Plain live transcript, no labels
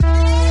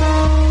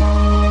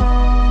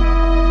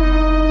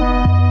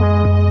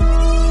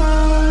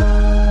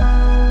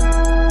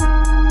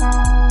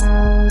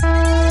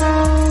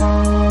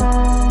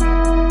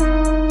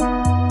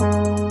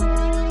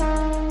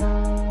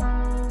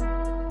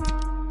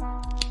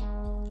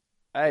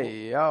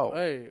Hey, yo.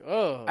 Hey,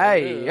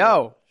 Hey,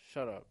 yo.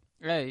 Shut up.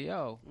 Hey,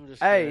 yo.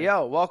 Hey,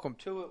 yo. Welcome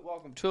to it.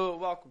 Welcome to it.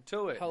 Welcome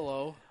to it.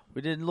 Hello.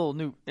 We did a little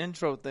new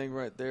intro thing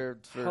right there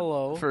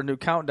Hello. for a new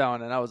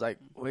countdown, and I was like,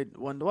 wait,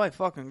 when do I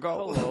fucking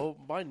go? Hello.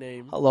 My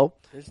name Hello.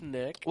 is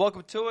Nick.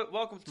 Welcome to it.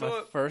 Welcome to My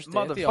it. first day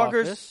at the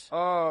motherfuckers.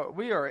 office.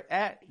 We are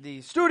at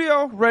the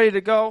studio, ready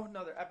to go.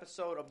 Another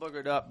episode of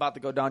Boogered Up, about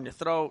to go down your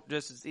throat,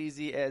 just as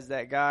easy as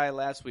that guy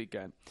last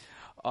weekend.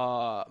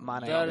 My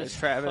name is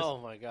Travis. Oh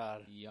my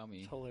god. Yummy.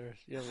 It's hilarious.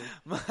 Yummy.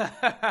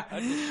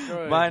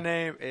 My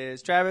name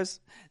is Travis.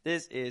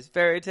 This is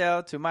Fairy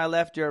Tale. To my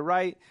left, your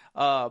right.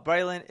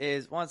 Braylon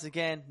is once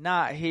again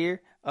not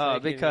here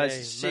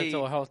because she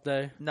mental health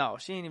day. No,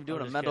 she ain't even doing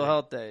I'm a just mental kidding.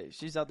 health day.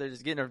 She's out there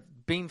just getting her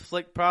bean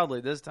flicked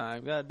proudly this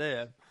time. God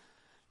damn.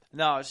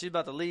 No, she's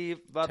about to leave.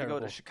 About to go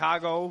Terrible. to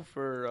Chicago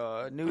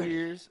for New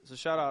Year's. So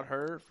shout out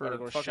her for Gotta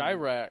go to fucking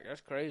Chirac. That's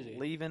crazy.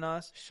 leaving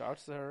us.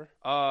 Shouts to her.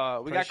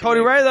 We Pray got she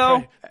Cody make- Ray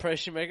though. Pray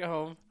she make it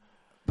home.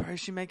 Pray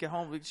she make it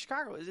home.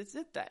 Chicago it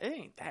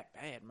ain't that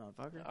bad,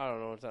 motherfucker. I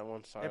don't know what's that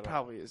one side. It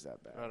probably is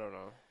that bad. I don't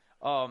know.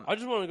 I I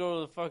just want to go to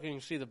the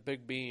fucking see the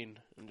big bean.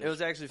 And It was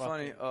just actually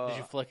funny. fucking- did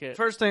you flick it?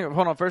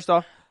 First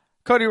off,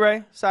 Cody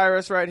Ray,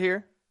 Cyrus right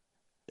here.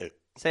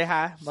 Say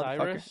hi, motherfucker.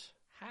 Cyrus.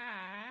 Hi.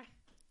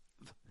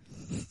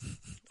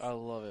 I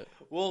love it.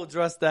 We'll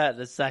address that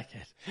in a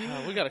second.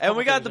 We got a And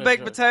we couple got the things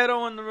baked to-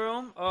 potato in the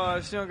room.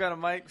 She don't got a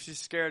mic. She's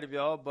scared of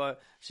y'all,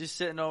 but she's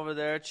sitting over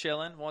there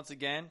chilling once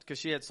again because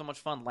she had so much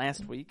fun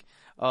last week.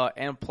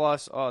 And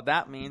plus,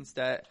 that means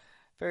that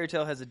Fairy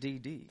Tale has a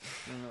DD.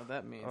 You know what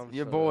that means? I'm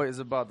Your sorry. boy is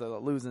about to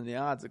losing the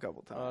odds a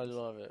couple I times.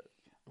 love it.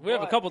 We have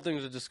a What? couple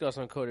things to discuss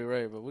on Cody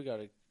Ray, but we got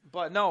to.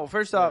 But no,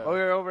 first off, Yeah. we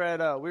were over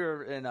at we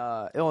were in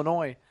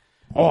Illinois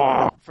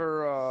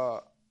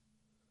for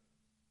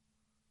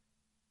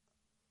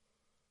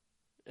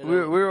we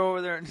were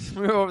over there.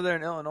 We were over there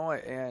in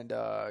Illinois, and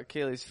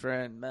Kaylee's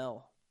friend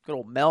Mel, good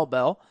old Mel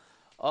Bell,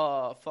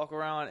 fuck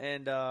around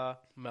and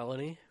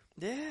Melanie.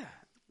 yeah,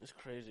 It's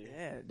crazy.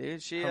 yeah,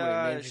 dude. She How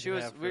many names she you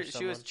was can have for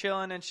she was someone?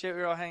 chilling and shit.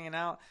 We were all hanging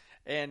out,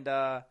 and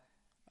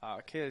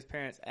Kaylee's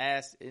parents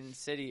asked in the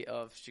city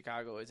of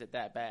Chicago, "Is it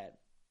that bad?"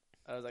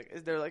 I was like,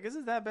 "Is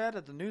it that bad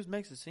that the news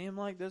makes it seem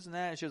like this and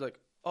that?" And she was like,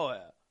 "Oh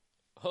yeah,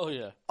 Oh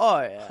yeah.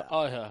 oh yeah."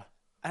 Oh yeah.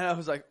 And I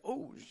was like,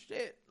 "Oh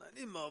shit,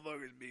 these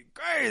motherfuckers be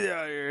crazy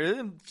out here.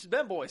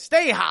 Them boys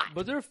stay hot."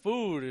 But their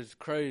food is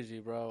crazy,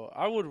 bro.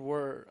 I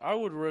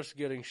would risk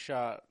getting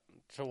shot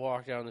to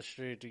walk down the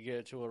street to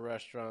get to a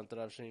restaurant that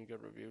I've seen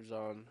good reviews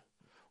on,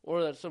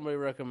 or that somebody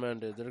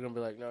recommended. They're gonna be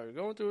like, "No, you're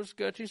going through a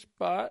sketchy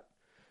spot.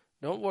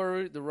 Don't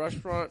worry, the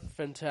restaurant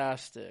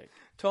fantastic."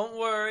 Don't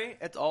worry,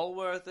 it's all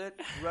worth it.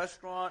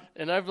 Restaurant.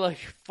 And I'd be like,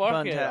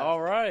 "Fuck it, Fantastic. all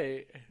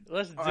right,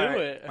 let's do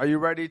it." Are you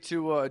ready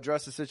to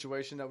address the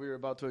situation that we were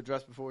about to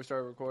address before we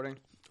started recording?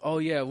 Oh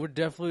yeah, we're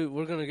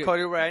gonna get.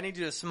 Cody Ray, I need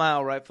you to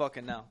smile right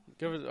fucking now.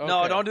 Give it,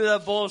 No, okay. don't do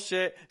that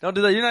bullshit. Don't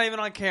do that. You're not even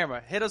on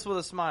camera. Hit us with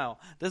a smile.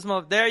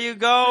 There you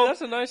go. Dude,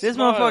 that's a nice This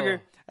smile.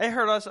 motherfucker. It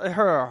hurt us. It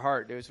hurt our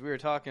heart, dude. So we were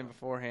talking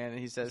beforehand, and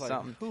he said It's like,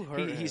 something. who hurt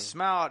He him?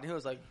 smiled. And he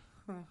was like,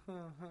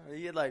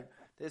 he had like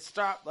it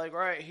stopped like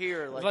right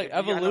here. Like if you-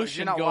 I know, if evolution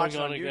you're not going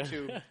watching on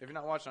YouTube, again. if you're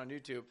not watching on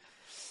YouTube,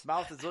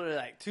 mouth is literally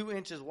like 2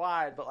 inches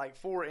wide, but like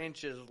 4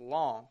 inches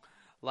long.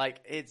 Like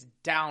it's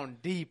down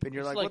deep, and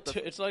you're It's like, what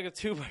the? it's like a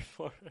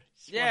 2x4.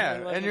 It's Yeah,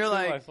 fucking and a you're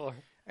like- 2x4.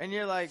 And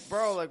you're like,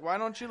 bro, like, why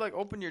don't you like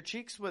open your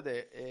cheeks with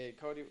it,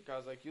 Cody?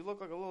 Because like you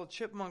look like a little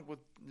chipmunk with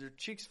your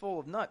cheeks full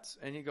of nuts.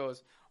 And he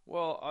goes,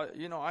 well,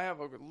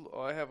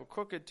 I have a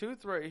crooked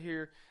tooth right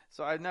here,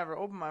 so I never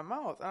open my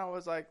mouth. And I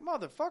was like,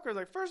 motherfucker,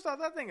 like first off,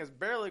 that thing is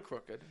barely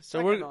crooked. So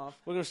Second we're off,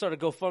 gonna start a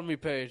GoFundMe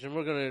page,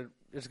 and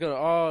it's gonna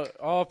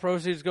all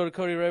proceeds go to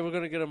Cody Ray. We're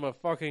gonna get him a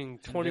fucking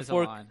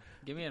 24. Invisalign.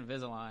 Give me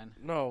Invisalign.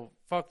 No,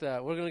 fuck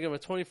that. We're gonna give him a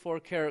 24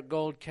 karat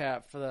gold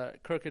cap for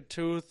that crooked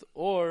tooth.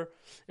 Or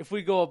if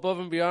we go above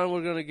and beyond,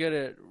 we're gonna get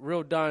it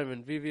real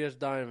diamond, VVS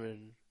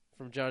diamond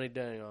from Johnny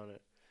Dang on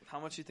it. how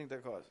much do you think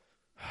that costs?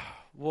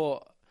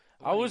 Well,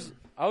 I was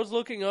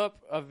looking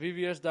up a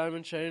VVS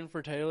diamond chain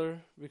for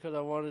Taylor because I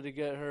wanted to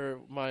get her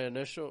my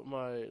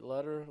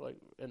letter, like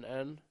an N,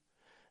 and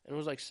it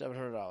was like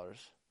 $700.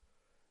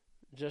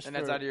 Just And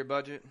that's out of your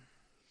budget.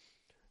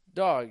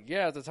 dog.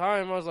 Yeah, at the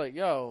time I was like,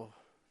 "Yo,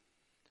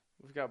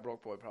 We've got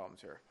broke boy problems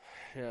here.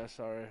 yeah,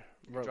 sorry,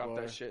 You broke drop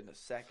boy." that shit in a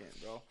second,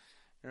 bro.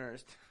 You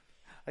understand?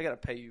 I gotta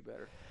pay you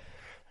better.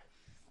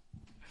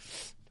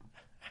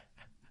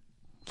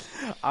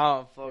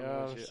 I'm fucking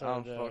Yeah, with you. so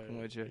I'm dead. fucking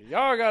with you.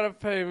 Y'all gotta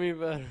pay me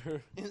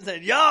better. He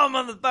said, "Y'all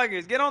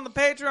motherfuckers, get on the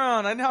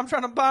Patreon. I'm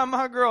trying to buy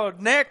my girl a I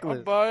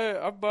necklace."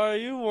 buy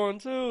you one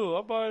too.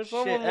 I buy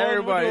someone Shit, one.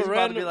 everybody's We'll do a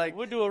about to be random, like-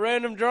 we'll do a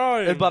random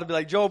drawing. It's about to be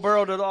like Joe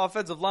Burrow to the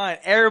offensive line.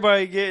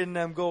 Everybody getting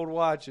them gold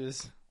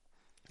watches.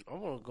 I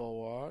wanna go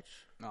watch.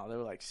 No, they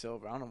were like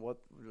silver. I don't know what.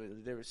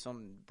 There was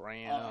some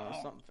brand or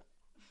something.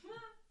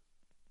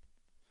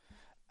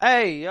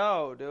 Hey,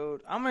 yo,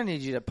 dude. I'm going to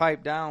need you to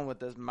pipe down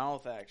with this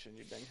mouth action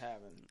you've been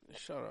having.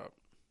 Shut up.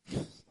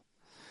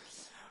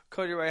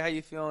 Cody Ray, how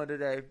you feeling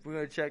today? We're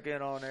going to check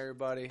in on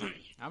everybody.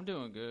 I'm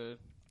doing good.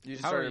 You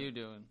just How are started you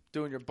doing?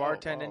 doing your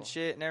bartending wow.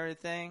 shit and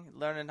everything,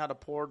 learning how to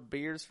pour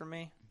beers for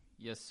me.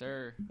 Yes,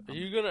 sir. Are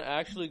you gonna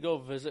actually go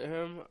visit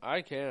him?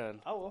 I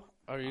can. I will.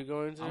 Are you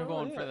going to? I'm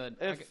going for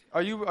the.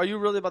 Are you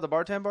really about the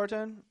bartend?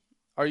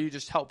 Or are you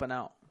just helping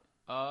out?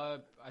 I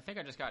think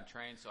I just got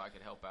trained so I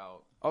could help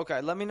out. Okay,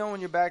 let me know when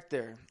you're back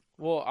there.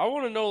 Well, I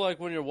want to know like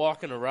when you're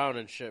walking around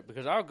and shit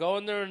because I'll go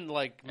in there and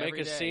like make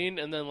Every a day. scene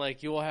and then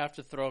like you will have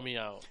to throw me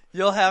out.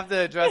 You'll have to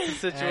address the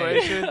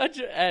situation.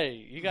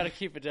 Hey, you got to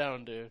keep it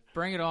down, dude.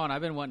 Bring it on.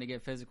 I've been wanting to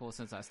get physical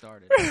since I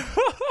started.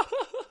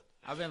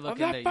 I've been I'm looking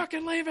not to.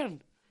 fucking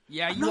leaving.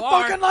 Yeah, I'm you not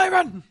are.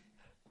 fucking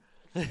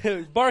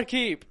leaving.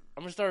 Barkeep.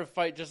 I'm gonna start a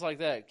fight just like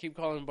that. Keep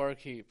calling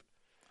barkeep.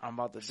 I'm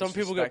about to. Some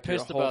people get disrespect your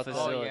pissed whole about that.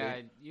 Oh facility. yeah,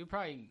 you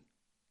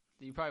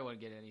probably wouldn't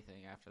get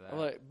anything after that. I'm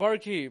like,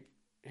 barkeep,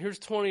 here's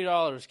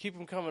 $20. Keep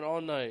them coming all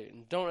night,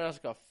 and don't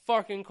ask a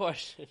fucking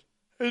question.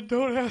 And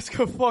don't ask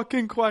a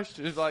fucking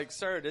question. It's like,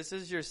 sir, this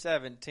is your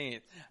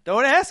 17th.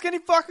 Don't ask any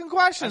fucking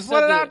questions. I What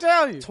said did I that-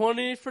 tell you?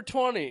 20 for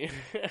 20.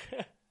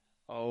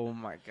 Oh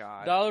my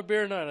god. $1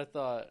 beer night, I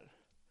thought.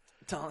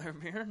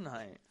 $1 beer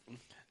night.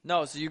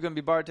 No, so you're gonna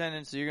be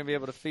bartending, so you're gonna be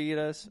able to feed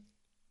us.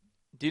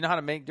 Do you know how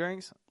to make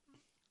drinks?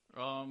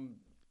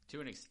 To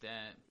an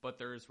extent, but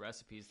there's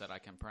recipes that I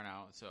can print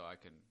out so I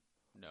can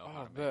know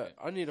how Oh, I to make bet. it.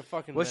 I need a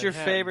fucking What's your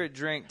Manhattan. favorite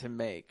drink to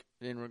make?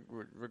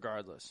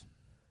 Regardless,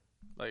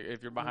 like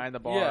if you're behind the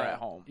bar yeah. or at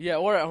home. Yeah,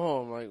 or at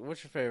home. Like,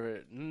 what's your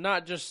favorite?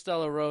 Not just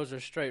Stella Rose or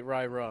straight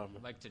rye rum.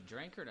 Like to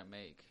drink or to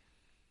make?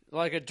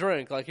 Like a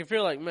drink. Like if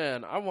you're like,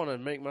 man, I want to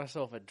make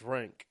myself a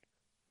drink.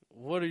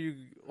 What are you?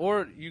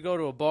 Or you go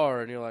to a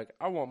bar and you're like,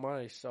 I want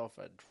myself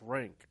a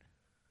drink.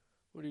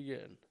 What are you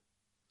getting?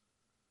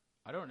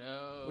 I don't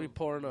know. What are you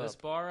pouring This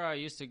up? bar I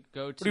used to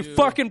go to. What are you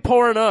fucking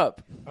pouring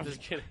up? I'm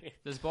just kidding.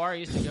 This bar I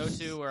used to go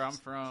to where I'm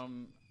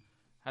from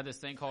had this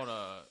thing called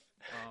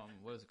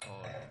what is it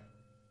called?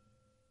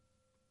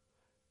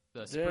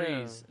 The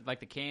Sprees,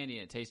 like the candy.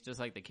 It tastes just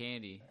like the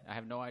candy. I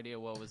have no idea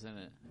what was in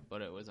it,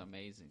 but it was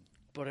amazing.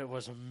 But it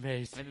was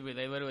amazing. Maybe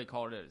they literally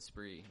called it a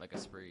spree, like the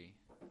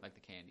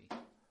candy.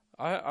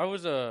 I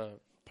was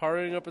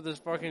partying up at this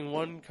fucking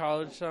one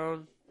college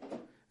town,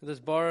 at this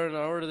bar, and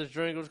I ordered this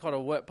drink. It was called a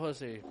wet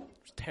pussy. It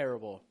was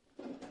terrible.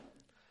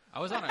 I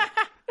was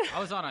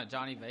on a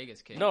Johnny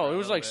Vegas kick. No, for it a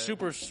was little like bit.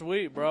 super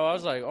sweet, bro. I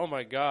was like, oh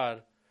my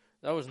god,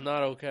 that was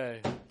not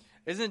okay.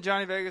 Isn't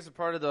Johnny Vegas a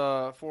part of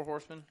the Four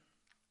Horsemen?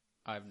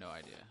 I have no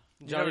idea.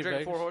 You Johnny never drink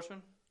Vegas? Four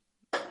Horsemen?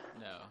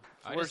 No,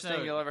 I Worst just know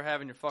thing you'll ever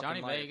have in your fucking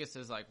Johnny life. Vegas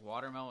is like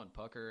watermelon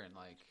pucker and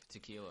like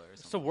tequila or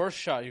It's the something. worst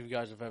shot you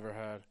guys have ever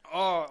had.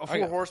 Oh, a I Four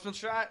got- Horsemen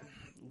shot?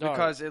 Dog.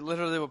 Because it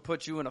literally would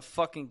put you in a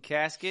fucking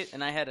casket,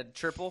 and I had a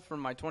triple for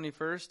my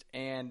 21st,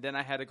 and then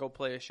I had to go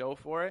play a show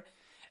for it.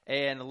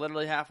 And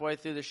literally halfway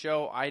through the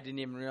show, I didn't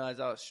even realize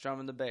I was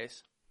strumming the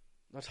bass.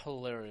 That's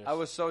hilarious. I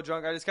was so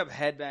drunk, I just kept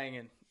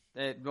headbanging.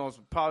 It was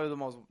probably the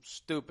most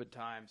stupid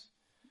times.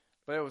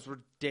 But it was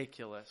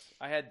ridiculous.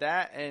 I had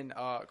that, and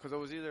because it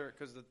was either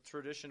because the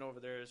tradition over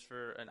there is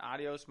for an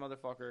Adios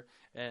motherfucker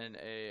and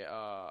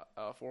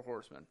a Four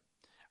Horsemen.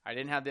 I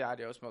didn't have the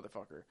Adios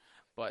motherfucker,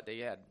 but they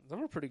had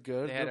Them were pretty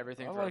good.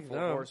 everything I for like a Four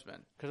them.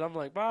 Horsemen. Because I'm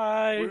like,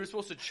 bye. We were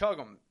supposed to chug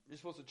them. You're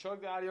supposed to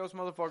chug the Adios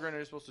motherfucker, and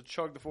you're supposed to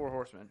chug the Four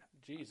Horsemen.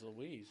 Jeez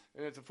Louise.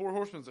 And it's a Four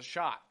Horsemen's a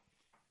shot.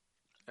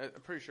 I'm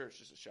pretty sure it's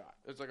just a shot.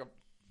 It's like a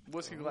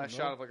whiskey glass no.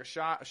 shot of like a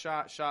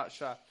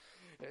shot.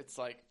 It's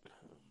like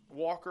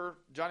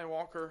Johnny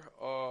Walker.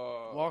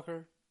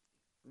 Walker,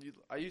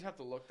 You'd have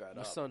to look that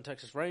my up. son,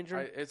 Texas Ranger.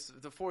 It's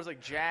the four is like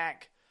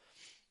Jack,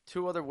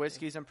 two other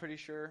whiskeys. I'm pretty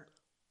sure,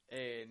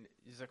 and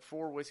it's like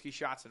 4 whiskey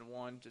shots in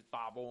one. Just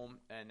bobble them,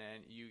 and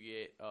then you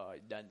get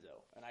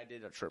Dunzo. And I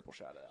did a triple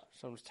shot of that.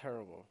 Sounds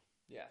terrible.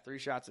 Yeah, 3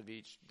 shots of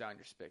each down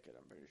your spigot.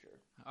 I'm pretty sure.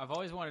 I've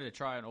always wanted to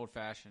try an old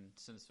fashioned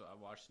since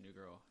I watched New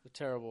Girl. They're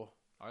terrible.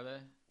 Are they?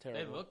 Terrible.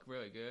 They look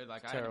really good.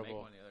 Like It's I had to make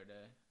terrible. one the other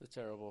day.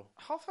 They're terrible.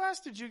 How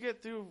fast did you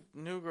get through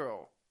New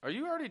Girl? Are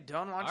you already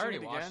done watching I already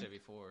it watched again? it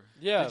before.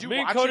 Yeah, Did you me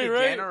and watch Cody it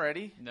Ray. again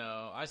already?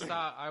 No, I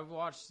stopped. I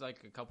watched like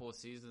a couple of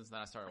seasons, then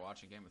I started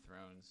watching Game of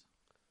Thrones.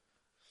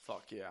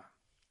 Fuck yeah.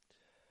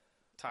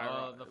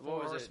 Tyrone. The what Four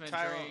was Horsemen it?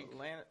 Tyrone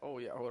drink. Oh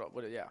yeah, hold up.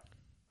 What? Yeah.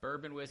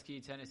 Bourbon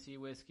whiskey, Tennessee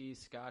whiskey,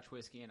 Scotch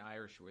whiskey, and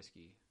Irish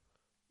whiskey.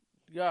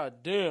 God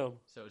damn.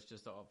 So it's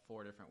just all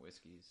 4 different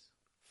whiskeys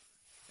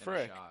in a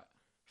Frick. shot.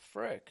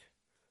 Frick.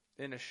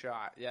 In a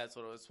shot. Yeah, that's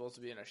what it was supposed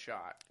to be in a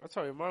shot. I'll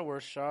tell you my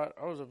worst shot.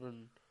 I was up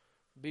in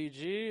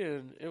BG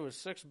and it was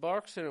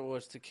 $6 and it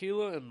was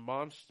tequila and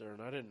Monster,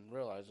 and I didn't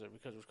realize it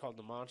because it was called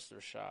the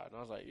Monster shot. And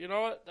I was like, you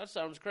know what? That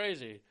sounds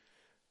crazy.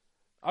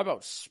 I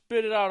about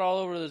spit it out all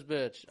over this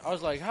bitch. I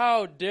was like,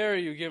 how dare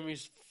you give me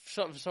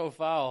something so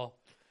foul?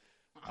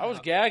 I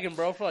was gagging,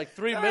 bro, for like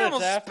 3 I minutes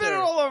almost after. spit it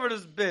all over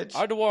this bitch. I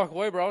had to walk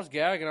away, bro. I was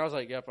gagging. I was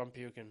like, yep, I'm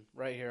puking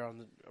right here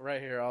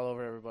all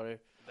over everybody.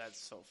 That's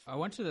so I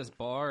went to this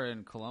bar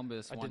in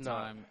Columbus I one did not.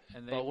 time,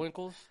 and they But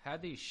Winkles?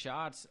 had these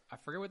shots. I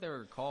forget what they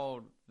were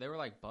called. They were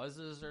like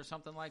buzzes or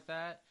something like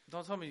that.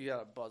 Don't tell me you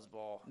got a buzz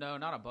ball. No,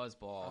 not a buzz I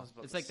ball. was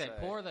about It's to like they say.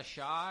 pour the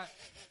shot,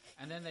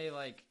 and then they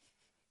like,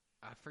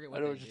 I forget I what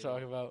know they what you're do.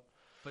 talking about.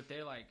 but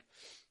they like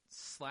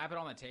slap it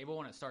on the table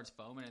and it starts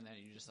foaming, and then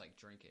you just like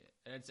drink it.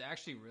 And it's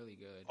actually really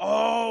good.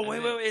 Oh, And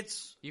wait, then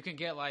it's you can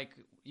get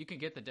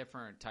the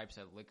different types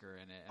of liquor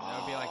in it, and there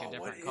would be like a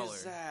different color. What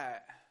is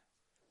that?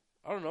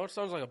 I don't know. It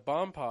sounds like a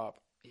bomb pop.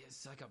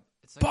 It's like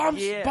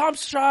Bomb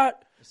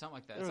shot. or something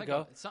like that. There It's we like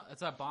go.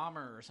 it's a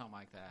bomber or something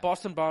like that.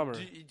 Boston Bomber.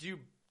 Do you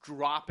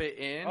drop it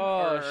in?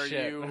 Oh, or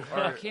shit.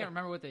 I can't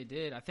remember what they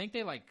did. I think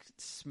they like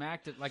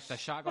smacked it like the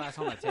shot glass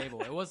on the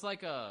table. It was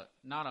like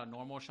not a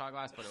normal shot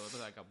glass, but it was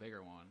like a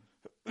bigger one.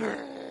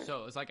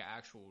 So it was like an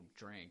actual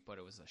drink, but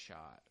it was a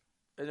shot.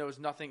 And there was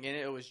nothing in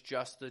it. It was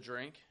just the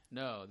drink.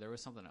 No, there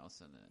was something else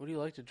in it. What do you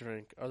like to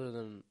drink other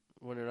than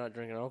when you're not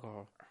drinking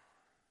alcohol?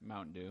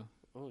 Mountain Dew.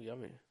 Oh,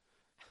 yummy.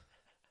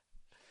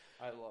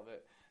 I love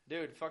it,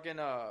 dude. Fucking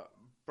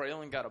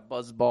Braylon got a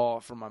Buzz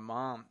Ball from my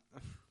mom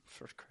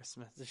for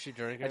Christmas. Did she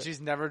drink it? And she's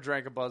never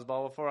drank a Buzz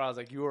Ball before. I was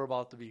like, you were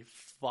about to be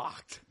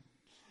fucked.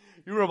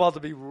 You were about to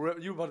be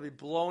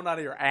blown out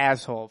of your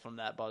asshole from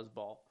that Buzz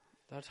Ball.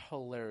 That's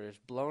hilarious.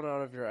 Blown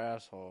out of your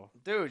asshole.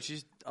 Dude,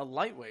 she's a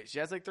lightweight. She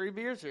has like 3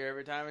 beers here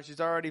every time, and she's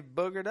already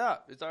boogered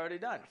up. It's already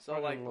done. So,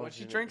 Fucking like, when love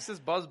she it. drinks this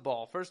Buzz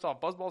Ball, first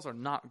off, Buzz Balls are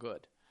not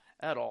good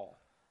at all.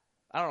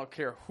 I don't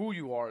care who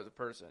you are as a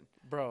person.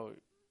 Bro,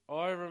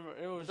 I remember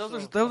it was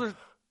Those are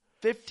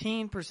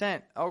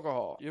 15%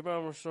 alcohol. Your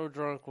mom was so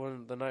drunk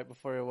the night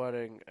before your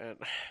wedding, and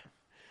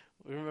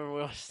we remember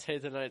we all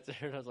stayed the night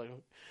there, and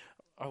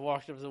I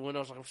walked up to the window,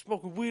 I was like, I'm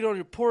smoking weed on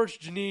your porch,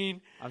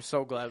 Janine. I'm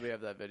so glad we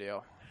have that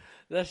video.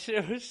 That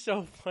shit was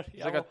so funny.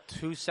 It's like a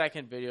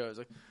 2-second video. It's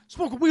like,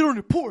 smoking weed on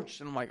your porch.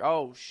 And I'm like,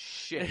 oh,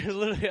 shit.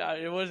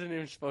 It wasn't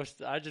even supposed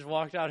to. I just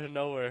walked out of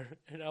nowhere,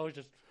 and I was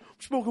just,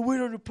 smoking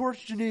weed on your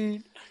porch,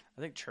 Janine.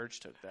 I think Church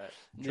took that.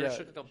 Church Yeah.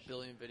 took like 1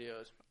 billion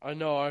videos. I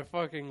know, I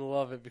fucking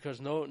love it,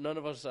 because none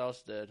of us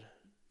else did.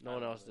 No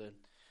one else did.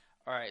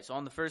 All right, so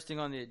on the first thing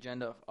on the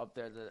agenda up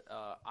there that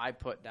I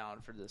put down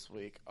for this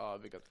week,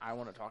 because I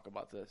want to talk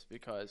about this,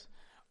 because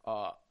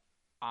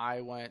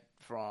I went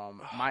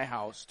from my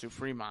house to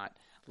Fremont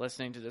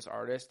listening to this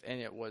artist,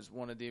 and it was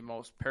one of the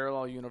most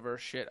parallel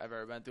universe shit I've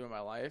ever been through in my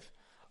life.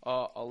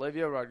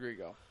 Olivia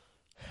Rodrigo.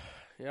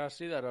 Yeah, I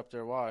see that up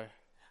there. Why?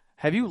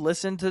 Have you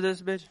listened to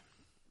this bitch?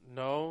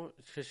 No,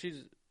 because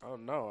she's. Oh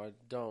no, I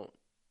don't.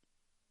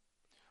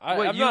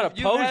 Wait, I'm not opposed.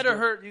 You had to to-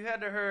 heard. You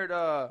had to heard.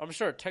 I'm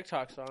sure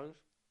TikTok songs.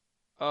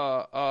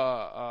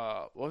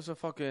 What's the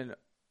fucking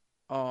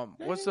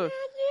what's the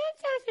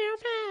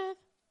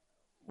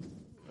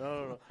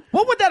No.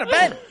 what would that have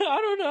been?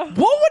 I don't know.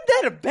 What would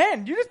that have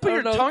been? You just put I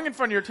your don't know. tongue in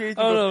front of your teeth.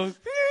 I And don't know.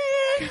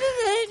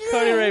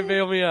 Cody Ray,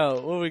 bail me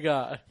out. What we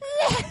got?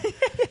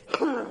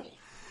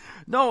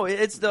 No,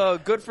 it's the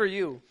Good For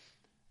You.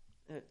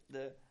 The Good For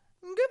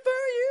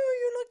You,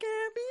 you look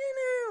happy and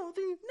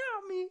healthy.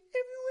 Not me, if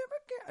you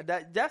ever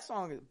can. That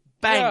song is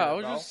banger, Yeah, I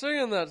was bro. just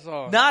singing that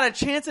song. Not a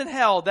chance in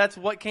hell that's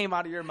what came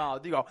out of your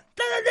mouth. You go,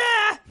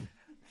 da-da-da,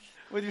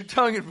 with your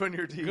tongue in front of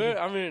your teeth. Good.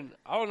 I mean,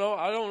 I don't know.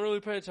 I don't really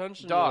pay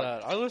attention Dog, to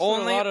that. I listen to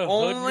a lot of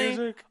hood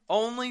music.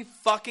 Only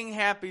fucking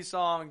happy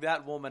song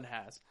that woman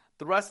has.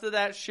 The rest of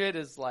that shit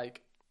is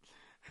like,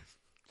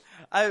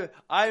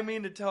 I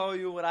mean to tell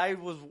you what I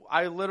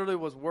literally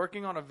was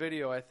working on a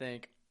video, I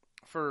think,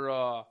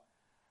 for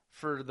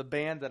the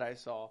band that I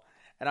saw,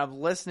 and I'm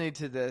listening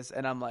to this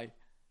and I'm like,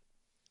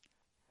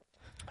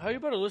 How you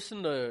better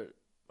listen to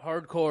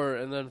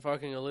hardcore and then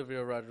fucking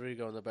Olivia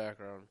Rodrigo in the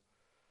background?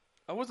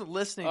 I wasn't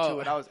listening Oh. to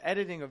it. I was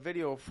editing a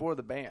video for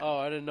the band. Oh,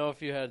 I didn't know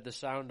if you had the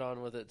sound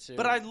on with it too.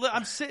 But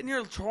I'm sitting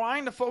here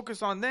trying to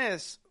focus on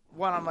this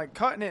when I'm like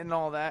cutting it and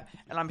all that,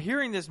 and I'm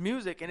hearing this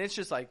music, and it's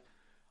just like,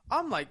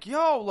 I'm like,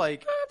 yo,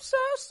 like, I'm so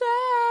sad.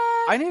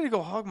 I need to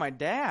go hug my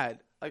dad.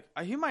 Like,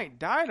 he might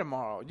die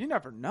tomorrow. You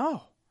never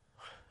know.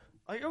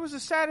 Like, it was the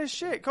saddest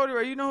shit. Cody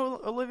Ray, you know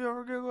who Olivia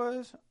Rodrigo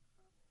is?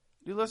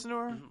 You listen to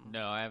her?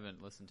 No, I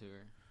haven't listened to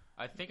her.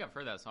 I think I've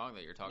heard that song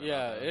that you're talking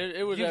yeah, about.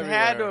 it was You've everywhere.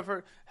 had to have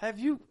heard. Have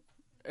you?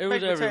 It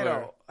was Baked everywhere.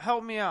 Potato,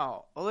 help me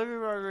out. Olivia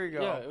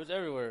Rodrigo. Yeah, it was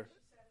everywhere.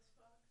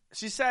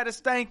 She said,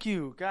 "Thank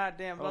you." God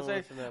damn. Oh, I say,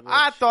 listen to that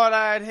I bitch. thought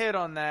I had hit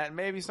on that.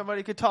 Maybe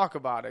somebody could talk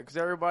about it because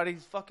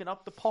everybody's fucking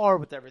up to par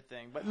with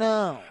everything. But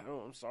no,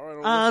 Oh, I'm sorry. I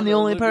don't I'm listen the to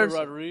only Olivia person.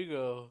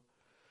 Rodrigo.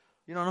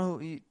 you don't know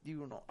who you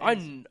don't know.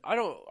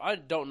 I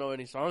don't know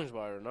any songs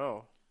by her.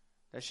 No,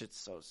 That shit's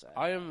so sad.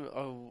 I am.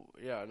 Oh,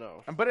 yeah,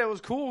 no. But it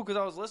was cool because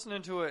I was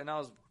listening to it and I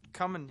was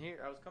coming here.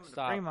 I was coming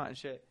Stop. to Fremont and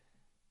shit.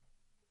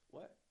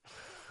 What?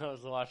 I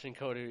was watching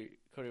Cody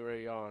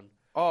Ray yawn.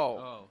 Oh,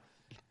 Oh,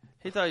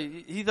 he thought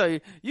you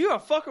gotta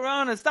fuck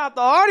around and stop the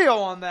audio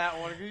on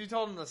that one because you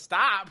told him to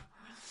stop.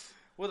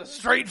 With a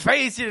straight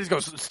face, he just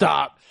goes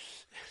stop.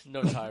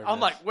 No tired. I'm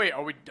like, wait,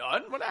 are we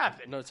done? What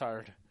happened? no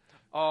tired.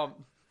 No,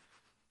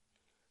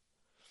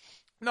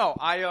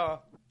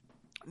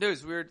 it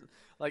was weird.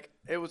 Like,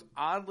 it was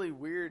oddly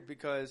weird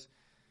because,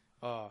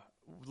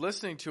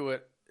 listening to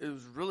it, it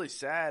was really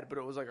sad, but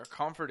it was like a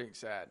comforting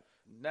sad.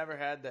 Never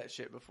had that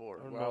shit before.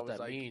 I don't where know I what was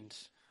that like,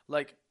 means.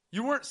 like,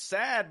 you weren't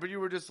sad, but you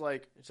were just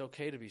like, It's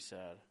okay to be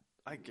sad.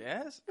 I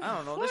guess. I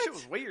don't know. This shit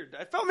was weird.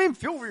 It made me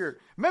feel weird.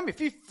 It made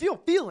me feel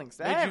feelings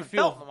that I haven't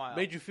felt in a while.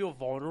 Made you feel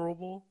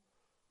vulnerable?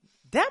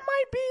 That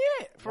might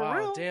be it. For wow,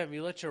 real. Damn,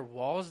 you let your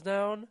walls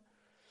down?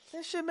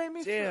 That shit made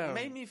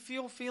me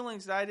feel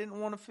feelings that I didn't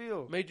want to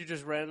feel. Made you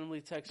just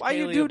randomly text Why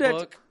Kaylee you do a that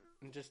book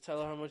and just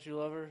tell her how much you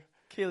love her?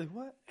 Kaylee,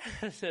 what?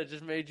 It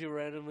just made you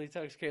randomly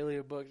text Kaylee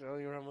a book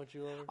telling her how much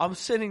you love her? I'm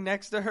sitting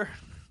next to her.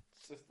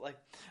 It's just like,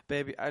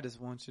 baby, I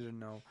just want you to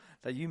know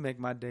that you make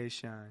my day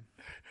shine.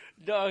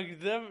 Dog,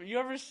 you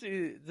ever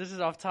see, this is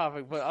off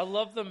topic, but I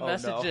love the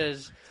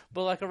messages,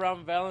 but like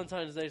around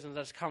Valentine's Day since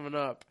that's coming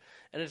up,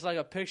 and it's like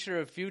a picture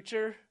of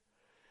Future,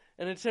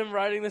 and it's him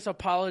writing this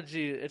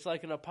apology. It's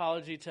like an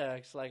apology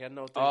text, like I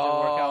know things didn't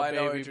work out, I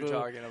know baby, what you're boo.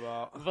 talking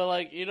about. But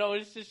like, you know,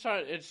 it's just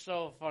it's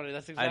so funny.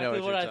 That's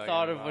exactly what I you're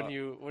thought talking of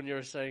about. when you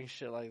were saying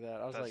shit like that.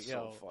 I was like,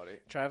 yo, so funny.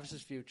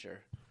 Travis's Future.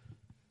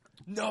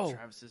 No,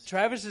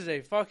 Travis is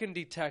a fucking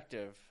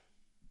detective.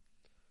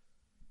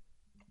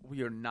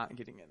 We are not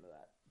getting into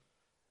that.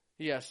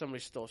 Yeah,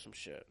 somebody stole some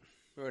shit.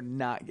 We're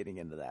not getting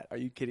into that. Are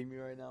you kidding me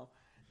right now?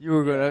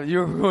 You're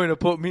going to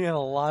put me in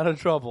a lot of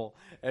trouble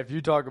if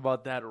you talk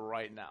about that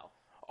right now.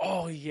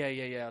 Oh,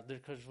 yeah.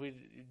 Because we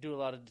do a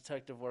lot of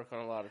detective work on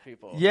a lot of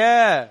people.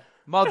 Yeah,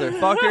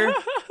 motherfucker.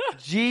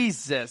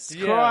 Jesus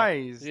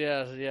Christ.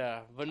 Yeah.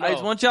 But no. I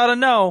just want y'all to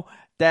know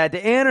that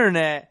the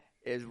internet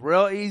is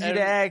real easy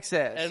to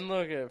access. And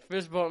look,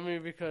 fist bump me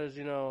because,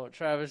 you know,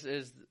 Travis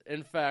is,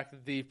 in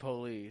fact, the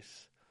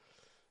police.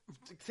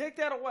 Take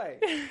that away.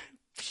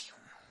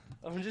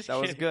 I'm just That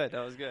kidding. was good.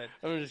 That was good.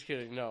 I'm just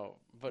kidding. No.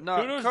 But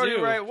No, kudos Cody to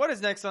you. Ray, what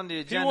is next on the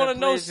agenda? wanna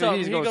know please? something,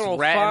 He's he going gonna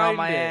ratting on find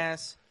my it.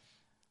 ass.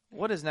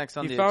 What is next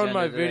on He the found agenda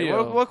my today?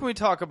 video. What can we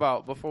talk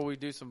about before we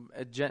do some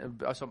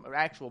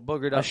actual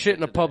boogered A up shit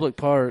in a today? public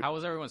park. How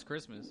was everyone's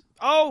Christmas?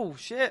 Oh,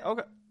 shit.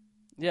 Okay.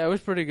 Yeah, it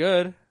was pretty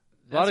good.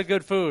 A lot of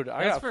good food.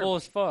 I got for- full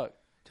as fuck.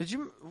 What did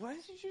you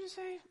just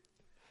say?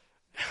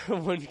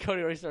 When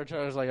Cody Ray started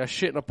trying, I was like, a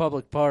shit in a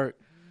public park.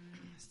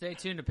 Stay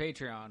tuned to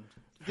Patreon.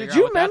 Did Figure out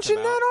you what that's mention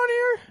that about. on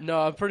here?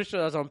 No, I'm pretty sure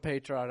that was on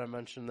Patreon. I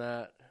mentioned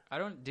that. I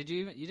don't. Did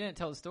you even? You didn't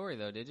tell the story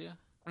though, did you?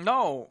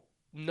 No.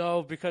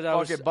 No, because I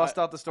was... Okay, bust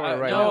out the story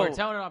right no. now. We're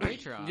telling it on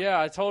Patreon. Yeah,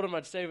 I told him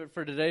I'd save it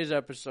for today's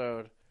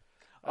episode.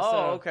 I said,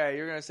 Okay.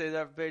 You're gonna say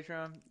that for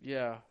Patreon?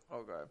 Yeah.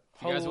 Okay.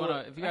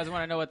 If you guys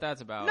want to know what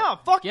that's about, No,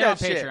 fuck get that on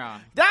shit. Patreon.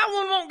 That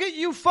one won't get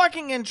you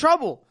fucking in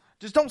trouble.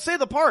 Just don't say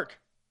the park.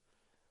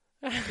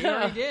 He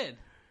already did.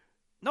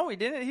 No, he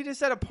didn't. He just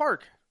said a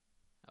park.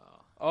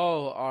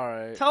 Oh, all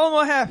right. Tell him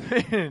what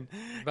happened.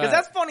 Because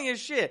that's funny as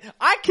shit.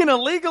 I can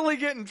illegally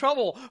get in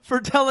trouble for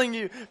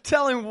telling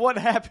what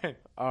happened.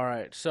 All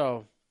right,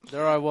 so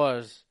there I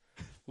was,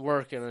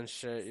 working and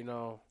shit, you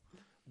know,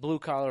 blue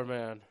collar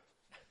man.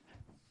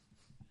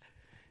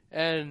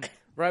 And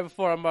right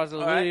before I'm about to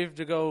leave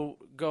to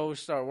go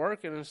start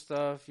working and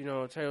stuff, you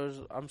know,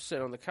 I'm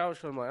sitting on the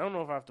couch and I'm like, I don't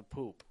know if I have to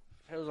poop.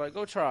 Taylor's like,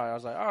 go try. I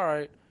was like, all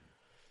right.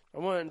 I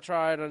went and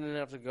tried. I didn't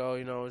have to go.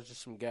 You know, it was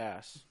just some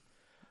gas.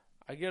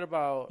 I get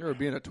about... You ever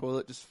be in a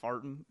toilet just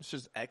farting? It's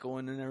just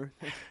echoing and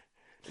everything.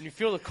 And you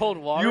feel the cold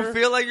water. You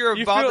feel like you're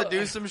You about feel- to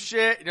do some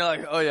shit, and you're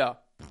like, oh, yeah.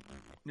 And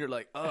you're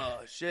like, oh,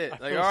 shit.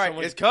 Like, feel all right, so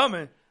much- it's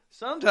coming.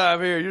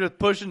 Sometime here, you're just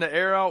pushing the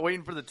air out,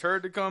 waiting for the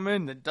turd to come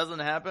in, and it doesn't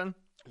happen.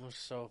 It was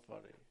so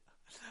funny.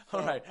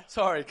 All right.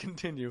 Sorry,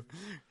 continue.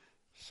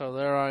 So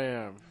there I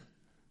am,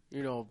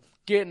 you know,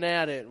 getting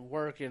at it,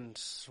 working,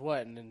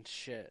 sweating and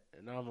shit.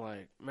 And I'm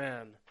like,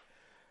 man,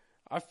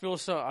 I feel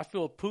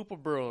poop a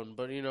brewing,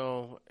 but you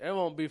know, it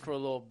won't be for a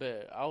little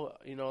bit.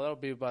 That'll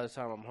be by the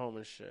time I'm home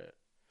and shit.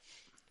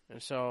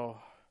 And so,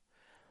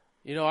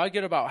 you know, I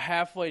get about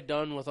halfway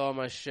done with all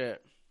my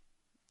shit,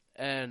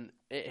 and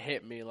it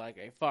hit me like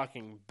a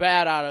fucking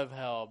bat out of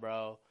hell,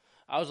 bro.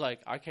 I was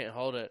like, I can't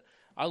hold it.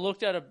 I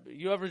looked at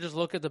you ever just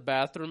look at the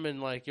bathroom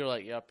and like, you're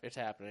like, yep, it's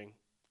happening.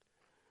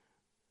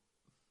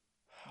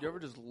 You ever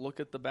just look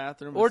at the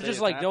bathroom? Or and say just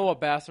it's like happening? know a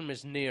bathroom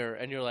is near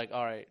and you're like,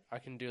 all right, I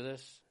can do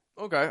this.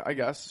 Okay, I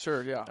guess.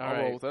 Sure, yeah. I'll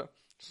roll right. with it.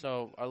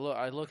 So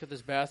I look at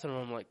this bathroom,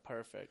 I'm like,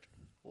 perfect.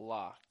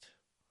 Locked.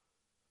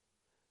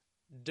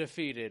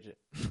 Defeated.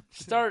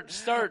 Start.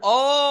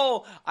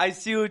 Oh, I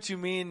see what you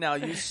mean now.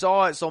 You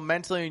saw it, so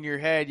mentally in your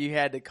head, you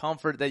had the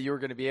comfort that you were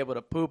going to be able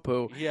to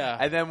poo-poo. Yeah.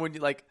 And then when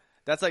you, like,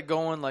 that's like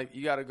going, like,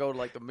 you got to go to,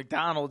 like, the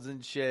McDonald's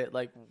and shit,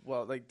 like,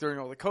 well, like, during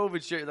all the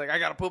COVID shit, like, I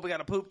got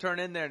to poop, turn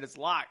in there, and it's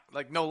locked.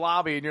 Like, no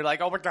lobby, and you're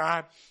like, oh, my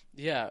God.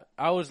 Yeah.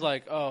 I was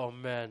like, oh,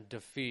 man,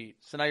 defeat.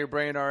 So now your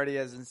brain already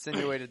has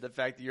insinuated the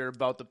fact that you're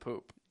about to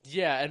poop.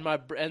 Yeah,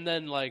 and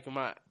then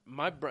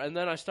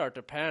I start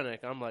to panic.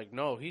 I'm like,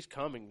 no, he's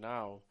coming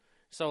now.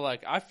 So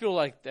like I feel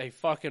like a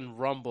fucking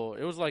rumble.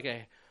 It was like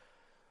a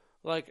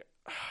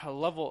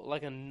level,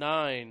 like a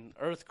 9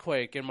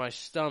 earthquake in my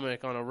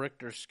stomach on a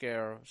Richter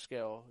scale.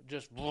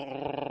 Just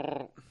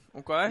Okay.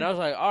 and I was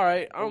like, all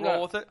right,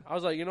 roll with it. I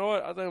was like, you know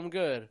what? I think I'm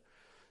good.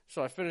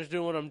 So I finished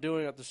doing what I'm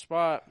doing at the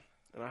spot,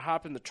 and I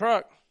hop in the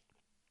truck,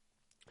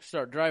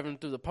 start driving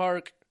through the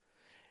park.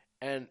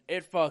 And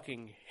it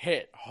fucking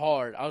hit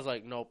hard. I was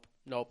like, nope,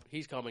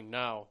 he's coming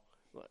now.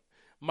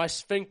 my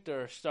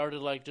sphincter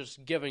started like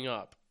just giving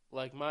up.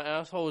 Like my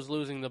asshole was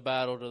losing the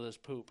battle to this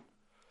poop.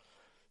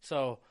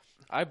 So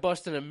I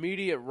bust an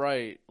immediate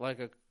right,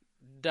 like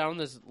down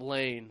this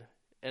lane,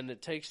 and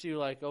it takes you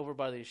like over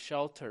by these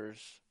shelters,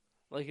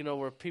 like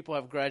where people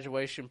have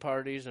graduation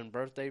parties and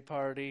birthday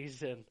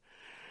parties, and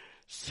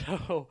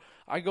so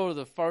I go to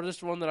the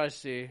farthest one that I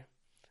see,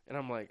 and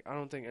I'm like, I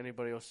don't think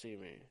anybody will see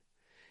me,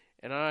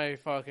 and I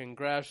fucking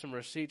grab some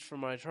receipts from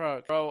my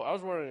truck, bro. I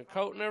was wearing a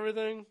coat and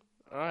everything.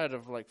 I had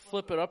to like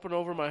flip it up and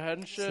over my head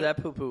and shit. So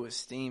that poo-poo was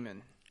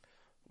steaming,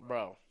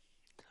 bro.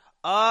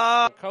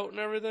 Coat and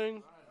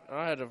everything.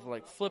 I had to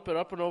like flip it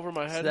up and over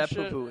my head. So that and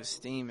shit. poo-poo was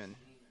steaming,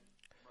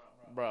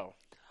 bro.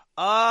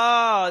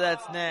 Oh,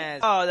 that's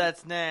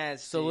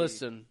nasty. So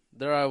listen,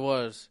 there I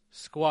was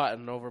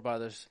squatting over by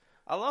this.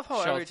 I love how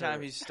every shelter.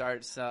 time he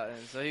starts something,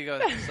 so he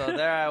goes, so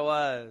there I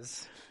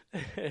was.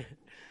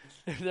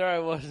 There I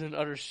was in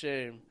utter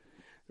shame,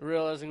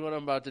 realizing what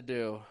I'm about to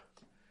do.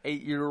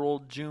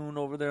 8-year-old June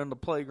over there on the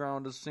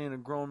playground just seeing a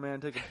grown man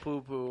take a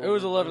poo-poo. It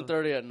was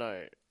 11:30 at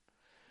night.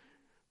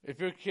 If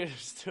your kid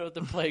is still at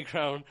the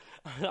playground,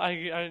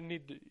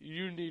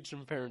 you need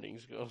some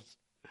parenting skills.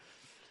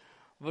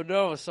 But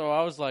no, so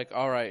I was like,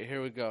 all right, here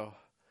we go.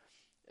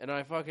 And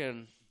I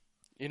fucking,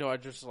 I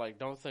just like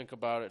don't think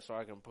about it so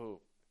I can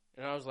poop.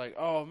 And I was like,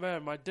 oh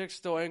man, my dick's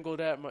still angled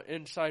at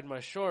inside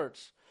my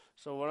shorts.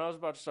 So when I was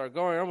about to start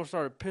going, I almost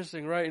started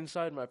pissing right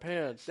inside my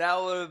pants.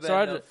 That would have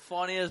been the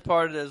funniest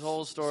part of this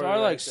whole story. So I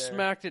like there.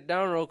 smacked it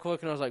down real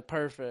quick, and I was like,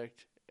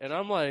 perfect. And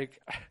I'm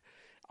like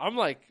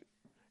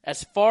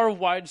as far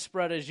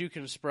widespread as you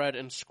can spread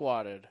and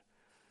squatted.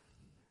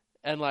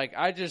 And like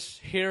I just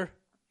hear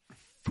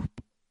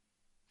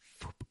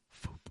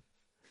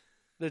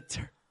the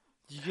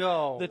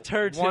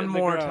turds one hitting the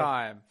more ground.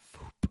 time.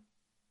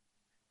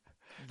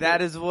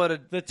 That is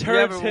what the turds you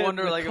ever hitting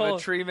wonder the like if a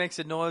tree makes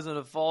a noise when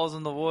it falls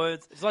in the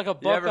woods? It's like a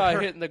buckeye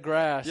hitting the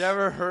grass. You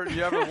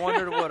ever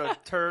wondered what a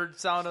turd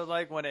sounded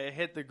like when it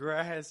hit the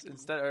grass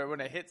or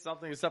when it hit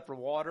something except for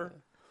water?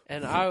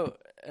 And I've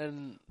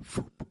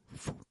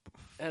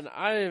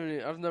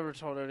never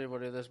told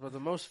anybody this, but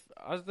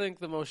I think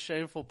the most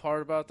shameful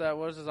part about that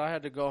is I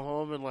had to go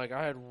home and like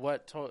I had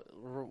wet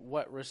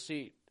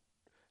receipt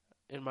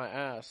in my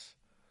ass.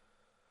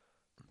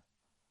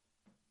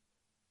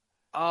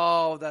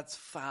 Oh, that's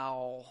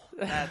foul.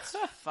 That's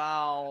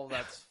foul.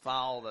 That's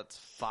foul. That's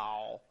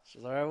foul.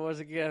 So there I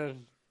was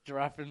again,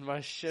 dropping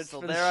my shit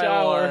So for there the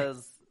shower. I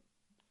was.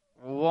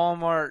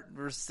 Walmart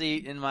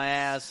receipt in my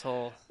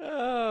asshole.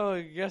 Oh,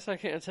 I guess I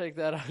can't take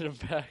that item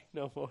back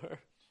no more.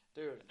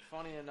 Dude,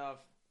 funny enough,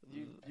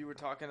 you were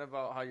talking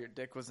about how your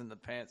dick was in the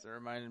pants. It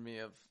reminded me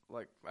of,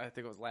 like, I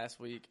think it was last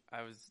week.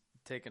 I was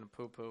taking a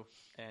poo-poo,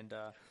 and,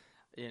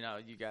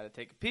 you got to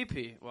take a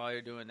pee-pee while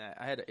you're doing that.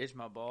 I had to itch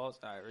my balls.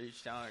 I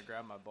reached down and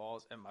grabbed my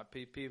balls, and my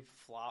pee-pee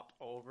flopped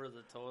over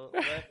the toilet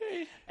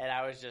lid, and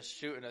I was just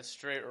shooting a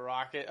straight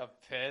rocket of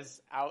piss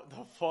out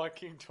the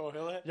fucking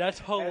toilet. That's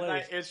hilarious.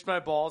 And I itched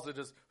my balls and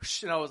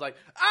and I was like,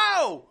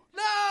 "Ow,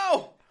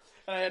 no!"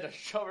 And I had to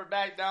shove it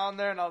back down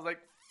there, and I was like,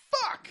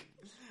 "Fuck!"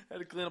 I had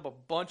to clean up a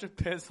bunch of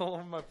piss all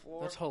over my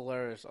floor. That's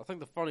hilarious. I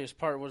think the funniest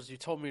part was you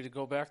told me to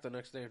go back the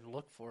next day and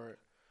look for it.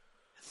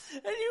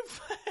 And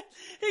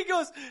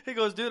he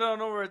goes, dude, I don't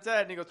know where it's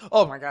at. And he goes,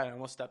 oh my God, I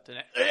almost stepped in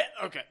it.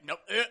 Okay, nope.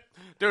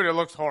 Dude, it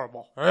looks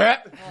horrible.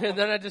 And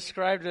then I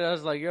described it. I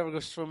was like, you ever go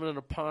swimming in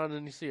a pond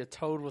and you see a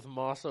toad with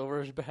moss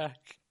over his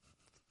back?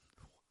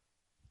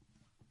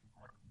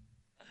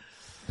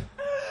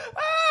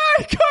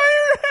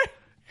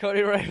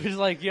 Cody Ray was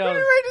like, yo. Cody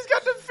Ray just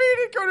got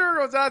defeated. Cody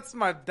Ray goes,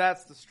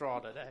 that's the straw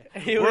today.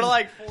 We're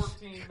like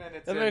 14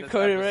 minutes and in then this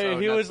Cody episode,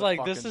 Ray, he that's was the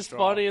like, this fucking is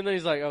straw. funny. And then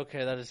he's like,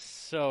 okay, that is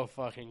so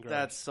fucking gross.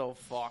 That's so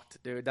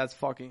fucked, dude. That's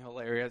fucking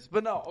hilarious.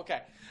 But no,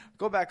 okay.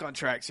 Go back on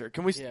tracks here.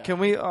 Can we Yeah. can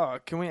we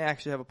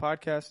actually have a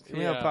podcast? Can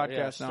we have a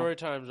podcast now? Story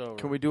time's over.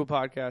 Can we do a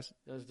podcast?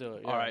 Let's do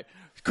it. All right.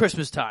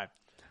 Christmas time.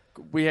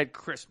 We had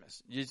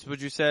Christmas. What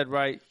you said,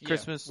 right? Yeah.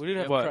 Christmas. We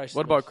didn't have what? Christmas.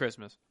 What about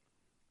Christmas?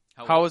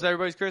 How was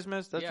everybody's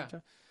Christmas? That's Yeah. what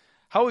you're-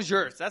 How was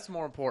yours? That's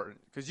more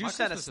important because you My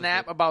sent a Christmas was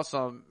snap good. about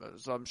some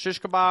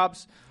shish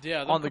kebabs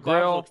Yeah, on the kebabs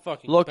grill, looked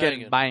fucking looking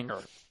banging.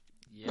 banger.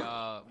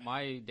 Yeah,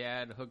 my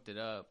dad hooked it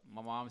up.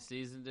 My mom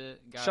seasoned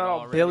it. Got Shout it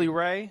all out Billy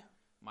ready. Ray.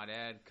 My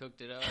dad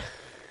cooked it up.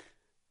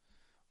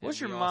 What's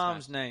And your we all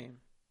mom's smashed name?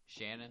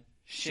 Shannon.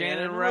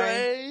 Shannon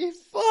Ray.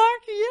 Fuck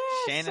yeah.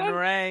 Shannon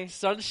Ray.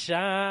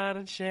 Sunshine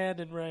and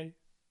Shannon Ray.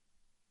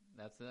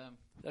 That's them.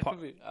 That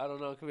could be, I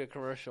don't know, it could be a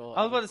commercial.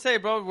 I was about to say,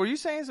 bro, were you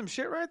saying some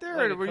shit right there,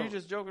 Like or a were you com-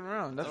 just joking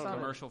around? That's That's a not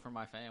commercial for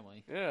my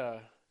family. Yeah.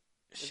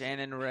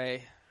 Shannon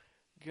Ray.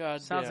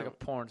 God Sounds damn. like a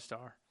porn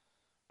star.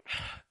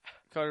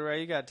 Cody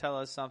Ray, you gotta tell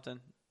us something.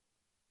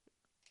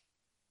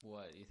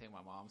 What, you think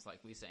my mom's like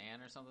Lisa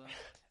Ann or something?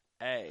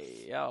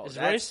 Hey, yo, Is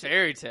that's Ray-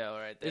 fairy tale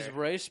right there. Is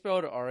Ray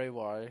spelled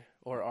R-A-Y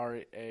or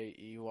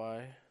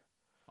R-A-E-Y?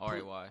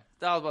 R-A-Y.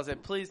 I was about to say,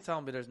 please tell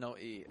me there's no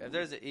E. If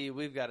there's an E,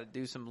 we've got to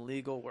do some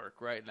legal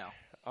work right now.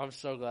 I'm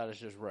so glad it's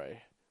just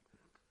Ray.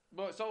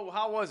 But so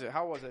how was it?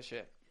 How was that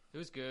shit? It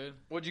was good.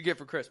 What'd you get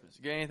for Christmas?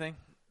 You get anything?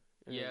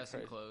 Yeah,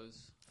 some clothes.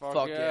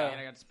 Fuck yeah. And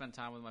I got to spend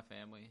time with my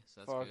family,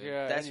 so that's Fuck good.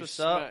 yeah. That's And you what's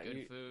up. smack-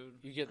 Good food.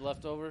 You get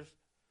leftovers?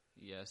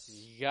 Yes.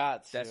 You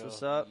got to. That's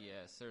what's up.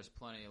 Yes, there's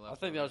plenty left. I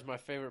think that was my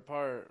favorite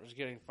part, was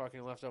getting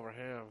fucking leftover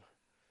ham.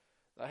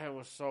 That ham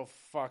was so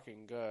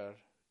fucking good.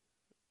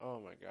 Oh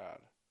my god.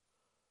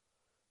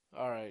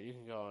 Alright, you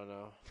can go on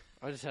now.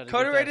 I just had to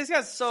Cody get Ray that- just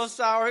got so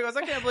sour. He goes,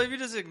 I can't believe you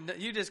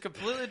just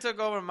completely took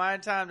over my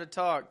time to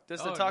talk.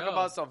 Just to Oh, talk no.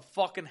 about some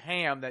fucking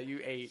ham that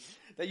you ate.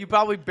 That you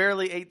probably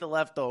barely ate the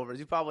leftovers.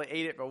 You probably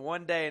ate it for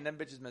one day and them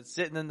bitches been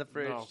sitting in the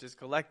fridge No. just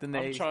collecting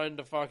I'm these. trying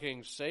to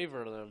fucking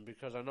savor them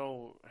because I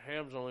know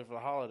ham's only for the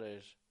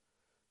holidays.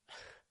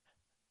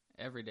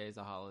 Every day's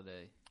a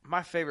holiday.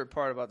 My favorite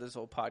part about this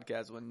whole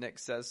podcast is when Nick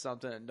says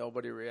something and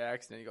nobody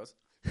reacts and he goes,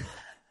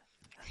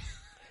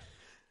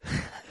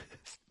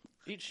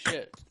 Eat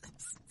shit,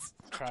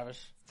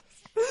 Travis.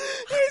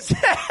 he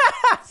said,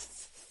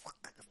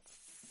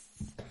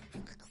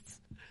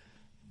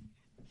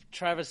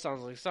 Travis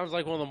sounds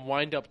like one of them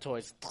wind up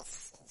toys.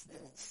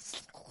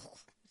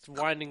 It's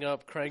winding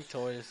up crank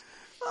toys.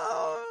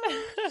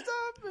 oh,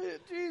 stop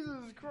it.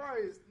 Jesus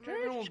Christ.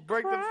 Man, almost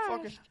break the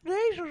fucking...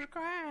 Jesus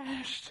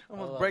Christ.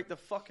 Almost break the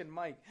fucking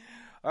mic.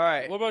 All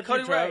right. What about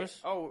Cody you, Ray.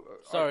 Travis? Oh,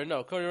 Sorry,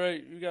 no, Cody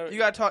Ray, you got You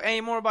got to talk any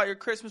more about your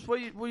Christmas? What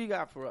you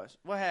got for us?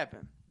 What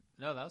happened?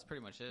 No, that was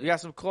pretty much it. You got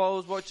some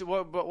clothes?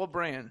 What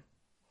brand?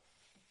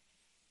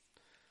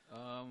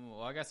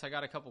 Well, I guess I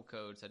got a couple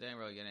coats. I didn't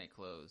really get any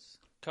clothes.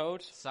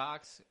 coats.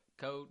 Socks,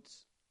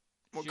 coats.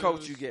 What shoes,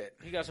 coats you get?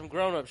 He got some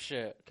grown up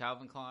shit.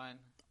 Calvin Klein.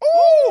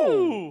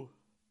 Ooh!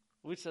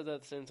 We said that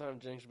at the same time.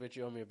 Jinx, bitch,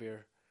 you owe me a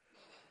beer.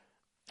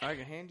 I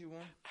can hand you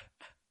one.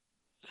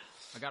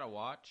 I got a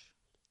watch.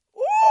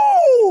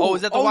 Oh,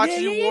 is that the watch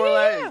you wore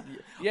last?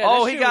 Yeah,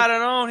 Oh, that he shit got was-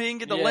 it on. He didn't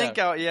get the Yeah. link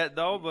out yet,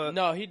 though. But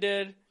No, he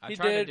did. I He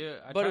tried to did, do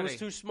it. I but it tried was to-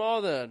 too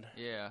small then.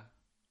 Yeah.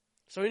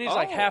 So he needs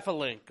like Oh. half a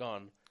link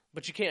on.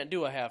 But you can't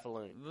do a half a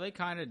link. They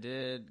kind of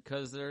did,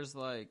 because there's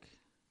like...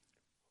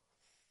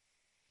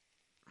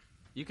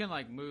 You can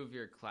like move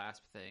your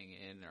clasp thing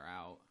in or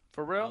out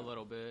for a real,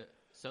 little bit.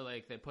 So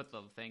like they put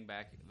the thing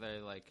back. They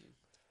like...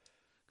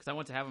 Because I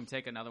went to have them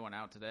take another one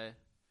out today.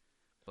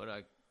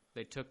 But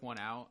they took one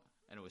out,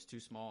 and it was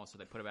too small, so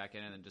they put it back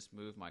in and then just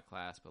moved my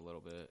clasp a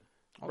little bit.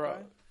 Bro,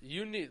 Okay.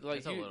 you need like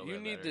It's a little you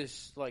bit need better.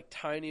 this like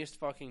tiniest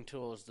fucking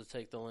tools to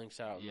take the links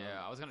out. Yeah, man.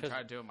 I was going to 'Cause-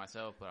 try to do it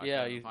myself, but Yeah,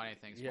 I couldn't you- find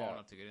anything yeah. small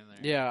enough to get in there.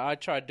 Yeah, I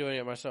tried doing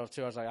it myself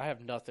too. I was like, I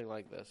have nothing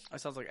like this. That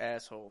sounds like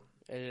asshole.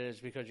 It is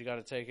because you got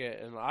to take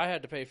it, and I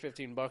had to pay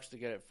 $15 to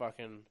get it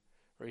fucking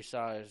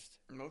resized.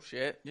 No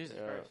shit. Jesus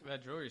Yeah. Christ.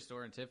 That jewelry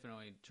store in Tiffin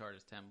only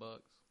charges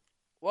 $10.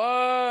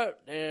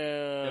 What?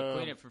 They'll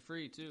clean it for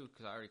free too,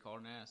 because I already called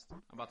and asked.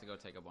 I'm about to go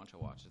take a bunch of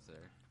watches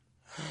there.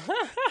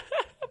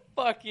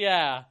 Fuck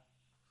yeah.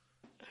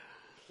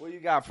 What you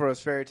got for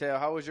us, Fairy Tale?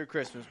 How was your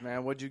Christmas,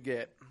 man? What'd you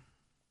get?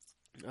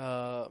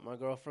 My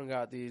girlfriend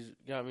got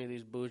me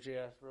these bougie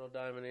ass real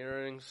diamond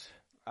earrings.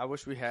 I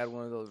wish we had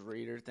one of those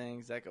reader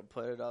things that could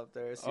put it up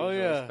there. See Oh if it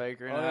yeah, was fake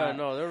or oh not. yeah,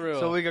 no, they're real.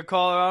 So we could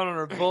call her out on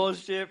her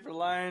bullshit for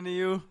lying to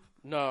you.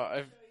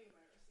 no,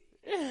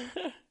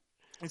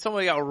 And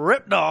somebody got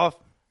ripped off.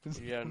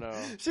 yeah, no,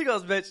 She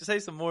goes, bitch, say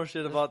some more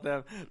shit about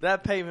them.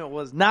 That payment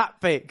was not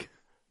fake.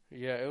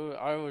 yeah,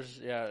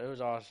 it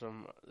was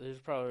awesome. It was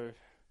probably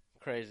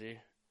crazy.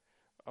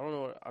 I don't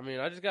know. I mean,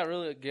 I just got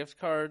really gift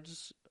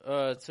cards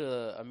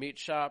to a meat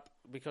shop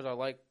because I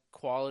like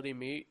quality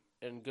meat,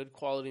 and good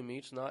quality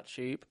meat's not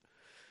cheap.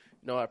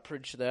 I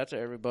preach that to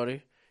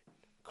everybody.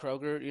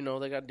 Kroger,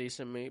 they got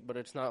decent meat, but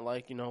it's not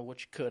like, what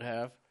you could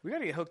have. We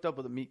gotta get hooked up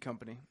with a meat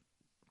company.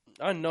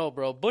 I know,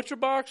 bro. Butcher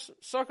Box,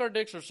 suck our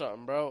dicks or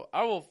something, bro.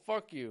 I will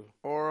fuck you.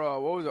 Or,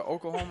 what was it,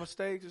 Oklahoma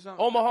Steaks or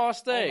something? Omaha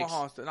Steaks.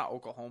 Omaha Steaks, not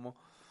Oklahoma.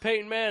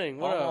 Peyton Manning,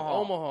 what up? Omaha.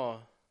 Omaha.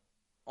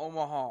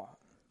 Omaha.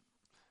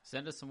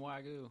 Send us some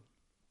Wagyu.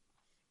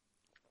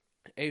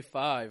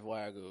 A5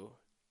 Wagyu.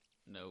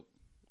 Nope.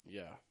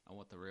 Yeah. I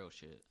want the real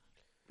shit.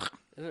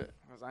 Is it?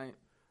 'Cause I ain't-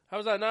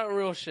 How's that not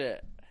real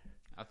shit?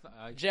 I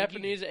think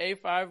Japanese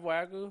A5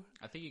 Wagyu?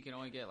 I think you can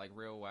only get like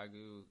real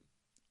Wagyu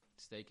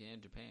steak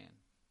in Japan.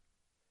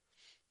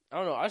 I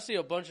don't know. I see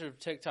a bunch of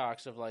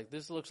TikToks of like,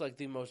 this looks like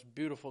the most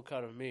beautiful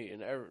cut of meat,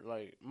 and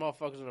like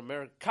motherfuckers in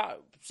America.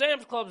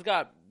 Sam's Club's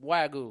got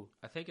Wagyu.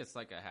 I think it's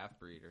like a half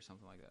breed or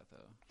something like that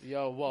though.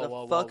 Yo, whoa, The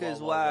whoa, fuck whoa, is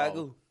whoa, whoa.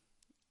 Wagyu?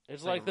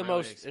 It's like like the really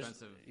most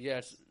expensive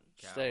yes,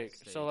 cow steak.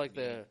 steak So like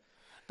the meat.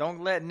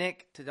 Don't let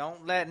Nick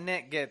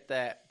get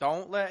that.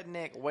 Don't let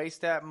Nick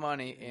waste that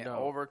money and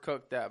No.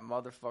 overcook that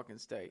motherfucking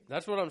steak.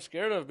 that's what I'm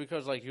scared of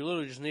because like you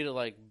literally just need to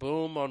like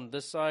boom on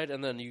this side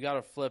and then you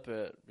gotta flip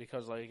it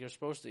because like you're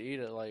supposed to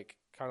eat it like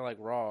kind of like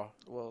raw.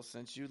 Well,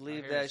 since you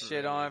leave hear that it's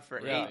shit really, on for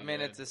really 8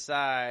 minutes good.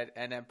 aside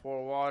and then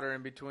pour water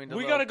in between the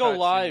We little gotta go cuts in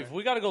live. there.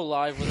 We gotta go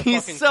live with a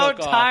He's fucking so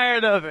cook-off.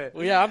 tired of it.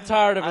 Well, yeah, I'm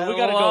tired of it. I We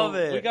gotta love go.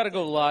 it. We gotta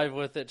go live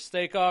with it.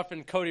 Steak off,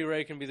 and Cody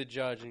Ray can be the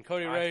judge. And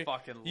Cody I Ray,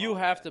 fucking love you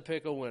have that. to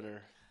pick a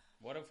winner.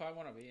 What if I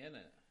want to be in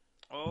it?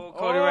 Oh,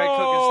 Cody Ray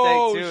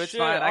cooking steak too. It's shit.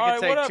 fine. I All can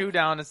right, what take up? 2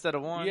 down instead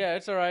of 1. Yeah,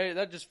 it's all right.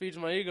 That just feeds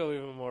my ego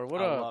even more.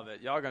 What I up? love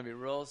it. Y'all gonna be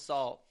real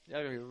salt. Y'all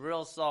gonna be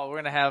real salt. We're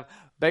gonna have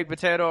baked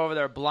potato over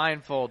there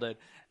blindfolded.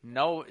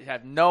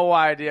 Have no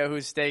idea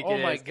whose steak Oh it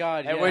is. my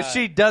God, And yeah. when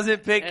she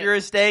doesn't pick And your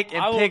steak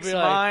and I would picks be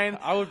like- mine,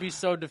 I would be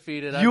so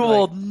defeated. I'd you be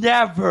will like,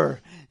 never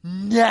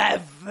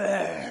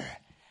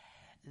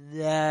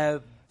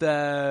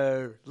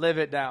live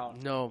it down.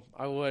 no,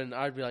 I wouldn't.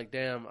 I'd be like,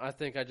 damn, I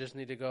think I just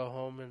need to go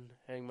home and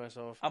hang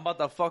myself. I'm about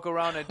to fuck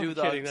around and do I'm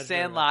the kidding, that's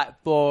very Sandlot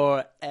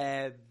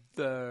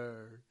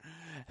forever.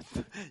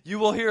 You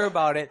will hear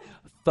about it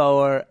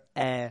forever.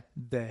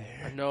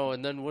 No,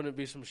 and then wouldn't it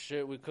be some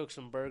shit? We cook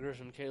some burgers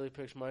and Kaylee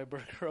picks my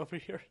burger over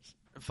yours.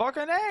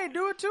 Fucking A,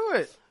 do it to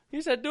it.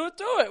 He said, do it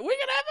to it. We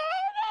can have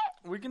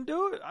it. We can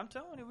do it. I'm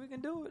telling you, we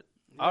can do it.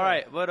 Yeah. All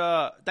right,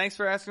 but thanks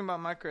for asking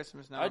about my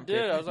Christmas. Now I I'm did.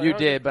 kidding. I was like, you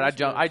how's your did, but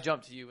Christmas? I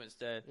jumped to you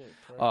instead.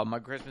 Yeah, My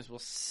Christmas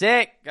was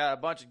sick. Got a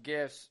bunch of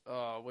gifts,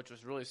 which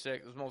was really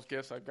sick. It was the most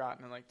gifts I've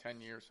gotten in like 10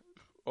 years,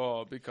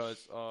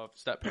 because of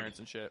step parents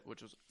and shit,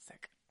 which was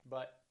sick.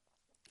 But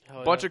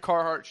Hell bunch yeah. of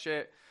Carhartt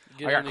shit.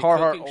 Get I got any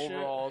Carhartt cooking shit?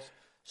 overalls.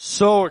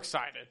 So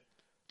excited.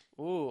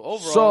 Ooh,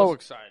 overalls. So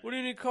excited. What do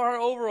you need Carhartt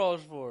overalls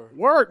for?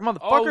 Work, motherfucker.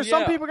 Oh,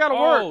 Some yeah. people got to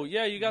work. Oh,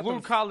 yeah, you got Blue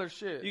them. collar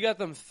shit. You got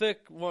them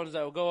thick ones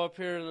that will go up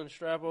here and then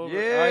strap over.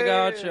 Yeah. I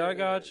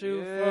got you.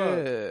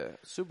 Fuck. Yeah.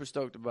 Super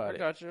stoked about I it.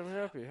 got you. I'm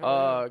happy.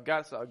 Hell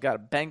yeah.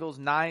 Got Bengals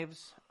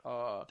knives.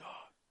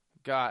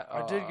 Got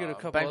I did get a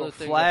couple Bengal other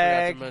things flag.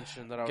 I forgot to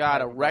mention that I was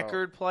Got a hyped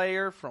record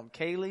player from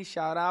Kaylee.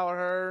 Shout out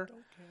her.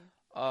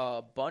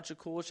 A bunch of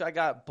cool shit. I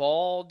got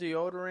ball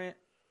deodorant.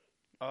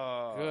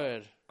 about.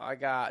 Good. I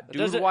got That dude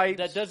doesn't- wipes.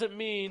 That doesn't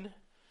mean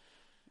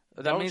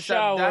That means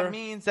shower. that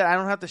means that I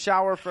don't have to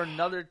shower for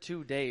another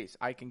 2 days.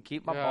 I can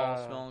keep my balls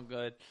Yeah. smelling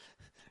good.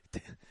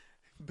 Big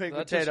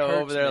That just potato over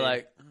hurts there, me.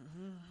 like,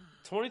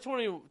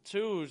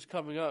 2022 is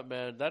coming up,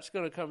 man. That's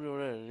gonna come to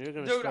an end. You're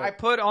gonna dude. start. I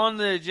put on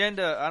the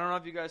agenda. I don't know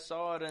if you guys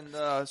saw it in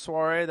the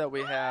soiree that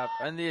we have.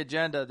 In the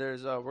agenda,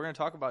 there's we're gonna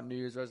talk about New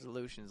Year's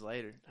resolutions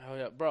later. Oh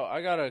yeah, bro!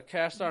 I got a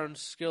cast iron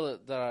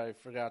skillet that I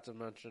forgot to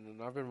mention,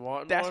 and I've been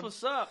wanting That's one.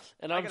 what's up.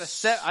 And I I'm got a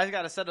set. I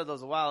got a set of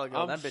those a while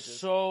ago. I'm That bitch is.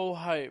 so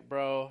hyped,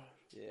 bro.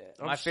 Yeah.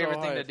 I'm My favorite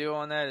so thing to hyped. do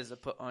on that is to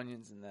put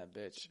onions in that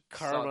bitch.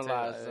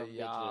 Caramelize Saute them it.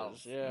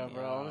 bitches. Yeah,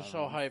 bro. I'm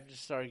so Yum. hyped to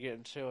start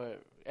getting to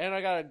it. And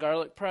I got a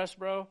garlic press,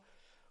 bro.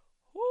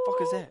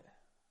 Fuck is that?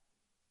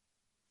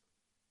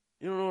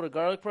 You don't know what a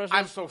garlic press is?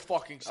 I'm so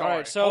fucking sorry. All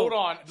right, so- Hold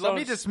on. so Let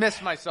me it's-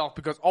 dismiss myself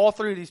because all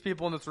 3 of these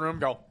people in this room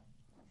go.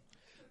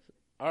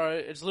 All right,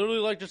 it's literally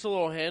like just a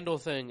little handle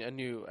thing,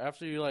 and you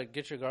after you like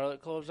get your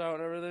garlic cloves out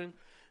and everything,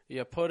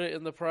 you put it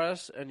in the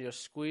press and you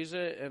squeeze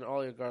it, and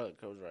all your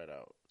garlic goes right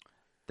out,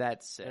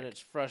 That's sick. and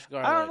it's fresh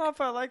garlic. I don't know if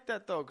I like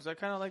that though, because I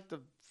kind of like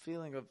the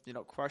feeling of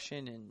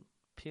crushing and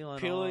peeling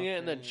Peeling off it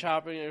and then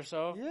chopping it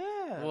yourself.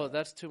 Yeah. Well,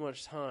 that's too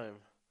much time.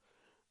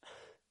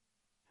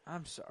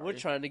 I'm sorry. We're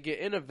trying to get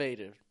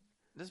innovative.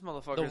 This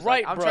motherfucker. The I'm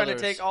Wright trying to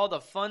brothers. take all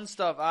the fun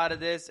stuff out of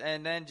this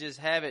and then just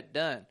have it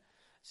done.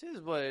 This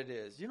is what it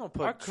is. You don't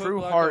I put cook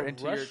true like heart a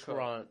into your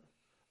restaurant.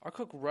 I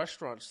cook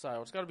restaurant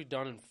style. It's got to be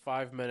done in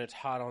 5 minutes,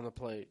 hot on the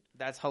plate.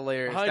 That's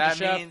hilarious. Behind That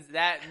you, chef. means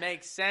that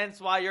makes sense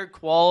why your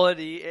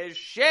quality is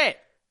shit.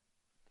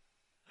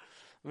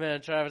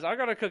 Man, Travis, I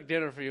gotta cook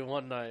dinner for you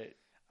one night.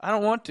 I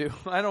don't want to.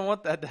 I don't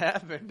want that to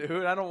happen,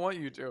 dude. I don't want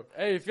you to.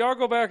 Hey, if y'all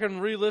go back and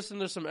re-listen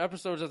to some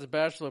episodes at the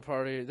bachelor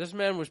party, this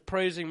man was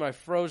praising my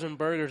frozen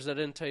burgers that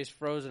didn't taste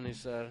frozen. He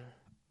said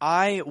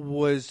I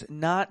was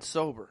not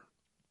sober.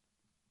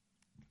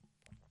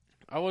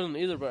 I wasn't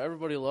either, but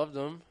everybody loved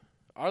them.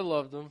 I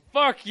loved them.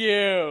 Fuck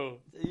you.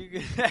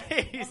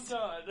 I'm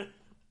done.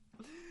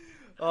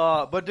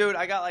 But dude,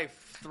 I got like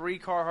 3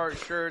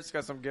 Carhartt shirts,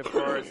 got some gift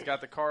cards,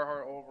 got the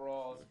Carhartt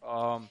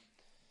overalls.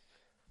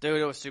 Dude,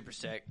 it was super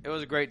sick. It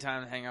was a great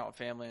time to hang out with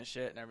family and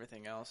shit and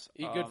everything else.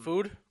 Eat good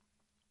food.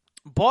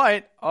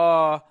 But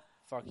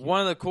Fuck you.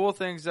 one of the cool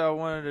things that I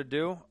wanted to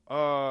do,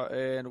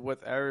 and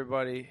with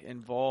everybody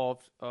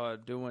involved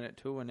doing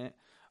it,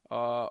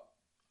 got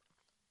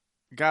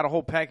a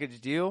whole package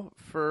deal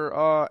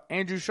for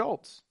Andrew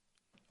Schultz.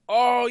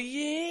 Oh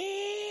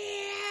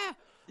yeah.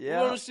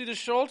 Yeah. We want to see the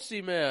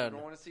Schultzy man.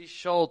 I want to see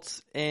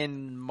Schultz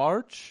in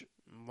March.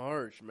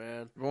 March,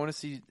 man. We want to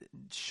see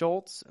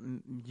Schultz,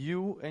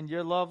 you and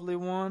your lovely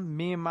one,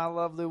 me and my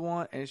lovely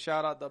one, and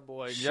shout out that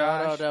boy Josh.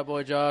 Shout out that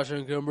boy Josh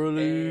and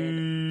Kimberly.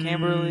 And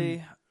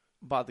Kimberly.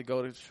 About to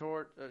go to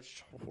Schwartz.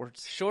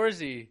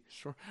 Shorzy.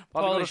 About to go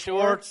Pauly to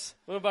Schwartz.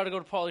 We're about to go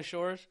to Pauly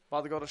Shores.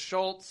 About to go to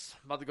Schultz.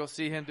 About to go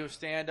see him do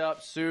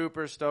stand-up.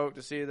 Super stoked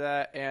to see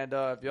that. And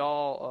if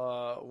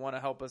y'all want to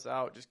help us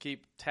out, just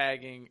keep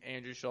tagging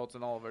Andrew Schultz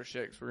and all of our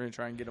shit, 'cause we're going to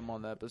try and get him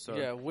on the episode.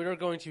 Yeah, we're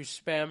going to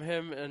spam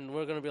him, and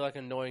we're going to be like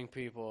annoying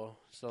people.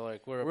 So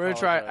like we're We're going to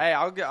try. Hey,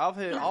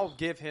 I'll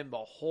give him the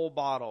whole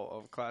bottle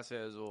of Clase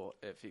Azul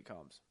if he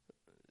comes.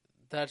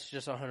 That's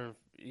just 100.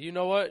 you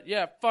know what?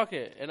 Yeah, fuck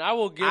it. And I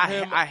will give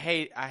him. I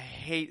hate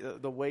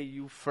the way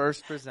you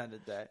first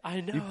presented that.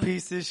 I know. You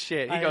piece of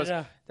shit. He I goes,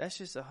 know. that's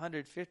just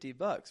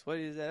 $150. What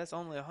is that? That's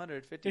only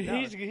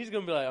 $150. He's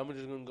gonna be like, I'm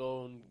just gonna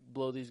go and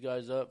blow these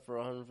guys up for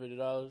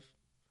 $150.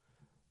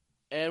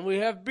 And we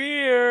have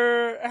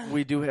beer.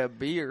 We do have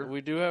beer. We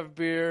do have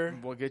beer.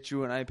 We'll get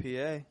you an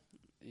IPA.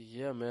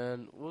 Yeah,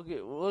 man. We'll get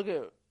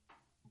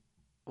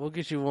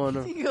you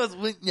one. He goes,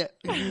 yeah.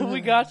 We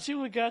got you.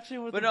 With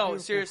But the no, beautiful-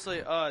 seriously,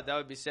 that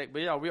would be sick.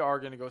 But yeah, we are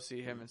gonna go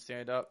see him and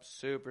stand up.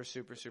 Super,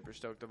 super, super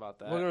stoked about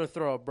that. We're gonna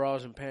throw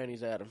bras and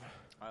panties at him.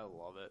 I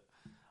love it.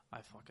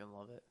 I fucking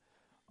love it.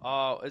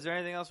 Is there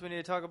anything else we need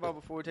to talk about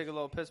before we take a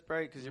little piss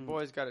break? Because your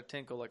boy's got a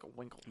tinkle like a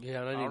winkle.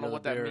 Yeah, and I I need don't know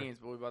what another that beer. means,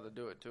 but we're about to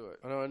do it to it.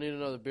 I know. I need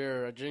another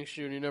beer. I jinxed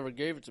you, and you never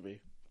gave it to me.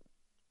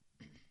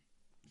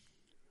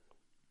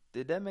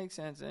 Did that make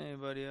sense to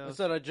anybody I else?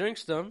 said I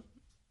jinxed them,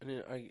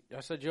 and I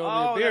said you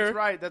owe me a beer. That's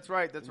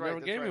right. That's right. You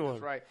never gave me That's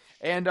one. right.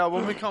 And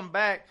when we come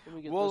back, Let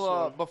me get this we'll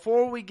one.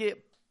 before we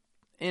get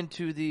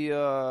into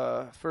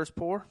the first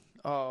pour,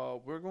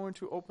 we're going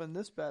to open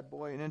this bad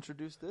boy and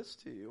introduce this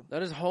to you.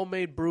 That is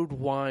homemade brewed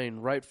wine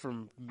right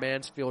from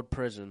Mansfield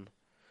Prison.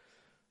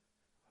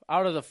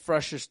 Out of the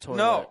freshest toilet.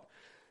 No.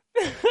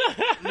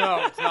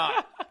 No, it's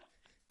not.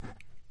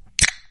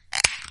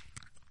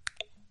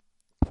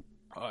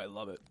 Oh, I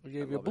love it. We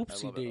gave I you a love it. I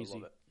boopsie love it. I daisy.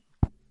 love it.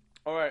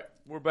 All right,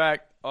 we're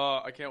back.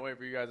 I can't wait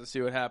for you guys to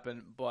see what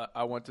happened, but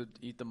I went to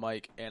eat the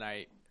mic, and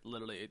I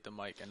literally ate the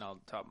mic, and now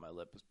the top of my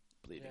lip is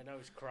bleeding. Yeah, now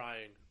he's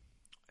crying.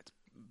 It's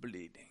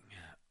bleeding.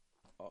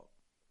 Oh.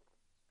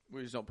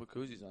 We just don't put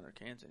koozies on our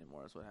cans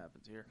anymore. That's what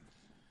happens here.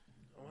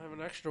 I don't have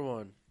an extra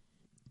one.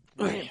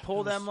 We didn't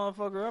pull that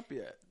motherfucker up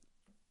yet.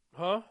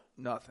 Huh?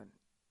 Nothing.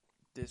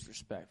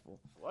 Disrespectful.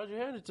 Why'd you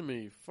hand it to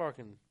me?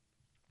 Fucking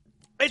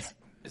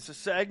It's a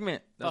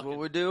segment. That's Fucking what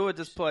we do at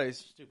this place.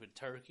 stupid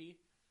turkey.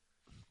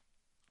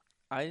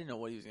 I didn't know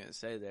what he was going to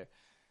say there.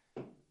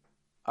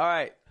 All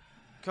right.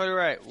 Cody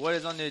Wright, what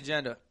is on the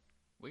agenda?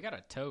 We got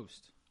a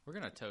toast. We're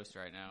gonna toast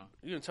right now.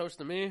 You gonna toast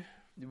to me?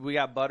 We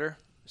got butter.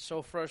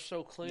 So fresh,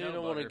 so clean. No I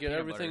want to butter, get peanut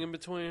everything butter. in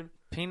between.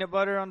 Peanut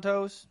butter on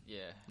toast? Yeah,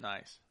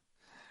 Nice.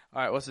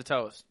 All right, what's the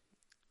toast?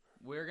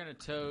 we're gonna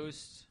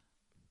toast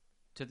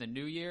to the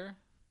new year,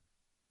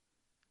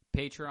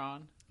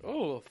 Patreon,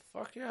 Oh,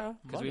 fuck yeah.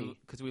 because Money.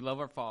 we love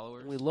our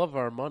followers. We love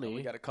our money.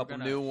 We got a couple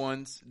gonna- new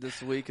ones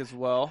this week as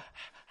well.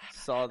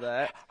 Saw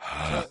that.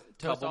 Toast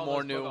couple all more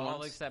those new workaholics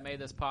ones. that made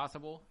this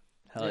possible.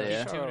 Hell Yeah.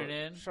 yeah. Tuning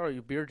in. Sorry,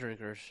 you beer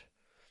drinkers.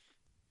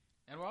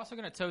 And we're also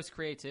going to toast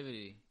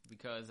creativity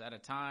because at a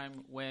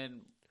time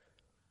when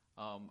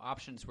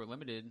options were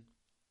limited,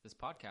 this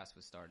podcast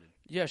was started.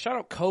 Yeah, shout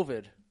out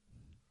COVID.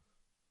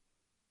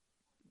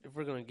 If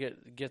we're gonna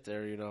get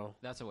there, you know.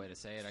 That's a way to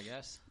say it, I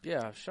guess.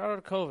 Yeah, shout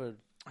out COVID.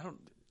 I don't.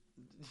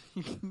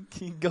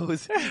 he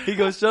goes.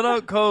 Shut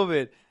up,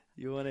 COVID.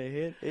 You want to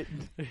hit it?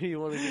 You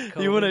want to get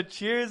COVID? You want to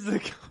cheers the?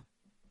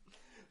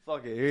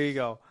 Fuck it. Here you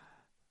go.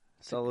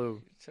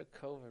 Salud. It's a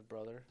COVID,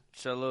 brother.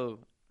 Salud.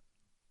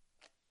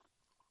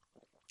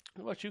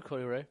 What about you,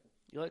 Cody Ray?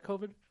 You like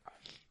COVID?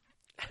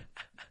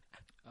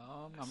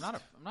 I'm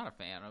not a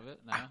fan of it.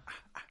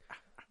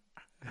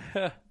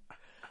 No.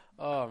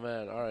 Oh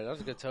man! All right, that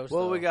was a good toast.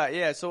 What though. we got?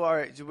 Yeah. So all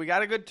right. So we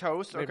got a good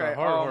toast. Made Okay. my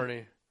heart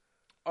horny.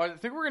 I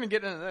think we're gonna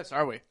get into this,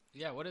 are we?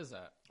 Yeah. What is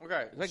that?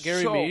 Okay. Is that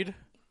Gary so, Mead?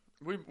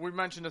 We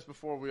mentioned this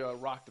before. We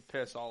rocked the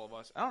piss, all of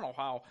us. I don't know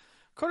how.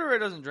 Cody Ray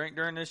doesn't drink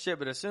during this shit,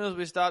 but as soon as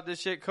we stopped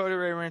this shit, Cody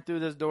Ray ran through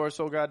this door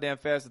so goddamn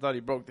fast I thought he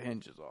broke the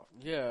hinges off.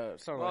 Yeah,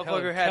 it sounded like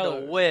Motherfucker Helen had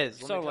Keller. to whiz.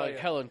 let me Sounded tell like you.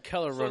 Helen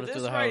Keller So running this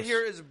through the right house.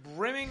 here is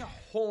Brimming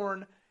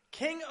Horn,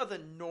 King of the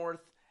North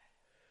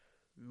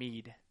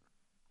Mead.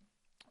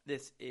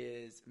 This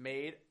is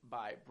made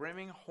by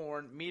Brimming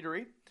Horn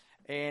Meadery,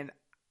 and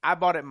I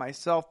bought it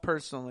myself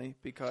personally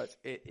because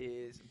it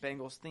is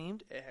Bengals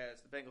themed. It has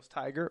the Bengals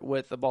tiger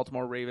with the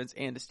Baltimore Ravens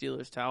and the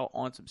Steelers towel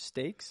on some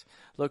steaks.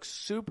 Looks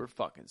super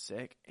fucking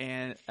sick.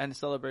 And in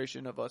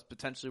celebration of us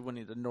potentially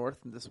winning the North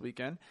this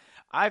weekend,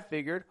 I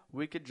figured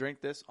we could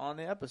drink this on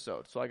the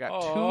episode. So I got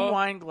Aw. 2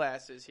 wine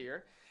glasses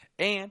here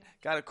and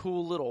got a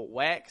cool little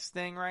wax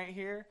thing right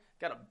here.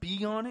 Got a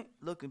bee on it,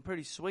 looking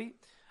pretty sweet.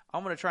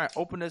 I'm going to try and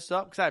open this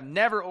up because I've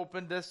never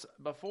opened this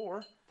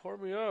before. Pour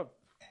me up.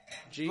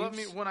 Jeeves. Let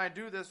me, when I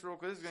do this real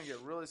quick, this is going to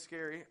get really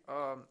scary.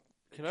 Can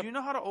Do I you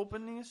know how to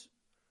open these?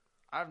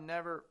 I've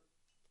never.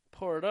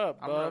 pour it up,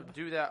 I'm going bub? to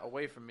do that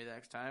away from me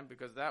next time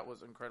because that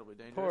was incredibly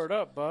dangerous. Pour it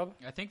up, bub.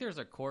 I think there's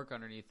a cork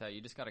underneath that. You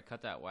just got to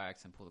cut that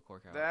wax and pull the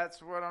cork out.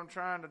 That's what I'm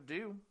trying to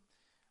do.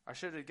 I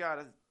should have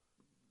got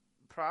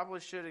probably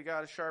should have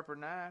got a sharper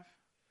knife.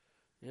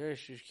 Yeah, you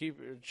should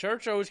keep.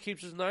 Church always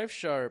keeps his knife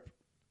sharp.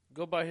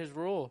 Go by his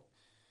rule.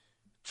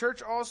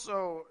 Church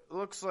also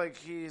looks like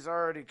he's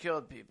already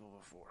killed people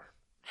before.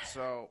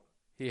 So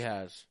He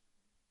has.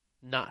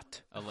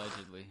 Not.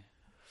 Allegedly.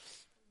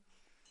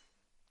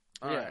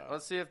 all Yeah. right,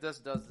 let's see if this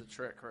does the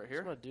trick right here.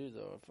 That's my dude,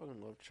 though. I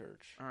fucking love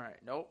church. All right.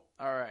 Nope.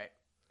 All right.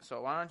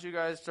 So why don't you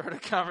guys start a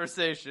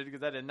conversation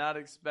because I did not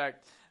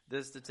expect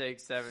this to take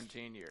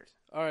 17 years.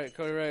 All right,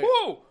 Cody Ray.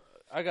 Whoa!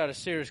 I got a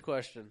serious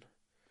question.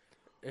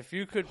 If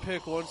you could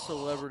pick one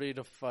celebrity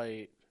to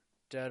fight,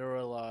 dead or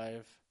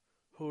alive,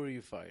 who are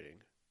you fighting?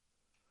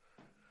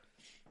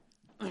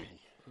 Ooh.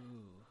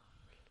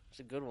 It's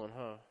a good one,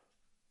 huh?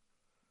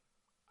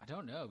 I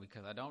don't know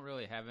because I don't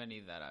really have any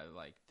that I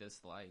like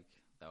dislike.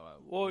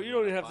 Well, you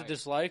don't even have to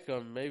dislike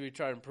them. Maybe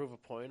try and prove a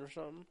point or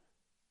something.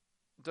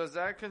 Does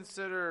that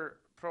consider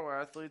pro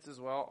athletes as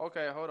well?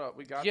 Okay, hold up.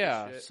 We got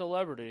Yeah, this shit.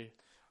 celebrity.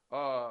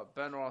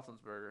 Ben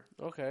Roethlisberger.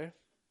 Okay.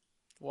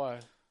 Why?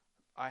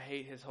 I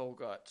hate his whole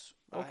guts.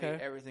 I Okay.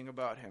 hate everything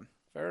about him.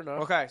 Fair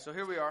enough. Okay, so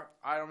here we are.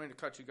 I don't mean to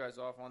cut you guys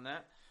off on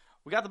that.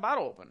 We got the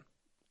bottle open.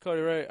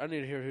 Cody Ray, I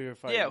need to hear who you're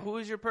fighting. Yeah, who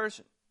is your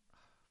person?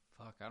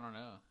 Fuck, I don't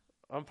know.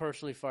 I'm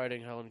personally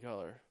fighting Helen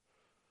Keller.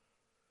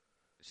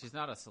 She's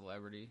not a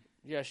celebrity.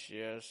 Yes, she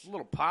is.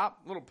 Little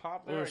pop We're there.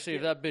 going to see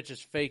if that bitch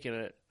is faking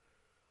it.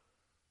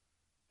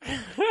 Ooh.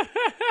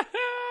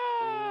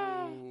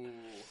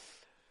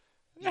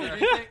 You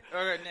think?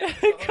 Okay, Nick.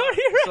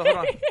 So hold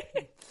on.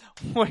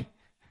 Wait.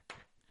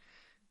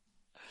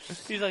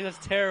 He's like,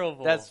 that's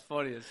terrible. That's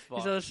funny as fuck.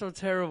 He's like, that's so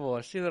terrible.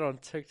 I see that on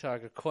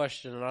TikTok, a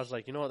question, and I was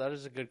like, you know what? That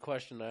is a good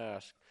question to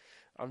ask.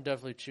 I'm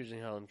definitely choosing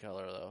Helen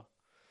Keller, though.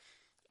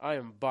 I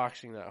am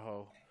boxing that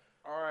hoe.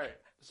 All right.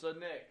 So,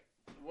 Nick,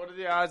 what are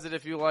the odds that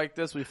if you like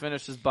this, we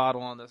finish this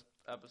bottle on this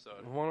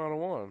episode? 1 out of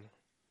 1.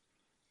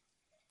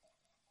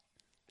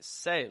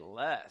 Say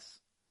less.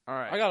 All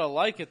right. I gotta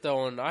like it,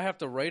 though, and I have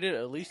to rate it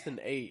at least an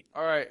 8.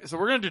 All right. So,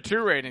 we're going to do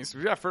 2 ratings.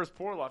 We got first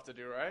pour left to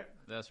do, right?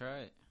 That's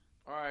right.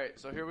 All right.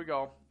 So, here we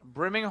go.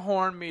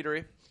 Brimminghorn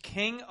Meadery,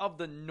 King of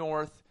the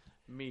North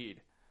Mead.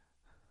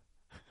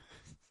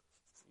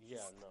 Yeah,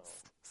 no.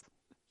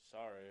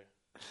 Sorry.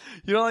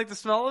 You don't like the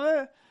smell of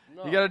it?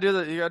 No. You gotta do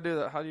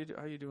that. How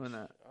you doing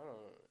that? I don't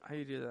know. How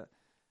you do that?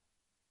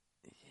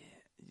 Yeah,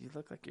 you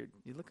look like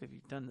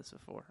you've done this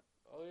before.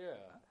 Oh, yeah.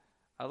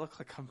 I look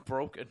like I'm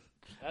broken.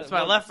 That's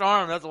my left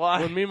arm. That's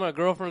why. When me and my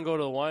girlfriend go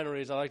to the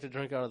wineries, I like to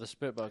drink out of the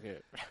spit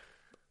bucket.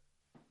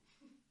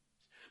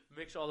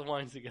 Mix all the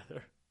wines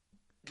together.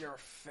 You're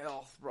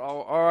filth,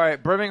 bro. All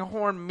right,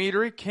 Brimminghorn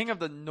Meadery, King of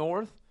the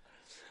North.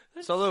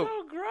 That's Salute.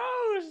 so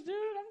gross, dude.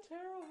 I'm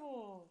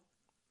terrible.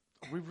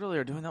 We really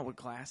are doing that with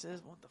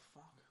glasses? What the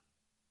fuck?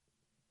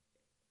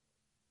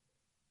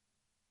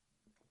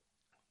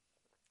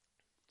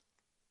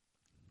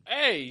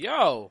 Hey,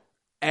 yo.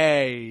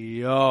 Hey,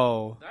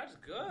 yo. That's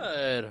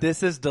good.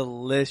 This is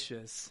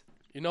delicious.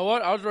 You know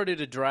what? I was ready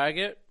to drag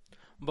it,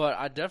 but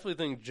I definitely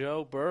think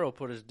Joe Burrow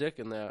put his dick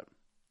in that.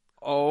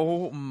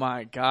 Oh,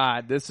 my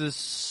God. This is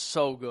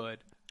so good.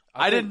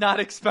 I think- did not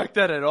expect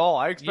that at all.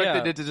 I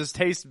expected Yeah. it to just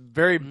taste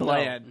very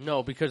bland.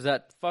 No, because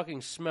that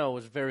fucking smell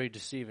was very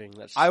deceiving.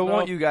 That I smell-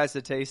 want you guys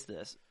to taste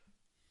this.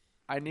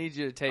 I need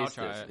you to taste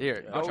try this. it.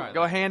 Here, I'll try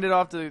go that. hand it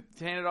off to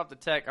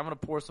Tech. I'm gonna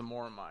pour some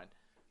more in mine.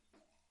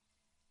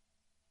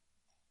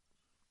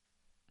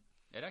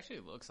 It actually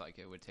looks like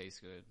it would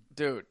taste good.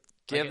 Dude,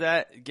 give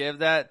Like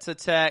that to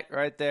Tech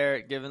right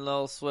there. Give him a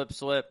little swip.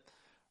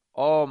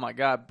 Oh my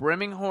God,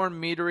 Brimminghorn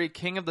Meadery,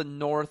 King of the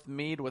North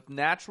mead with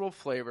natural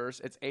flavors.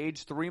 It's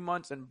aged 3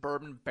 months in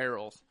bourbon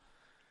barrels.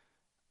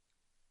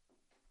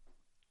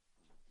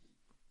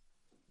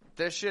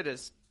 This shit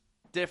is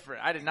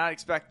different. I did not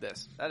expect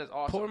this. That is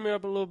awesome. Pour me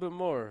up a little bit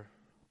more.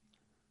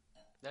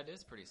 That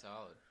is pretty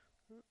solid.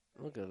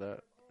 Look at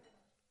that.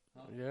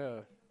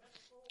 Yeah.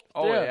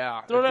 Oh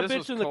yeah. Throw If that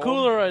this bitch in was the cold-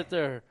 cooler right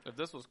there. If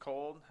this was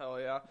cold,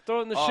 hell yeah. Throw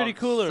it in the shitty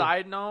cooler.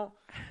 Side note,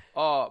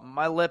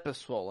 my lip is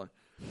swollen.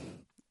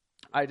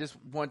 I just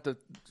went to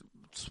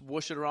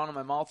swoosh it around in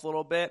my mouth a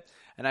little bit,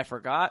 and I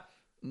forgot.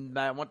 And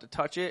I went to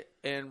touch it,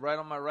 and right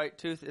on my right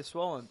tooth is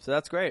swollen. So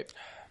that's great.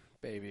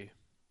 Baby.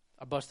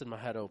 I busted my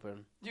head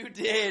open. You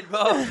did,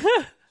 bro.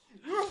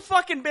 You were a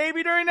fucking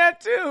baby during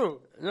that, too.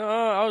 No,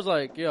 I was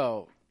like,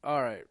 yo,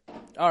 all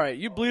right.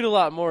 You bleed a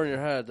lot more in your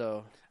head,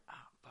 though.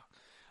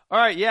 All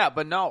right, yeah,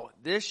 but no.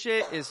 This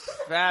shit is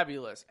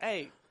fabulous.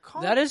 Hey,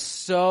 That is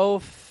so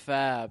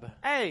fab.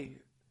 Hey.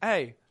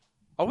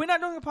 Are we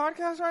not doing a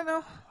podcast right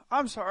now?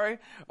 I'm sorry.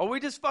 Are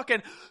we just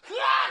fucking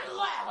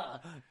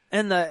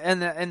in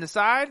the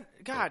side?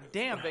 God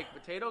damn, baked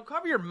potato.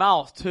 Cover your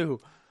mouth too.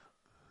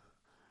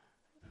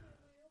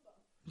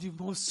 You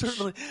most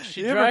certainly.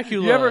 She you ever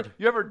Dracula'd.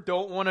 you ever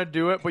don't want to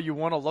do it, but you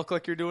want to look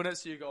like you're doing it,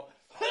 so you go.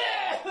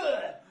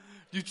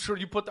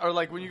 You put or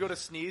like when you go to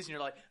sneeze and you're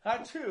like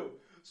achoo.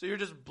 So you're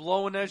just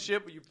blowing that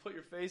shit, but you put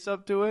your face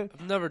up to it.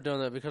 I've never done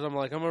that because I'm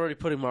like, I'm already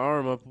putting my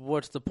arm up.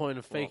 What's the point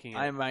of faking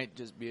I it? might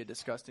just be a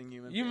disgusting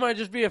human. You being. might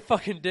just be a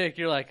fucking dick.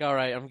 You're like, all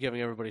right, I'm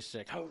giving everybody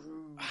sick.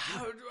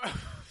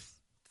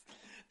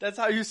 That's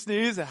how you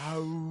sneeze.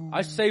 How?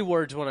 I say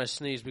words when I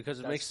sneeze because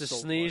it That's makes the so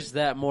sneeze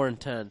funny. that more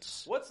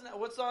intense.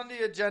 What's on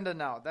the agenda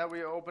now? That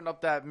we opened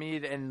up that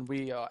mead and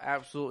we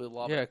absolutely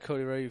love Yeah, it.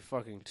 Cody Ray, you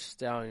fucking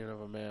stallion of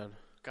a man.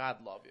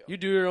 God love you. You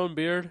do your own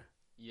beard?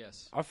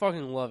 Yes. I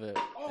fucking love it.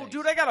 Oh, Thanks.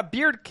 dude, I got a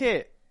beard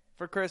kit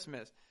for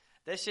Christmas.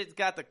 That shit's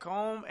got the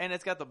comb and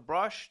it's got the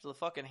brush, the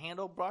fucking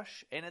handle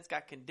brush, and it's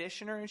got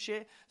conditioner and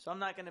shit. So I'm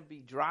not gonna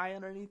be dry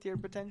underneath here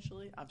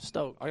potentially. I'm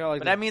stoked. I got like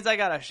But that means I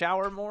gotta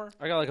shower more.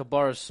 I got like a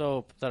bar of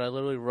soap that I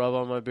literally rub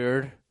on my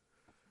beard.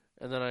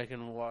 and then I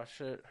can wash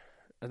it.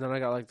 And then I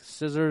got like the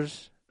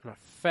scissors and a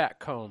fat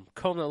comb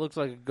that looks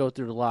like it could go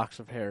through the locks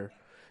of hair.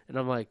 And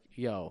I'm like,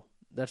 yo,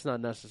 that's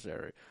not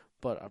necessary,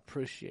 but I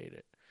appreciate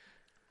it.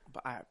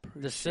 But I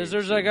appreciate The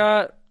scissors you. I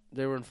got,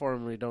 they were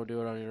informing me don't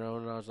do it on your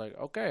own, and I was like,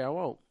 okay, I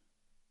won't.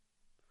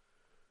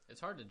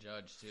 It's hard to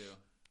judge too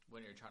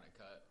when you're trying to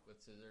cut with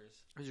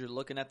scissors. Because you're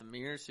looking at the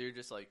mirror, so you're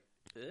just like,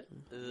 and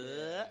And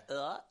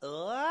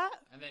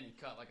then you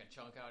cut like a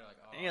chunk out. You're like,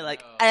 oh, you're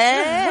like, no.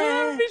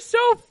 That'd be so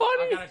I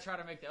funny. gotta try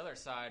to make the other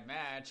side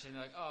match, and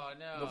you're like, oh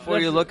no. Before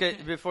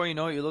you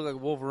know it, you look like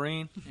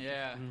Wolverine.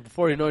 Yeah.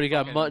 Before you know it, you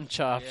got Fucking- mutton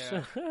chops.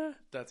 yeah.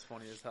 That's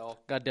funny as hell.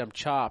 Goddamn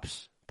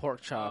chops.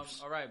 Pork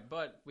chops. All right,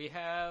 but we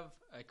have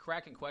a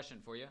cracking question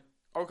for you.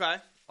 Okay.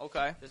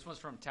 This one's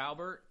from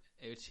Talbert,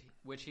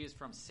 which he is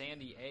from San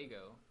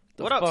Diego.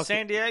 What up, fuck- San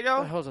What the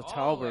Diego? hell's a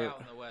All the way Talbert?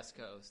 out on the West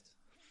Coast.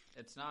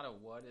 It's not a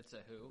what, it's a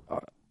who.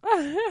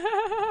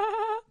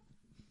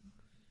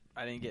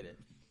 I didn't get it.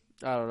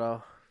 I don't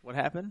know. What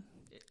happened?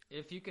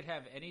 If you could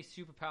have any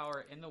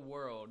superpower in the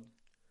world,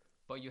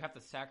 but you have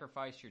to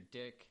sacrifice your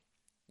dick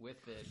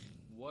with it,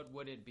 what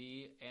would it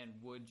be, and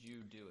would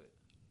you do it?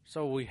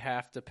 So we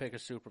have to pick a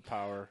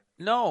superpower.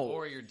 No.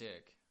 Or your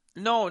dick?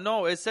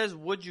 No. It says,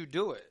 would you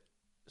do it?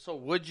 So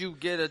would you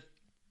get a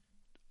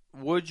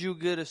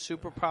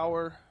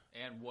superpower?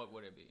 And what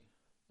would it be?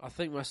 I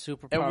think my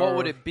superpower. And what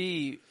would it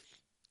be?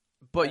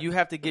 But you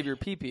have to give your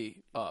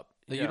pee-pee up.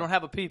 Yeah. You don't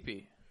have a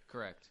pee-pee.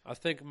 Correct. I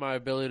think my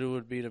ability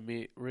would be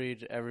to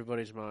read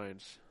everybody's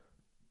minds.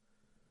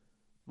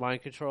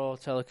 Mind control,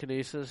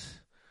 telekinesis.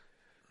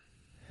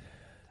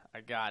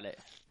 I got it.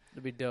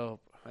 It'd be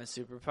dope. My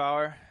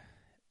superpower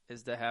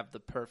is to have the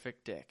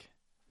perfect dick.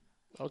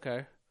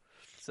 Okay.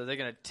 So they're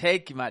going to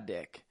take my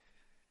dick.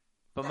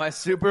 But my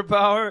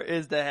superpower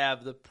is to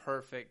have the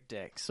perfect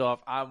dick. So if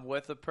I'm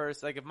with a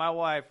person, like if my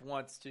wife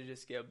wants to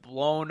just get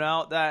blown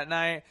out that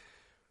night,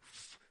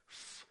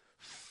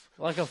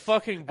 Like a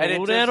fucking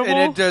and balloon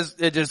animal?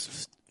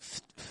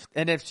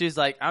 and if she's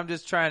like, I'm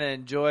just trying to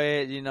enjoy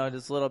it,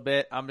 just a little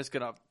bit, I'm just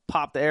going to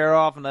pop the air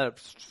off and let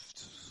it.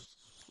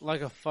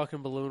 Like a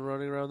fucking balloon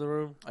running around the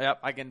room? Yep,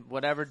 I can,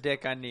 whatever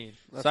dick I need.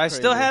 That's so I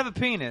still crazy. have a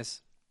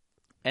penis,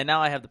 and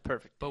now I have the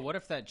perfect. But what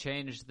if that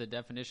changed the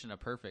definition of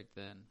perfect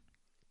then?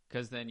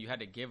 Because then you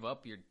had to give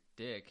up your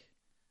dick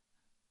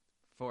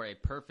for a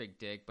perfect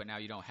dick, but now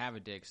you don't have a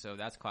dick, so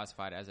that's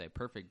classified as a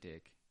perfect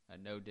dick. A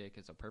no dick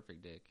is a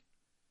perfect dick.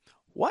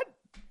 What?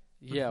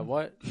 Yeah,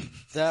 what?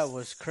 That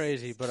was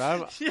crazy, but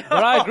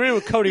I agree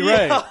with Cody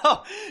Ray.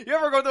 You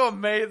ever go through a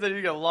maze and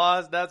you get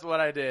lost? That's what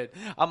I did.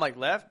 I'm like,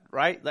 left,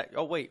 right,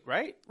 oh wait,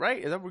 right?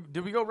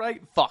 Did we go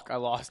right? Fuck, I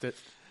lost it.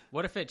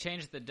 What if it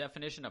changed the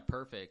definition of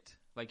perfect?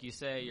 Like you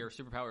say your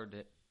superpower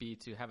would be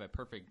to have a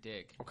perfect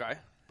dick, Okay.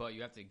 but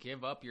you have to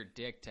give up your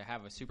dick to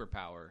have a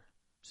superpower.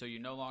 So you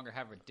no longer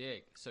have a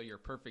dick, so your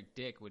perfect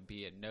dick would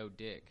be a no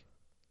dick.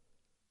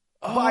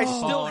 But I still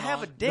Hold have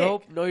on. a dick.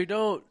 Nope, no you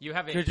don't. You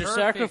have a Because you're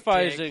perfect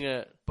sacrificing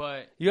dick, it.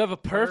 but You have a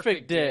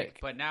perfect dick.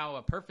 But now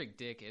a perfect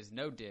dick is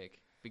no dick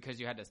because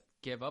you had to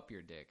give up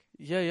your dick.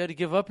 Yeah, you had to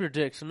give up your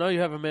dick, so now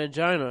you have a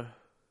mangina.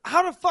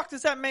 How the fuck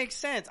does that make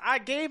sense? I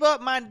gave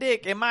up my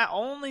dick, and my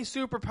only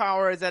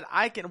superpower is that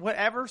I can,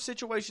 whatever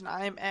situation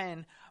I am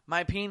in,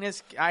 my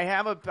penis, I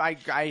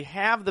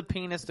have the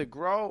penis to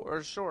grow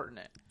or shorten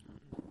it.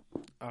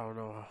 I don't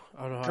know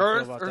how I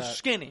Girth feel about or that.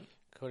 skinny.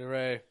 Cody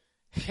Ray.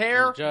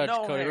 Hair, Judge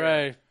no Cody hair.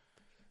 Ray.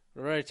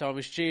 Ray told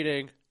me he's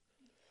cheating.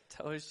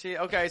 Tell his cheat.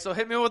 Okay, so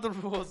hit me with the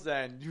rules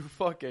then. You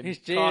fucking. He's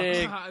cock-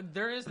 cheating.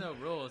 There is no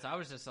rules. I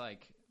was just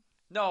like,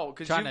 No,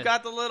 because Trying you've to-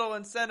 got the little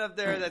incentive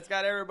there that's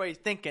got everybody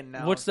thinking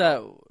now. What's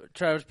that?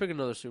 Travis, pick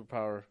another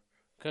superpower.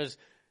 Because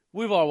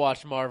we've all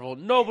watched Marvel.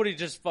 Nobody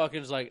just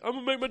fucking is like, I'm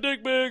going to make my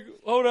dick big.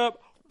 Hold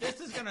up.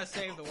 this is going to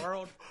save the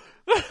world.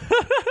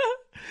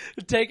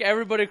 Take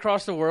everybody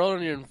across the world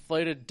on your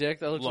inflated dick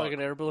that looks like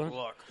an air balloon.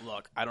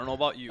 Look. I don't know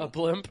about you. A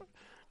blimp.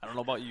 I don't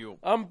know about you.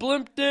 I'm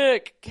blimp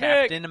dick.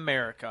 Captain Nick.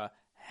 America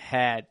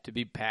had to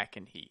be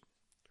packing heat.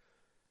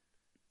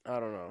 I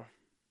don't know.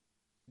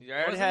 You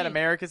already Wasn't had he-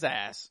 America's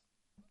ass.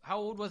 How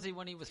old was he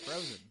when he was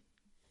frozen?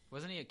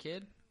 Wasn't he a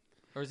kid?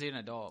 Or was he an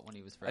adult when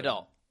he was frozen?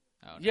 Adult.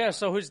 Oh, no. Yeah,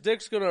 so his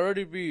dick's going to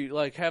already be,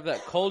 like, have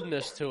that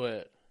coldness to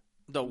it.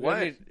 The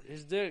When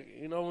his dick,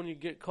 when you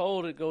get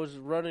cold, it goes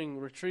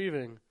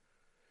retrieving.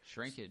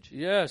 Shrinkage.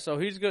 Yeah, so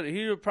he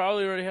would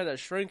probably already have that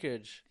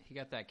shrinkage. He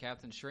got that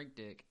Captain Shrink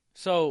dick.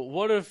 So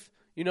what if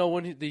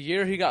when the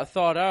year he got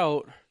thawed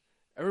out,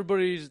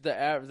 everybody's the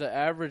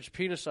average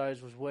penis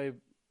size was way,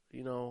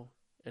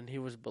 and he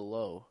was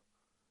below.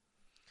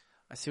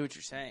 I see what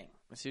you're saying.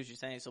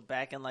 So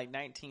back in like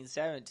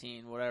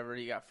 1917, whatever,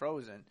 he got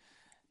frozen.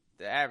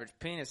 The average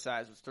penis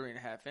size was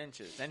 3.5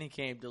 inches. Then he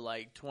came to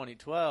like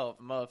 2012.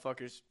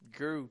 Motherfuckers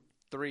grew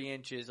 3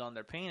 inches on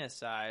their penis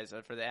size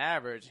for the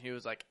average. He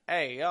was like,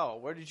 "Hey, yo,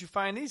 where did you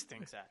find these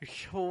things at?"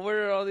 Well,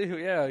 where are all these?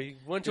 Yeah, he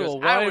went to He a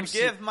goes, YMCA. I would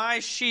give my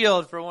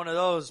shield for one of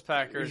those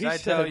Packers. He I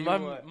said, tell you my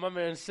what.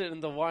 man's sitting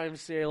in the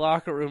YMCA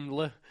locker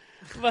room,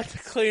 about to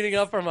cleaning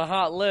up from a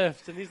hot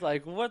lift, and he's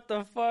like, "What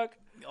the fuck?"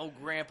 Old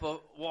grandpa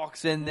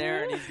walks in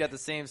there and he's got the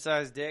same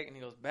size dick and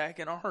he goes, back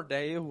in our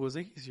day it was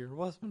easier,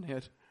 wasn't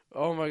it?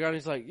 Oh my god,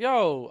 he's like,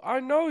 yo, I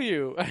know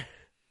you.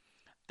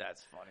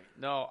 That's funny.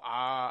 No,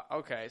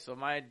 okay, so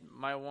my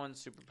one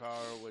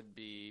superpower would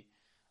be,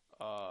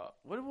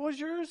 what was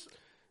yours?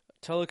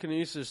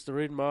 Telekinesis to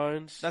read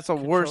minds. That's the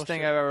worst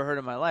thing I've ever heard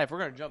in my life. We're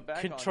going to jump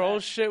back Control on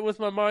that. shit with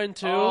my mind,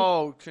 too.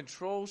 Oh,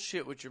 control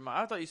shit with your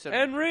mind. I thought you said...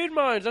 And read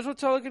minds. That's what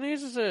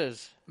telekinesis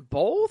is.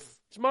 Both?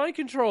 It's mind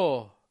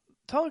control.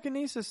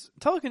 Telekinesis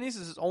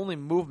is only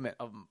movement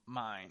of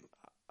mind.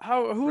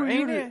 Who are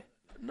you Ain't to, it?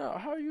 No,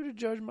 how are you to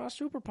judge my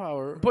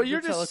superpower? But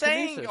you're just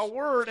telekinesis? saying a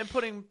word and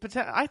putting...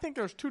 I think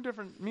there's two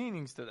different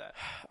meanings to that.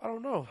 I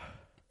don't know.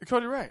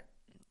 Cody, right.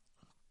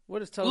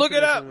 What is telekinesis? Look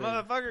it up, mean?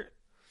 motherfucker.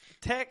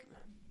 Tech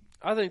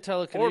I think or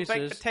telekinesis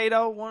baked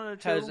potato, one or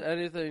two. has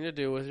anything to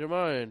do with your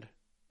mind.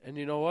 And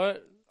you know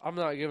what? I'm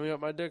not giving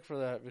up my dick for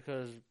that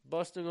because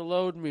busting a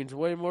load means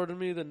way more to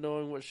me than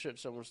knowing what shit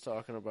someone's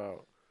talking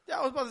about. Yeah,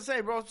 I was about to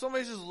say, bro, if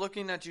somebody's just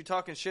looking at you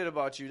talking shit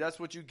about you, that's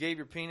what you gave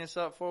your penis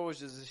up for, was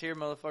just to hear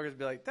motherfuckers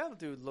be like, that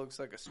dude looks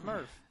like a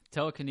smurf.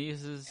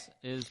 Telekinesis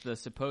is the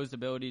supposed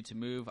ability to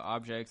move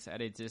objects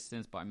at a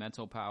distance by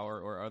mental power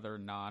or other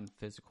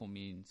non-physical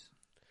means.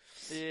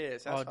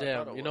 Yes. Oh,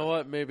 damn. You know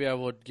what? Maybe I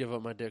would give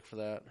up my dick for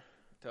that.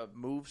 To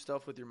move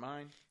stuff with your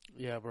mind?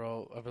 Yeah,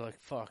 bro. I'd be like,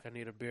 fuck, I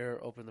need a beer.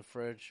 Open the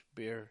fridge.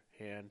 Beer.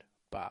 Hand.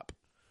 Bop.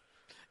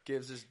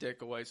 Gives his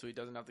dick away so he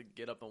doesn't have to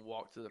get up and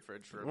walk to the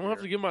fridge for a I beer. don't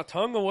have to give my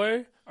tongue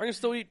away. I can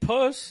still eat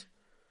puss.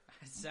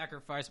 I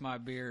sacrifice my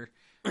beer.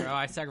 Or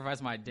I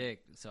sacrifice my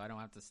dick so I don't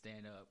have to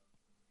stand up.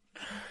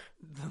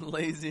 The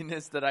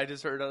laziness that I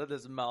just heard out of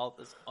his mouth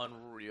is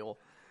unreal.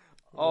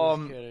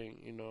 I'm just kidding.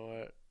 You know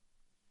what?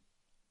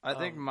 I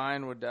think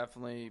mine would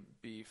definitely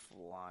be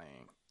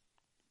flying.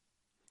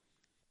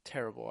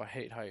 Terrible. I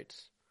hate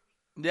heights.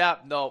 Yeah,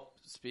 no,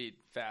 speed,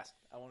 fast.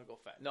 I want to go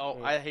fast. No,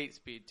 Right. I hate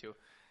speed too.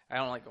 I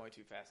don't like going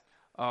too fast.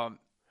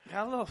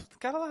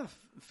 Got a lot of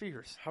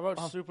fears. How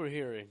about super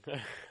hearing?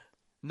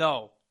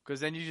 No, because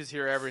then you just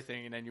hear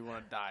everything and then you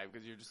want to die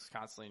because you're just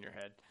constantly in your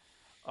head.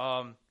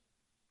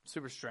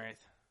 Super strength.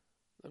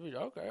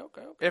 Okay.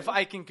 If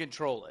I can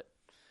control it.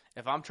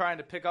 If I'm trying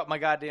to pick up my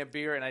goddamn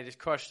beer and I just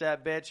crush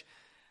that bitch,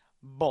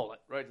 bullet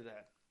right to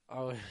that.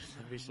 Oh,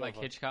 that'd be so Like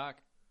fun. Hitchcock?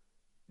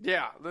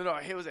 Yeah, no,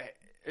 it was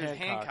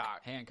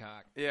Hancock.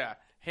 Hancock. Yeah,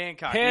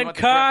 Hancock.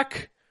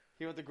 Hancock.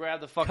 He went to grab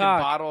the fucking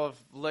Cock. bottle of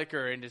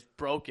liquor and just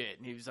broke it,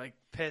 and he was like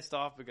pissed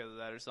off because of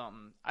that or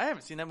something. I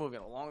haven't seen that movie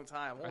in a long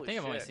time. Holy I think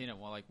I've only shit. seen it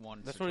like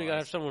once. That's or when you gotta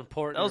have twice. someone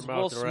pour it That in was your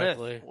Will mouth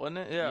directly. Smith, wasn't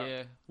it? Yeah.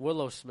 Yeah.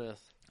 Willow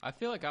Smith. I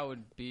feel like I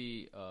would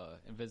be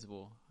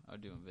invisible. I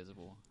would do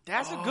invisible.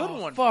 That's a good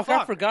one. Fuck,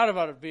 I forgot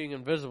about it being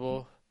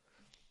invisible.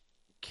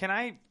 Can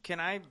I?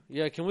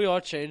 Yeah, can we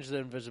all change the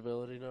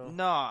invisibility now?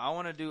 No, I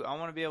want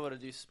to be able to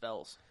do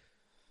spells.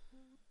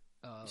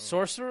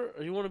 Sorcerer?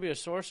 You want to be a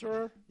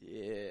sorcerer?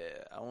 Yeah,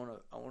 I want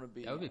to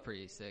be. That would be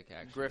pretty sick,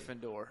 actually.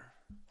 Gryffindor.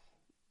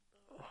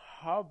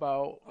 How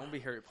about? I want to be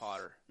Harry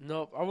Potter.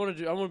 Nope. I want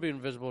to be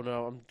invisible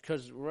now.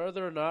 Because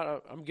whether or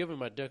not I'm giving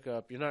my dick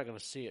up, you're not gonna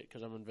see it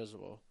because I'm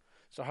invisible.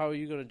 So how are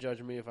you gonna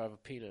judge me if I have a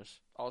penis?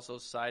 Also,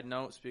 side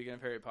note, speaking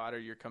of Harry Potter,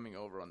 you're coming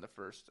over on the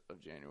 1st of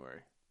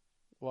January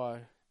Why?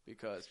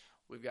 because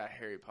we've got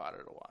Harry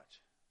Potter to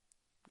watch.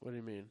 What do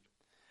you mean?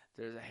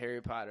 There's a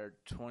Harry Potter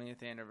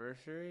 20th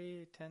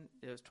anniversary.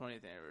 It was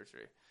 20th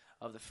anniversary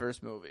of the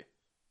first movie.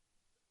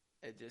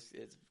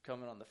 It's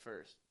coming on the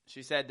 1st.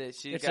 She said that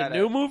she's It's got a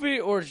new movie,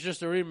 or it's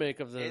just a remake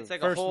of the It's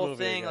like first a whole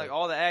movie thing. again? Like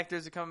all the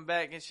actors are coming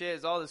back and shit.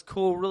 It's all this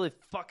cool, really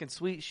fucking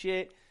sweet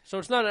shit. So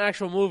it's not an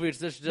actual movie. It's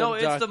just No,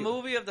 it's the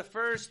movie of the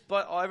first,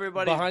 but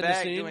everybody's Behind the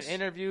back scenes? doing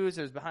interviews.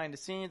 There's behind the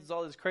scenes. There's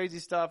all this crazy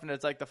stuff, and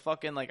it's like the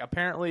fucking like.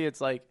 Apparently,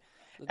 it's like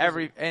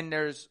apparently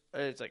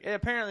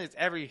it's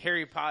every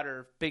Harry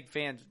Potter big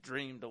fan's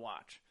dream to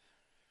watch.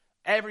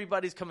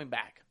 Everybody's coming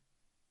back.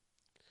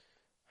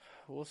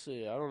 We'll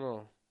see. I don't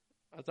know.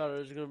 I thought it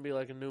was gonna be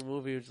like a new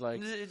movie. It's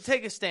like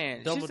Take a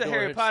stand. She's a Dumbledore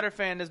Harry hits- Potter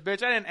fan. This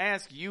bitch. I didn't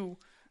ask you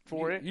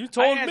for it. You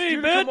told I asked me, you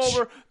bitch. to come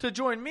over to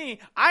join me.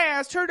 I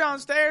asked her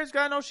downstairs.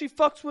 'Cause I know she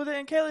fucks with it,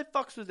 and Kaylee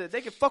fucks with it.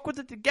 They can fuck with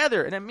it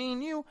together, and then me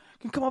and you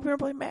can come up here and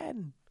play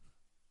Madden.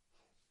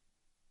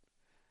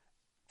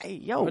 Hey,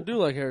 yo, I do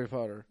like Harry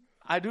Potter.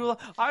 I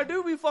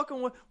do be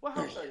fucking with. What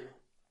house are you?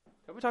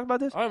 Have we talked about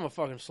this? I'm a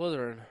fucking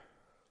Slytherin.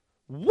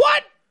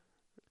 What?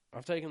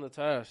 I've taken the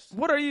test.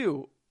 What are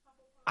you?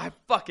 I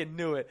fucking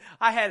knew it.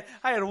 I had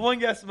one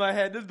guess in my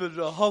head. This bitch is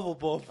a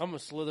Hufflepuff. I'm a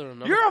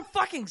Slytherin. You're a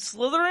fucking I'm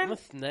Slytherin? a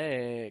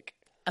snake.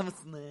 I'm a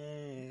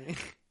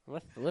snake. I'm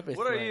a flippy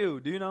What are snake. you?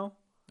 Do you know?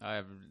 I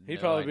have He'd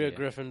no probably idea.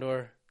 be a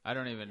Gryffindor. I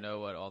don't even know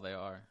what all they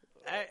are.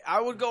 I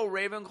would go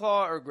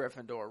Ravenclaw or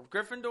Gryffindor.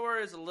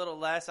 Gryffindor is a little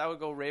less. I would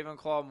go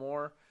Ravenclaw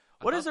more.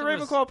 What is the thought there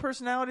was- Ravenclaw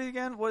personality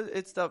again?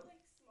 It's the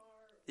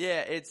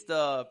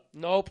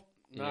Nope.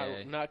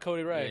 Yeah. Not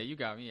Cody Yeah, Ray. you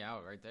got me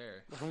out right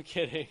there. I'm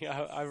kidding.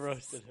 I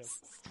roasted him.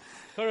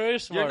 Cody Ray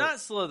is smart. You're not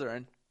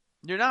Slytherin.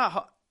 You're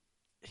not.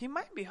 He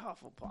might be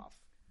Hufflepuff.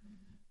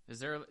 Is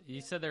there?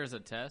 You said there's a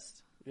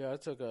test. Yeah, I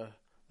took a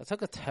He's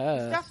got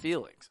test.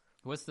 feelings.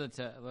 What's the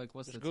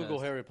what's Just the Google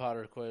test? Harry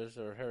Potter quiz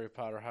or Harry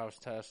Potter house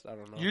test. I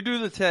don't know. You do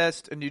the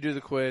test and you do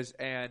the quiz,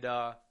 and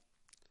but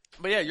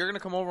yeah, you're gonna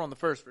come over on the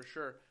first for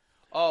sure.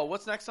 Oh,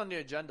 what's next on the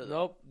agenda? Though?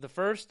 Nope. The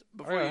first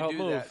Before I you gotta do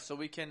help that, move. so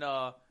we can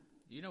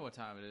You know what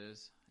time it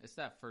is? It's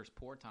that first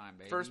pour time,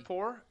 baby. first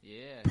pour.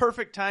 Yeah.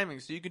 Perfect timing,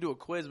 so you can do a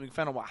quiz and we can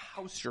find out what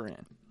house you're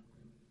in.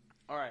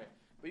 All right,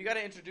 but you got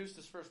to introduce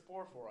this first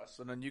pour for us,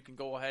 so then you can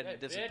go ahead and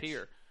Hey,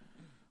 disappear.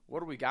 What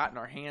do we got in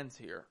our hands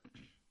here?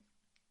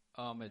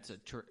 It's a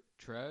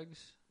Tregs,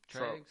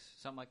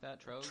 something like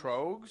that. Trogs.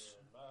 Trogs.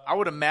 I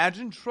would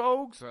imagine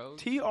Trogs. Trogs.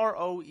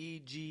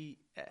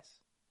 Troegs.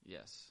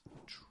 Yes.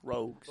 But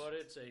Trogs.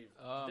 it's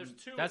a. There's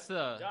two That's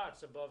the.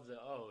 dots above the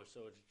O,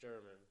 so it's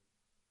German.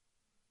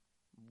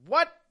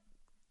 What?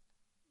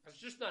 It's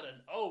just not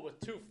an O with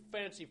two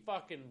fancy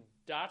fucking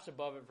dots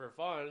above it for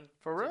fun.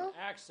 For It's real? an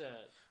accent.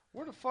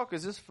 Where the fuck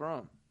is this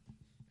from?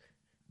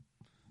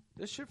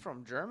 This shit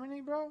from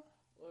Germany, bro?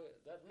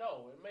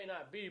 No, it may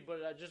not be,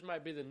 but that just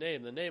might be the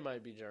name. The name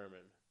might be German.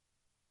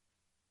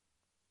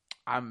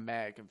 I'm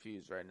mad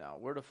confused right now.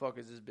 Where the fuck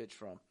is this bitch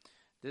from?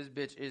 This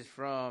bitch is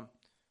from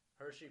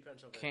Hershey,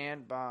 Pennsylvania.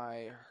 canned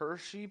by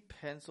Hershey,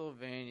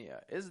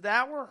 Pennsylvania. Is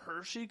that where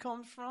Hershey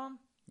comes from?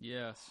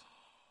 Yes.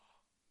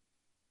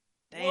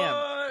 Damn.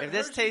 What? If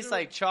this Hershey's tastes are-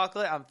 like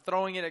chocolate, I'm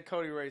throwing it at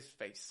Cody Ray's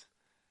face.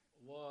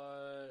 What?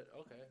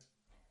 Okay.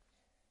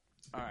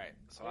 All right.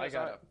 So I I guess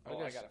gotta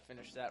I guess-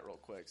 finish that real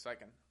quick so I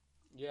can.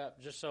 Yeah,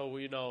 just so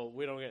we know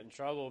we don't get in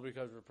trouble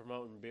because we're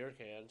promoting beer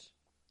cans.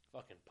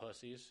 Fucking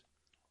pussies.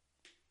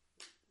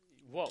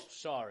 Whoa,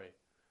 sorry.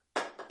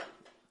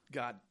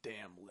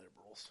 Goddamn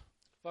liberals.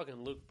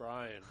 Fucking Luke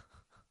Bryan.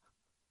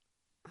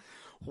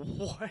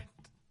 What?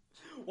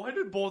 Why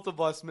did both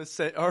of us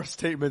say our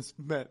statements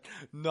meant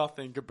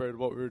nothing compared to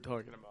what we were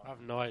talking I about?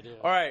 have no idea.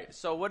 All right,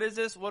 so what is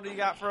this? What do you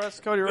got for us,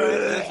 Cody Ray?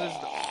 This is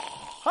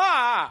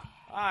ha!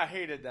 I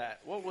hated that.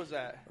 What was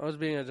that? I was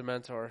being a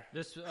Dementor.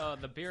 This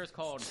the beer is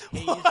called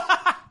Haze.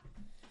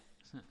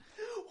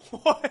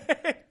 What?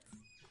 I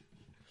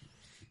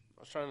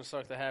was trying to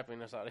suck the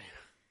happiness out of you.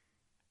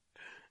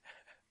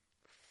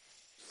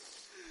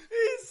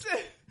 He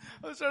said,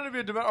 I was trying to be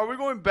a Dementor. Are we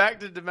going back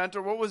to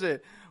Dementor? What was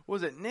it?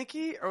 Was it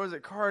Nikki or was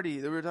it Cardi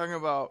that we were talking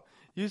about?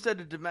 You said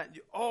the Dementor.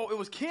 Oh, it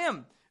was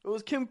Kim. It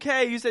was Kim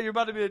K. You said you're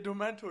about to be a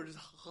Dementor. Just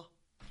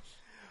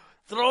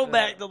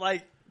throwback to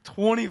like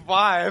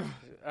 25.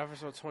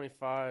 Episode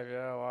 25,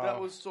 yeah, wow. That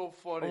was so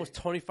funny. almost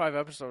 25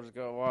 episodes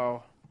ago,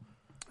 wow.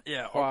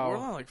 Yeah, Wow. we're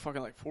on like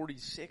fucking like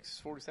 46,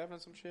 47 or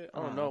some shit.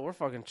 I don't know, we're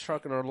fucking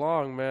trucking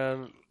along,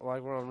 man.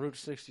 Like we're on Route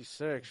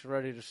 66,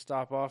 ready to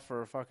stop off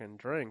for a fucking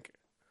drink.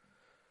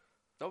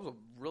 That was a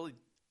really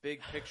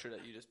big picture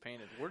that you just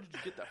painted. Where did you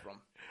get that from?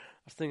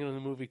 I was thinking of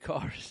the movie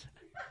Cars.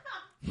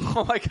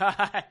 Oh my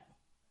god.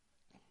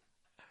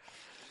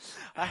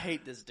 I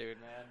hate this dude,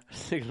 man. I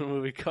was thinking of the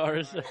movie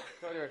Cars.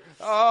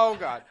 Oh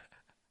god.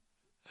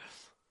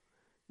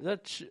 Is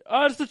that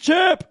it's the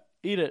chip!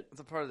 Eat it. It's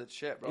a part of the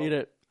chip, bro. Eat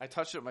it. I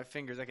touched it with my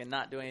fingers. I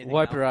cannot do anything.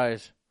 Wipe now. your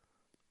eyes.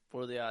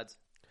 What are the odds?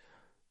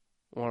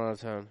 1 out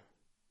of 10.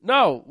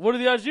 No! What are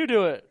the odds you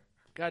do it?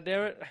 God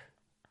damn it.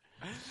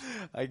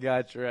 I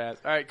got your ass.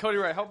 All right, Cody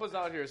Wright, help us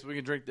out here so we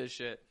can drink this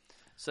shit.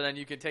 So then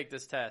you can take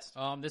this test.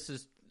 This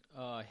is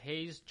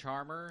Haze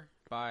Charmer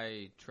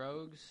by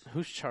Trogs.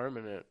 Who's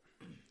charming it?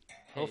 Haze.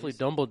 Hopefully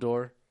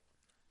Dumbledore.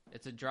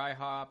 It's a dry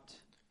hopped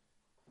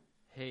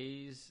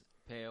hazy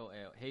pale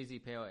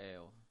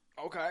ale.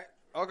 Okay.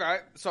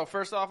 So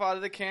first off, out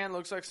of the can,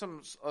 looks like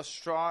some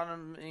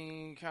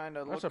astronomy kind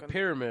of That's looking a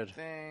pyramid.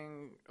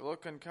 thing.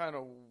 Looking kind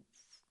of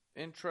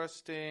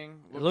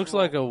interesting. It looks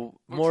like a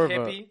more of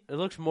hippie. a. It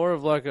looks more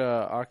of like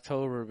a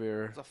October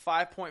beer. It's a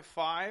 5.5.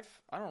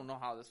 I don't know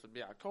how this would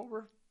be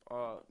October.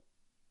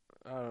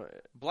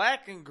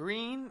 Black and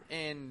green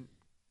and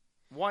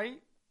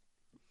white.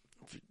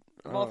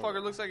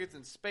 Motherfucker looks like it's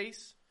in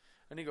space.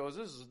 And he goes,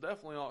 this is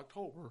definitely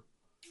October.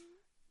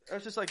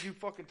 That's just like you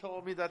fucking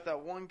told me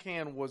that one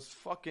can was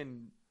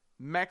fucking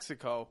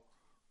Mexico.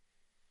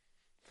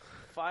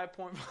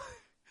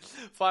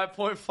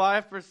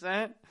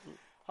 5.5%.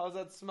 How's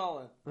that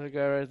smelling? That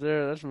guy right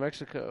there, that's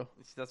Mexico.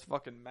 That's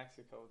fucking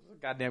Mexico. There's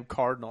a goddamn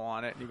cardinal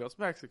on it. And he goes,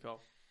 Mexico.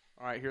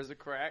 All right, here's a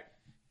crack.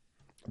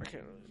 I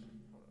can't really.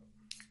 Hold on.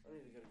 I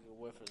need to get a good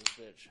whiff of this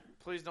bitch.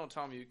 Please don't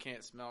tell me you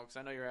can't smell, because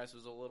I know your ass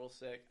was a little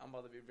sick. I'm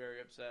about to be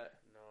very upset.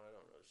 No, I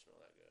don't really smell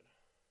that good.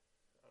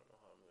 I don't know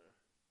how I'm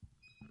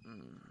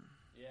gonna.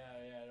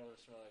 Yeah, I don't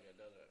smell like it,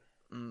 does it?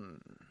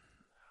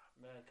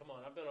 Man, come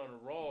on, I've been on a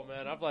roll,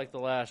 man. I've liked the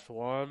last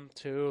 1,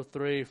 2,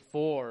 3,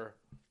 4.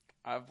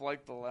 I've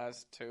liked the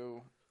last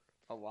two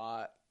a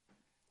lot.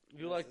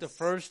 You like the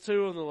first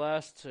 2 and the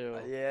last 2.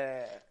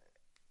 Yeah.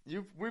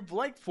 We've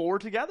liked 4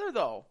 together,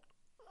 though.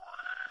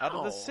 Out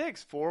of the Wow.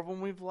 6, 4 of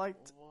them we've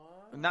liked. Wow.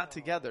 Not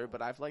together,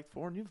 but I've liked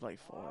 4 and you've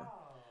liked 4.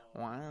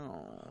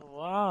 Wow.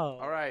 Wow.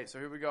 All right, so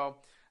here we go.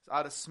 So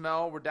out of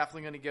smell, we're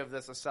definitely going to give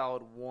this a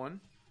solid 1.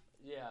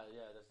 Yeah,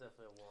 that's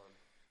definitely a 1.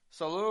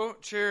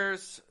 Salute,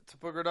 cheers to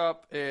Boogered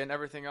Up and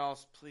everything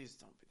else. Please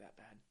don't be that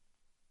bad.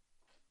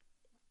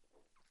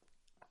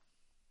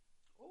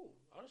 Oh,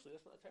 Honestly,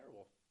 that's not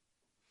terrible.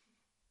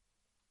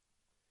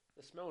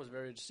 The smell is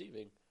very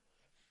deceiving.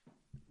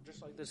 Just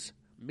like this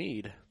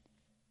mead.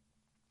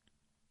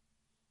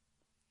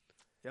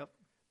 Yep.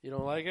 You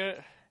don't like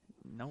it?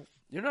 Nope.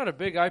 You're not a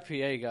big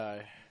IPA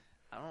guy.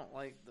 I don't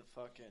like the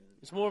fucking.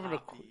 It's more of an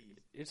hoppy-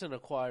 it's an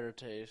acquired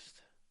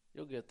taste.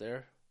 You'll get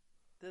there.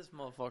 This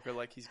motherfucker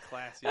like he's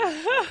classy.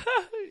 as shit.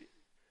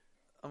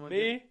 I'm gonna Me?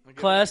 give- I'm gonna give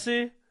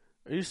Classy?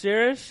 Are you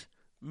serious?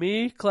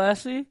 Me?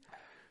 Classy?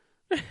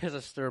 As I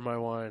stir my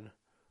wine.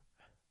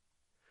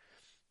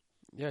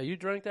 Yeah, you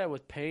drank that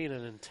with pain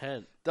and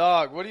intent.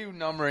 Dog, what are you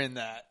numbering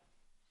that?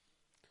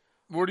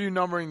 What are you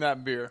numbering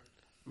that beer?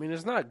 I mean,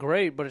 it's not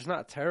great, but it's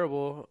not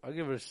terrible. I'll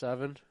give it a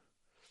 7.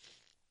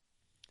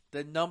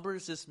 The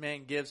numbers this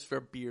man gives for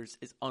beers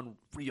is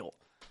unreal.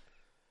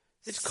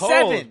 It's cold.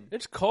 7.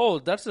 It's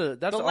cold. That's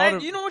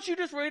You know what you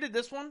just rated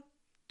this one?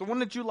 The one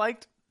that you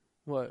liked?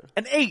 What?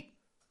 An 8.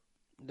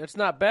 That's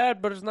not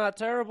bad, but it's not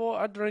terrible.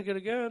 I'd drink it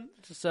again.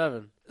 It's a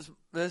 7.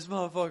 This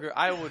motherfucker,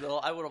 I would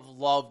have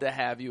loved to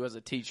have you as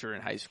a teacher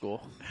in high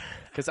school,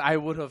 because I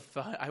would have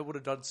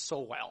done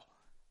so well.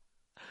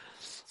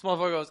 This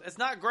motherfucker goes, it's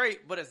not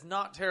great, but it's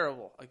not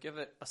terrible. I give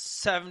it a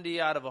 70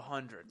 out of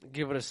 100.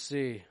 Give it a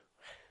C.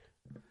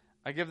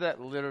 I give that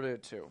literally a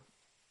 2.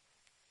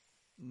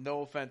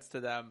 No offense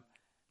to them,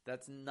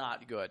 that's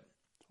not good.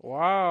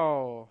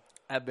 Wow.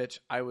 That bitch,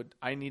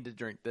 I need to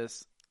drink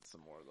this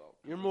some more though.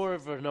 You're more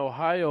of an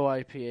Ohio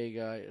IPA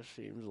guy, it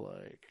seems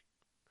like.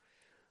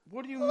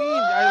 What do you mean?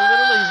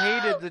 I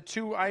literally hated the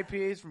 2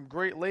 IPAs from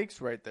Great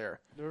Lakes right there.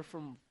 They're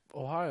from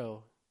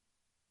Ohio.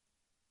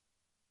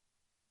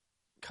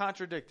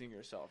 Contradicting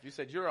yourself. You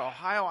said you're an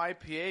Ohio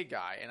IPA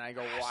guy, and I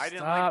go, well, I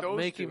didn't Stop like those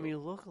making 2. me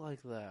look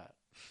like that.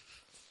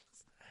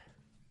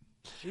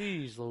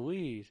 Jeez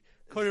Louise.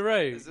 Cody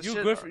Ray, is this you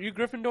shit-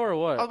 Gryffindor or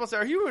what? I was about to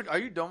say, are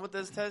you done with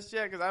this test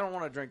yet? Because I don't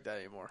want to drink that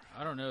anymore.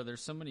 I don't know.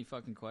 There's so many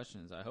fucking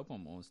questions. I hope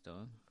I'm almost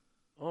done.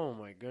 Oh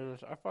my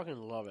goodness, I fucking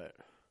love it.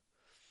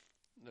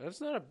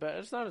 It's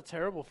not a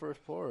terrible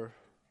first pour.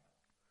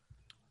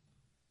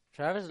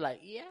 Travis is like,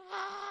 yeah.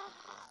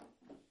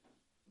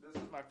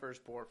 This is my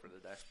first pour for the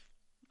day.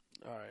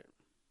 All right.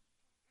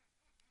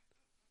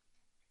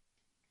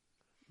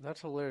 That's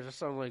hilarious. That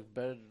sounds like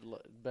bed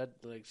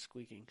like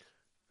squeaking.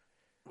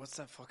 What's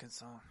that fucking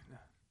song?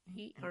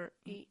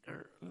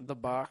 The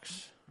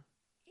box.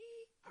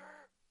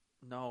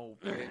 No,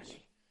 bitch.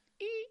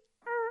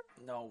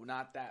 No,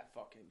 not that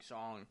fucking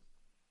song.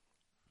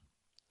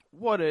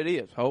 What it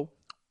is, ho?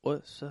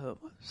 What's up?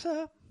 What's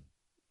up?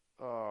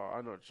 Oh,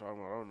 I know what you're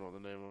talking about. I don't know the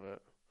name of it.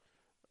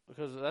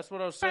 Because that's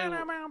what I was saying.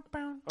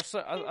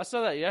 I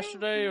saw that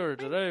yesterday or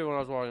today when I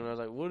was walking. I was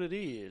like, what it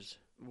is.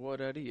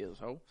 What it is,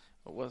 ho?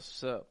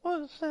 What's up?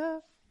 What's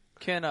up?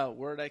 Can a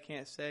word I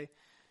can't say?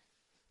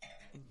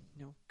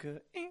 No good,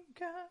 ain't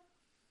God.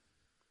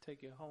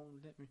 Take you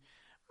home, let me.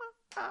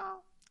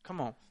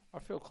 Come on. I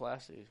feel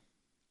classy.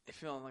 You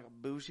feeling like a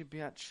bougie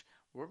bitch?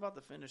 We're about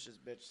to finish this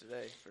bitch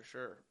today, for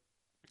sure.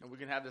 And we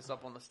can have this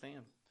up on the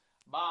stand.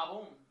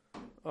 Boom.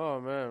 Oh,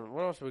 man.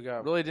 What else we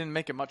got? Really didn't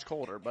make it much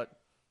colder, but.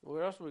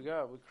 What else we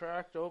got? We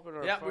cracked open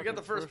our Yeah, we got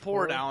the first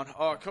pour down.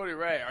 Oh, Cody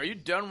Ray, are you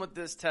done with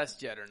this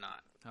test yet or not?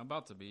 I'm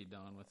about to be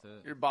done with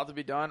it. You're about to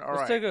be done? All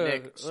Let's right, take a,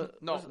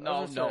 Nick. No.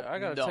 I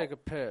got to take a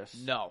piss.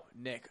 No,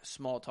 Nick,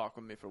 small talk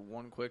with me for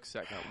one quick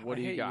second. What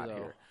do I you hate got you,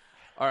 though. here?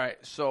 All right,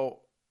 so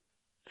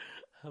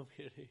I'm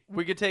kidding.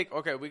 we could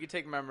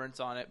take remembrance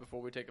on it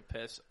before we take a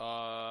piss.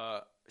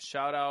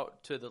 Shout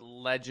out to the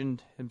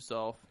legend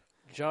himself.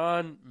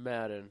 John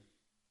Madden.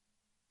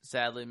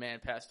 Sadly, man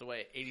passed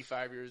away,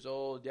 85 years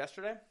old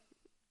yesterday.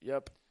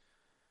 Yep.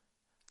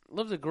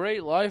 Lived a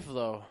great life,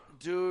 though.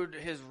 Dude,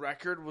 his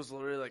record was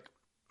literally like,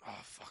 oh,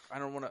 fuck. I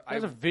don't want to.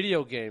 There's a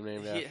video game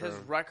named after His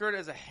him. record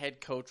as a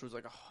head coach was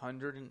like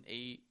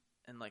 108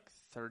 and like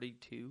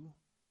 32.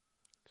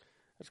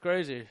 That's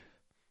crazy.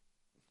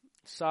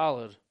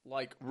 Solid.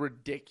 Like,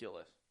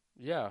 ridiculous.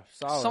 Yeah,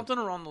 solid. Something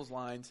around those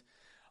lines.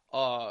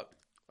 I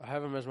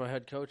have him as my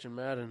head coach in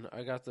Madden.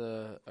 I got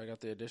the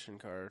edition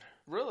card.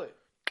 Really?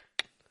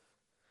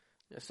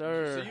 Yes,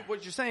 sir. So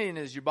what you're saying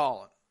is you're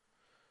balling.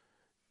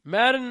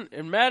 Madden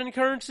in Madden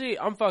currency,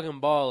 I'm fucking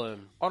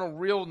balling. On a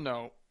real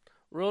note.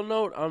 Real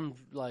note, I'm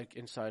like,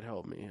 inside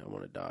help me. I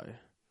want to die.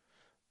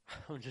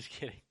 I'm just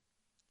kidding.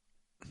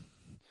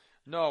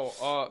 No,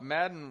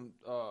 Madden,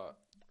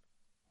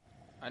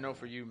 I know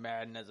for you,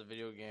 Madden as a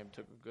video game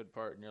took a good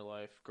part in your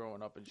life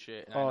growing up and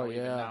shit. And I know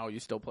even now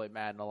you still play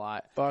Madden a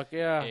lot. Fuck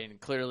yeah. And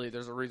clearly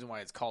there's a reason why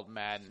it's called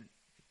Madden.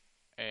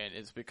 And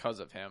it's because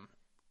of him.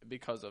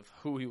 Because of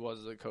who he was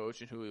as a coach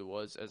and who he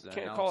was as an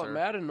Can't announcer. call it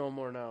Madden no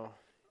more now.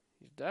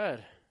 He's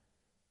dead.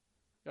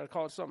 Gotta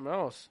call it something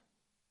else.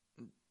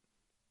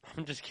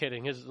 I'm just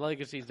kidding. His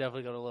legacy's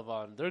definitely gonna live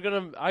on. They're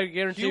gonna. I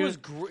guarantee you.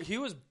 He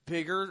was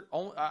bigger.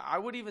 I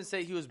would even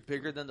say he was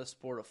bigger than the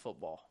sport of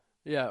football.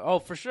 Yeah. Oh,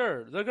 for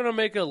sure. They're gonna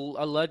make a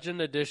legend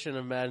edition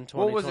of Madden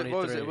 2023.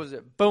 What was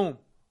it? Boom.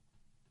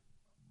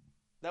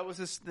 That was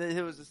his.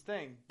 It was his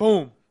thing.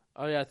 Boom.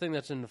 Oh yeah, I think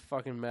that's in the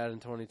fucking Madden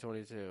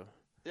 2022.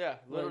 Yeah,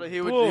 literally,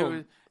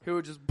 Like, he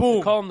would just They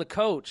boom. call him the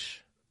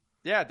coach.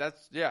 Yeah,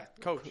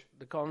 coach.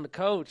 They call him the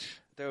coach.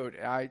 Dude,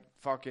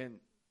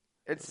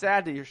 it's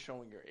sad that you're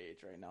showing your age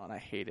right now, and I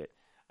hate it.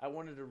 I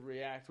wanted to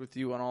react with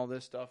you on all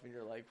this stuff, and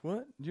you're like,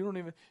 what? You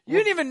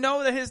didn't even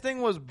know that his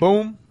thing was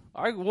boom?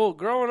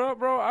 Growing up,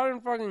 bro, I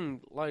didn't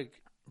fucking, like...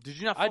 Did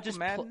you not fuck with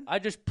Madden? I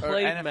just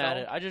played NFL?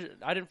 Madden.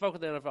 I didn't fuck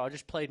with the NFL. I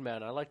just played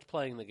Madden. I liked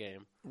playing the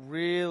game.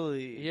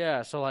 Really?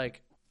 Yeah, so,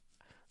 like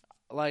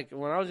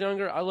when I was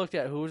younger, I looked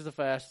at who was the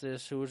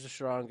fastest, who was the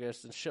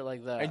strongest, and shit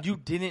like that. And you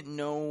didn't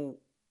know...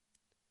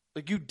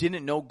 Like, you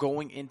didn't know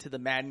going into the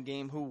Madden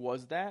game who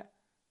was that?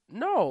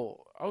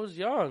 No, I was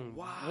young.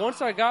 Wow.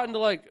 Once I got into,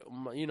 like,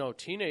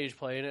 teenage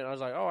playing it, I was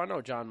like, oh, I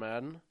know John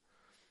Madden.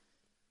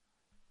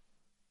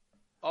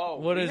 Oh,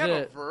 what is it?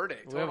 it? A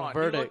verdict. We have Hold a on.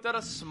 verdict. He looked at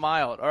us,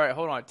 smiled. All right,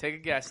 hold on. Take a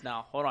guess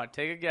now. Hold on.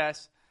 Take a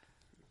guess.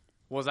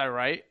 Was I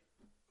right?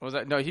 Was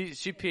I? No,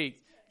 she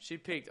peeked. She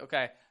peeked.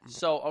 Okay.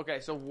 So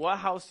what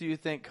house do you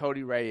think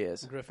Cody Ray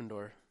is?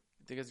 Gryffindor.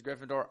 I think it's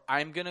Gryffindor.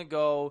 I'm going to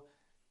go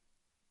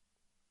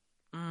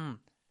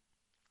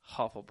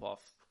Hufflepuff.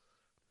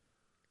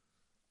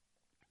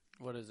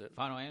 What is it?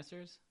 Final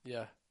answers?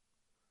 Yeah.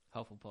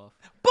 Hufflepuff.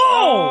 Boom!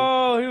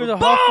 Oh, he was a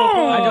Boom!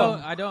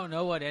 Hufflepuff. I don't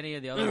know what any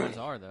of the other ones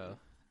are though.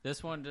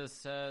 This one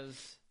just says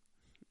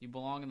you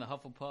belong in the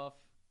Hufflepuff.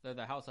 They're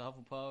the House of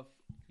Hufflepuff.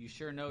 You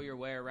sure know your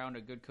way around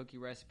a good cookie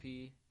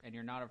recipe, and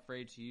you're not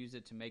afraid to use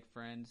it to make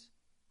friends.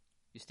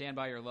 You stand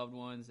by your loved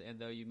ones, and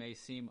though you may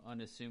seem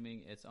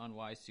unassuming, it's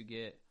unwise to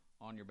get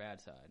on your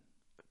bad side.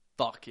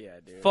 Fuck yeah,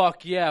 dude.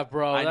 Fuck yeah,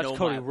 bro. I That's know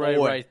Cody my Ray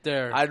boy. right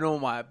there. I know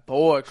my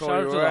boy, Cody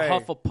Shout out to Ray. the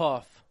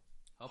Hufflepuff.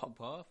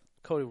 Hufflepuff?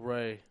 Cody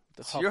Ray.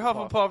 The You're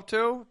Hufflepuff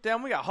too?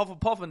 Damn, we got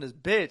Hufflepuff in this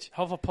bitch.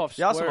 Hufflepuff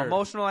Y'all some squared.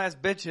 emotional ass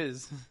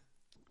bitches.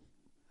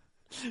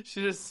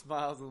 She just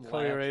smiles and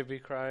Cody laughs. Ray be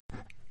crying.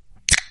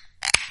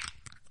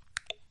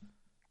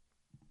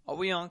 Are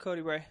we on,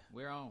 Cody Ray?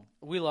 We're on.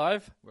 We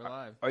live? We're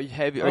live. Are you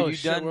heavy? Are Oh, you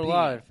shit, done we're peeing?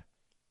 live.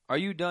 Are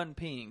you done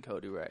peeing,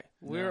 Cody Ray?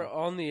 We're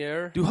on the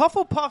air. Do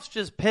Hufflepuffs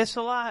just piss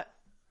a lot?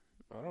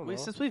 I don't know.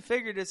 Since we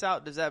figured this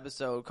out this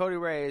episode, Cody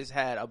Ray has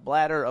had a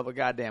bladder of a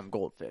goddamn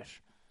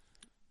goldfish.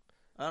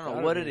 I don't know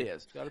Gotta what be. it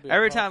is. It's gotta be a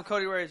Every puff. time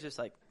Cody Ray is just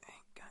like,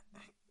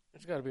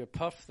 It's got to be a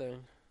puff thing.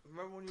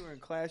 remember when you were in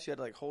class, you had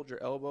to like hold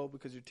your elbow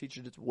because your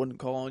teacher just wouldn't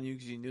call on you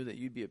because you knew that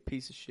you'd be a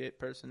piece of shit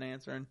person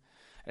answering,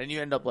 and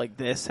you end up like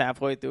this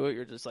halfway through it.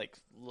 You're just like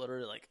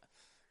literally like,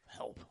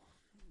 help.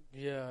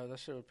 Yeah, that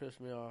shit would piss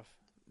me off.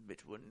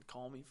 Bitch wouldn't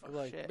call me for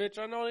Like, shit. bitch,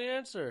 I know the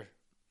answer.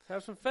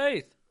 Have some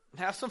faith.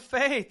 Have some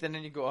faith, and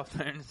then you go up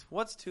there and it's,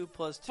 what's 2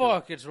 plus 2?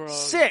 Fuck, it's wrong.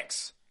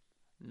 6.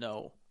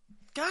 No.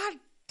 God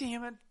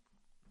damn it.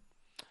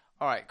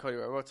 All right, Cody,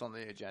 what's on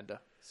the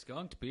agenda?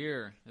 Skunked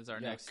beer is our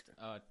Yuck. next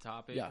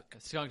topic. Yuck.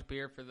 Skunked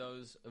beer, for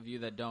those of you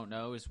that don't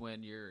know, is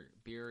when your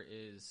beer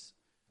is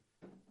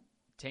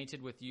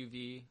tainted with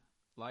UV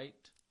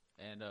light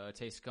and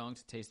tastes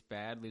skunked, tastes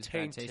bad, leaves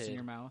bad taste in Tainted.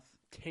 your mouth.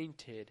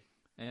 Tainted.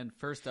 And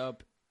first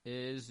up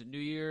is New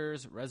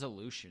Year's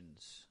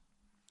resolutions.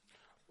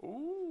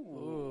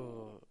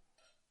 Ooh. Uh,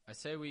 I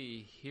say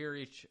we hear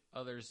each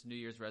other's New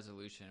Year's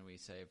resolution and we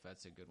say if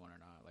that's a good one or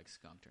not, like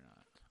skunked or not.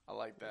 I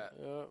like that.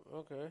 Yeah,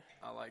 okay.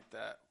 I like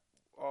that.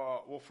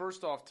 Well,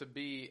 first off, to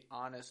be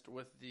honest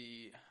with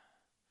the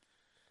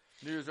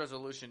New Year's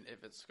resolution,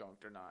 if it's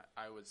skunked or not,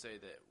 I would say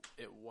that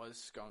it was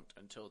skunked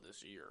until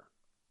this year.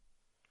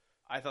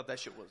 I thought that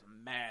shit was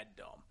mad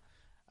dumb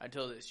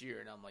until this year,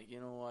 and I'm like, you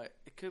know what?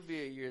 It could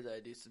be a year that I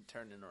do some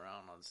turning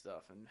around on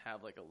stuff and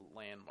have like a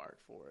landmark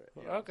for it.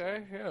 You know what I'm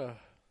Okay, saying? yeah.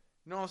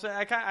 You know what I'm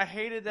saying? I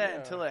hated that Yeah.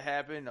 until it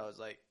happened. I was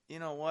like, you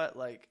know what?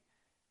 Like,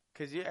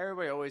 because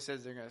everybody always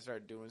says they're going to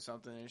start doing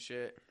something and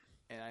shit.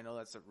 And I know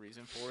that's the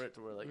reason for it,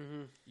 to where, like,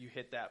 you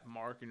hit that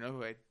mark, you know,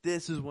 like,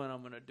 this is when I'm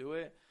going to do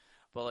it.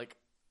 But, like,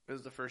 it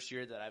was the first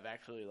year that I've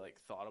actually, like,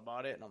 thought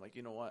about it. And I'm like,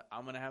 you know what?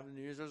 I'm going to have a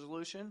New Year's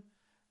resolution.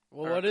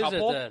 Well, Or what a is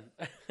couple? it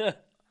then?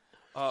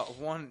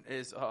 One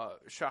is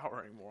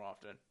showering more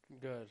often.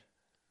 Good.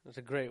 That's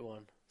a great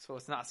one. So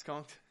it's not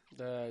skunked.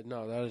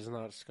 No, that is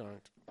not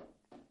skunked.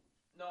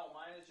 No,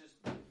 mine is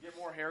just get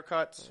more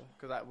haircuts,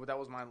 because that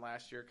was mine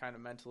last year, kind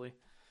of mentally.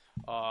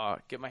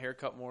 Get my hair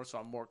cut more so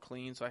I'm more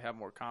clean, so I have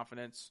more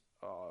confidence.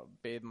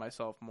 Bathe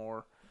myself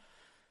more.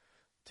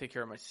 Take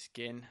care of my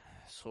skin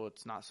so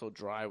it's not so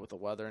dry with the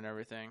weather and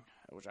everything,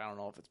 which I don't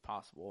know if it's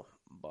possible.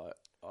 But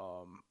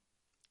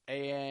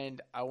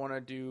and I want to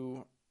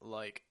do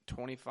like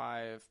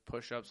 25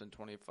 push-ups and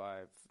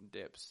 25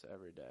 dips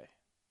every day.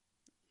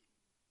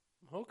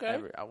 Okay.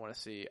 I want to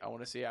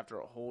see after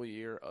a whole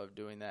year of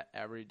doing that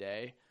every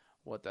day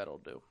what that'll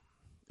do.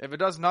 If it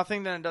does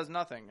nothing, then it does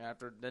nothing.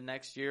 After the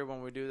next year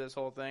when we do this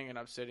whole thing and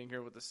I'm sitting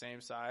here with the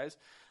same size,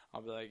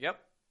 I'll be like, yep,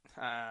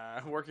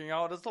 working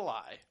out is a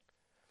lie.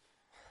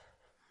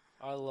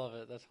 I love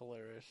it. That's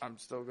hilarious. I'm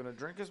still going to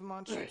drink as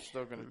much. I'm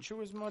still going to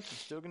chew as much. I'm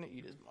still going to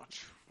eat as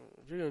much.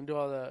 If you're going to do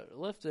all that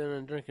lifting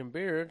and drinking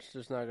beer, it's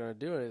just not going to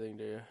do anything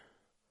to you.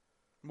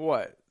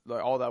 What?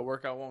 Like all that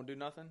workout won't do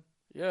nothing?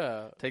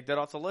 Yeah. Take that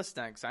off the list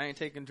then, 'cause I ain't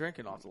taking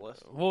drinking off the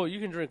list. Well, you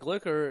can drink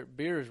liquor.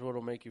 Beer is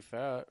what'll make you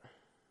fat.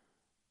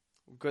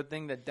 Good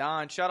thing that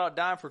Don, shout out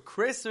Don for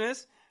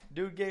Christmas.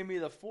 Dude gave me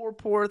the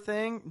 4-pour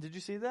thing. Did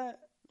you see that?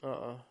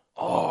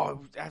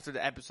 Oh, after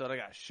the episode, I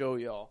gotta show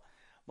y'all.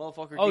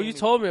 Motherfucker. Oh, you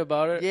told me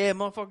about it. Yeah,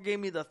 motherfucker gave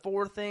me the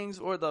 4 things,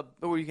 or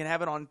you can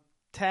have it on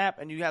tap,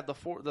 and you have the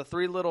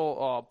 3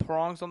 little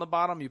prongs on the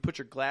bottom. You put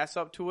your glass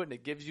up to it, and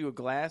it gives you a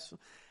glass.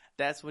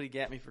 That's what he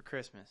got me for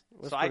Christmas.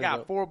 So I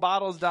got 4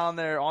 bottles down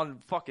there on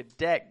fucking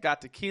deck.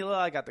 Got tequila,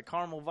 I got the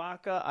caramel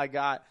vodka, I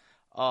got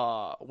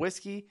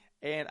whiskey,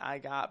 and I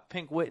got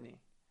Pink Whitney.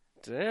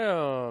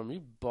 Damn,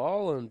 you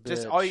balling, bitch.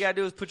 Just all you gotta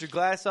do is put your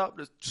glass up.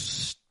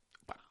 Just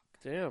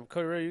damn,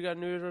 Cody Ray, you got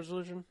New Year's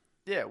resolution?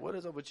 Yeah, what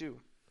is up with you?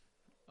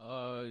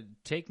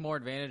 Take more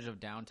advantage of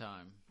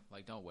downtime.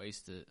 Like, don't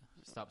waste it.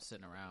 Stop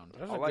sitting around.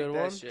 That's I a like good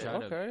that one. shit. Try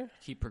Okay. to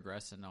keep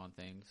progressing on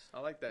things. I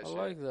like that I shit.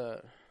 like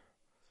that.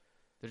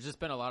 There's just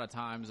been a lot of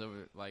times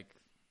over, like,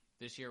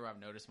 this year where I've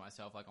noticed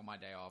myself, like, on my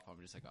day off, I'm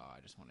just like, oh,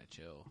 I just want to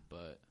chill.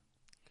 But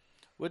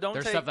Well, don't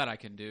there's take, stuff that I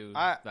can do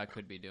that I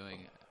could be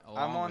doing along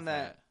I'm on with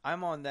that.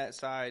 I'm on that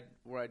side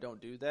where I don't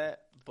do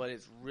that, but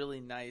it's really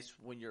nice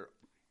when you're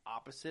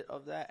opposite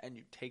of that and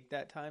you take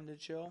that time to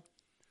chill,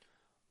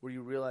 where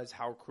you realize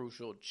how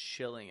crucial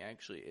chilling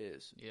actually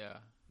is. Yeah.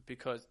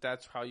 Because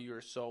that's how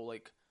you're so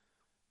like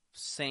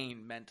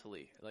sane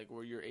mentally, like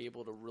where you're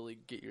able to really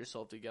get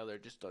yourself together.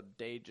 Just a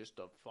day, just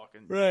a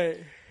fucking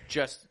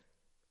just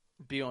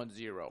be on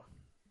zero.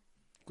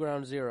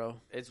 Ground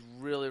zero. It's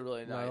really,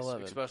 really nice,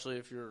 9/11. especially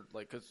if you're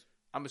like, because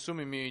I'm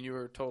assuming me and you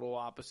are total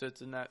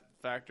opposites in that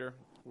factor,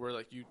 where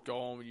like you go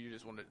home and you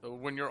just want to,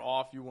 when you're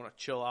off, you want to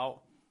chill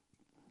out.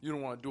 You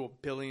don't want to do a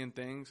billion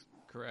things.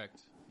 Correct.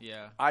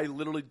 Yeah. I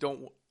literally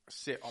don't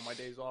sit on my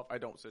days off. I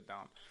don't sit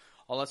down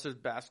unless there's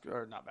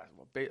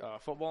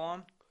football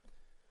on.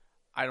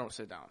 I don't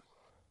sit down.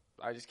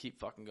 I just keep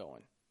fucking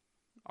going.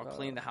 I'll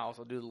clean the house.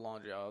 I'll do the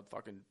laundry. I'll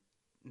fucking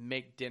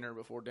make dinner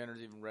before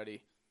dinner's even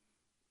ready.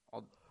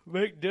 I'll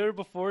make dinner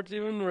before it's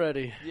even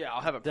ready. Yeah,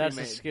 I'll have it That's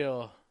pre-made. a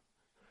skill.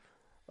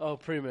 Oh,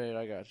 pre-made.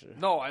 I got you.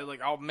 No,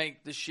 I'll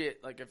make the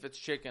shit. Like if it's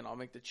chicken, I'll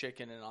make the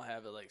chicken and I'll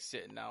have it like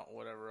sitting out,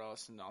 whatever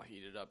else, and I'll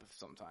heat it up if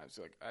sometimes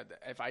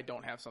if I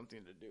don't have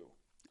something to do.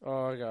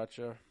 Oh, I got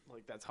you.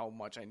 Like that's how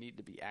much I need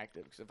to be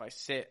active. Because if I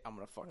sit, I'm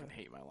gonna fucking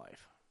hate my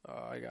life.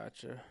 Oh, I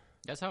got you.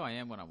 That's how I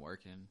am when I'm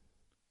working.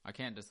 I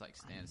can't just like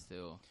stand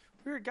still.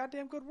 You're a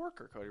goddamn good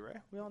worker, Cody Ray.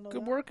 We all know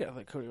Good that. work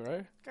ethic, Cody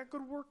Ray. Got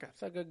good work ethic.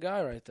 That's a good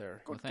guy right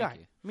there. Good Well, thank guy.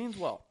 you. Means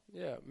well.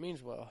 Yeah,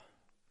 means well.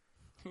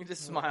 He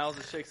just smiles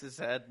and shakes his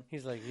head.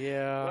 He's like,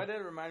 yeah. Why did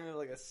it remind me of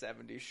like a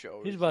 70s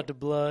show? He's about to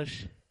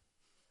blush.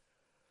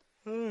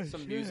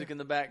 Some music in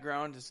the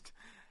background. Just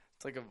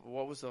it's like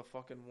what was the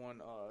fucking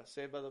one?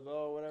 Saved by the Bell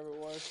or whatever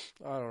it was.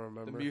 I don't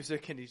remember. The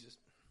music, and he's just.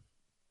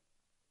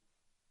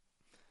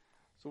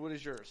 So what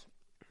is yours?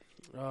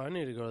 Oh, I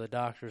need to go to the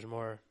doctors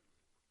more.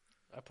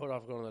 I put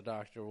off going to the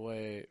doctor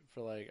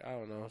for like, I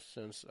don't know,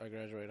 since I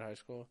graduated high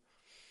school.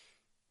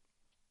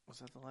 Was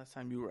that the last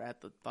time you were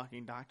at the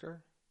fucking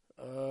doctor?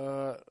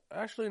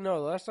 Actually,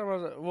 no. The last time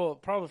I was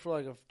probably for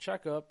like a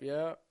checkup.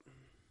 Yeah.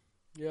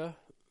 Yeah.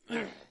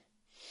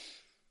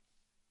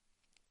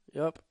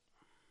 Yep.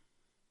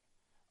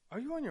 Are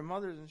you on your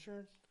mother's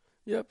insurance?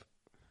 Yep.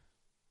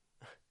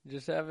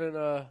 Just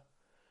haven't,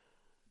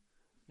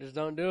 just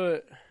don't do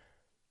it.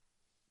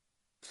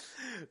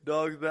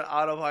 Dog's been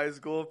out of high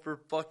school for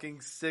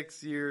fucking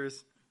 6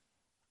 years.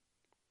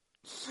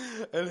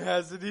 And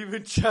hasn't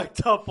even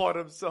checked up on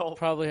himself.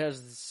 Probably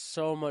has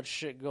so much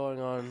shit going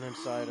on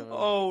inside of him.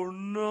 Oh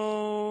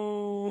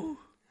no.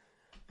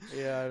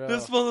 Yeah, I know.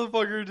 This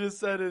motherfucker just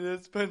said it.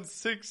 It's been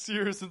 6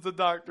 years since the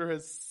doctor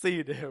has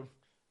seen him.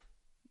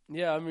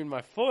 Yeah, I mean,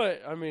 my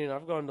foot,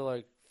 I've gone to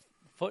like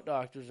foot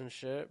doctors and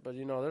shit, but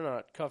they're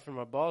not cuffing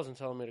my balls and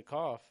telling me to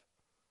cough.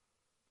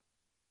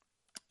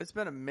 It's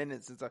been a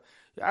minute since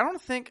I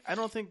don't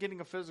think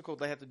getting a physical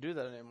they have to do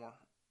that anymore.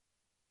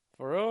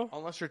 For real?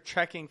 Unless you're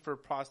checking for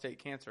prostate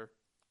cancer.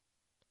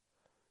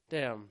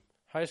 Damn.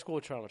 High school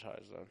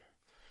traumatized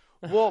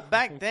then. Well,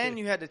 back then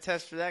you had to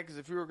test for that because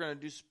if you were going to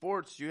do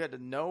sports, you had to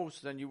know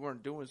so then you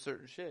weren't doing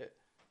certain shit.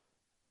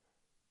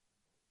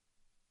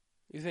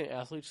 You think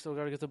athletes still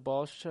got to get the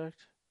balls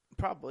checked?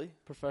 Probably.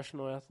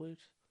 Professional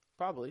athletes?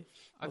 Probably.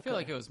 I feel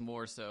like it was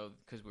more so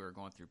because we were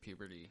going through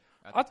puberty.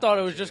 I thought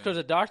it was just because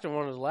the doctor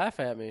wanted to laugh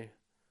at me.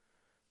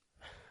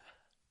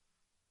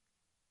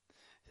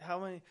 How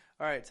many?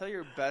 All right, tell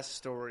your best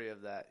story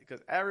of that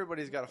because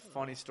everybody's got a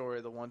funny story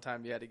of the one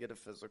time you had to get a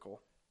physical.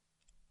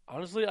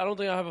 Honestly, I don't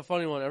think I have a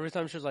funny one. Every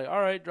time she's like,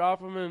 all right,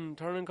 drop him and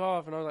turn and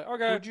cough. And I was like,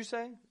 okay. Who'd you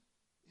say?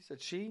 You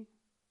said she?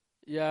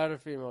 Yeah, I had a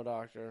female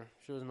doctor.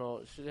 She was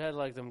she had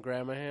like them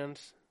grandma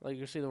hands. Like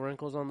you see the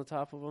wrinkles on the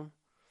top of them.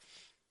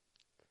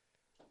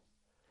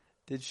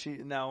 Did she?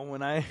 Now,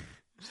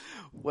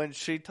 when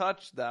she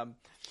touched them,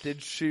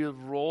 did she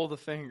roll the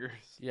fingers?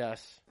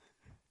 Yes.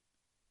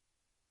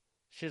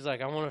 She's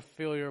like, I want to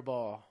feel your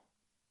ball.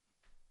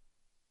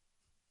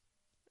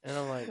 And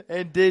I'm like...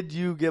 And did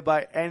you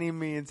by any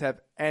means have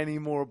any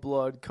more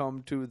blood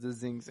come to the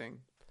zing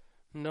zing?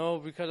 No,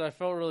 because I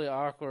felt really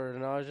awkward,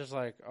 and I was just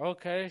like,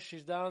 okay,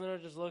 she's down there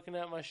just looking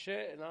at my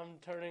shit, and I'm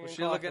turning Was and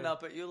she looking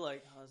up at you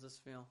like, how's this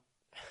feel?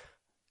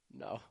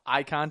 No.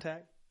 Eye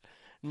contact?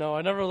 No,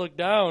 I never looked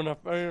down.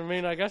 I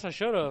mean, I guess I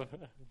should have.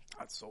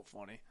 That's so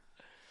funny.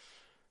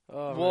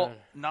 Oh, Well, man.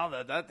 now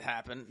that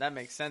happened, that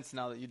makes sense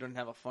now that you didn't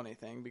have a funny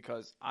thing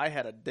because I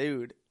had a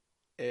dude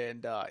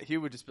and he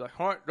would just be like,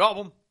 all right, drop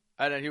them.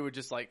 And then he would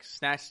just like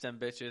snatch them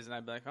bitches and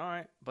I'd be like, all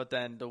right. But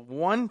then the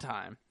one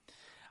time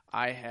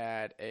I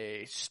had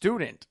a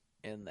student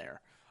in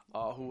there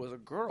who was a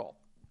girl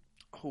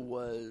who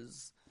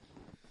was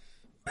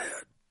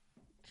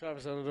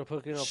Travis ended up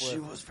hooking up She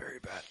with. was very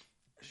bad.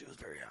 She was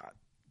very hot.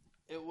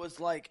 It was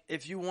like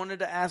if you wanted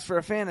to ask for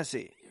a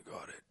fantasy, you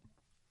got it.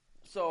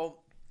 So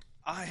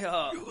I you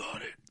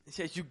got it.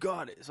 Yeah, you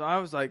got it. So I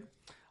was like,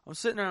 I'm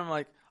sitting there. And I'm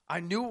like, I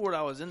knew what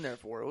I was in there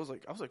for. It was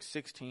like I was like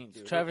 16,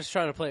 dude. Travis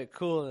trying to play it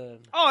cool then.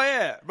 Oh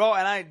yeah, bro.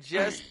 And I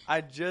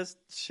just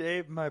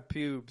shaved my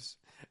pubes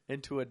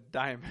into a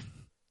diamond.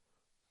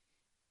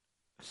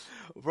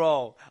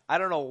 Bro, I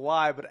don't know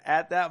why, but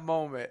at that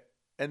moment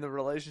in the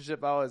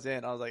relationship I was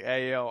in, I was like,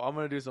 hey, yo, I'm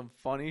going to do some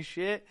funny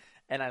shit.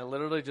 And I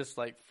literally just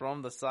like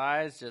from the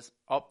sides, just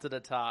up to the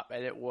top.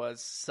 And it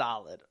was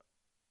solid.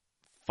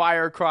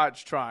 Fire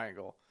crotch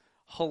triangle.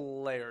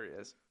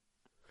 Hilarious.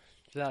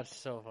 That's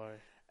so funny.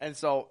 And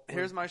so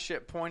here's my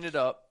shit pointed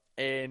up.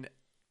 And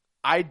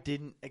I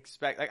didn't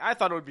expect, like, I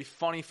thought it would be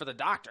funny for the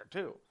doctor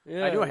too.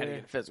 Yeah, I knew I had to yeah.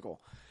 get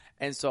physical.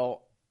 And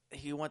so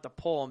he went to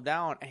pull him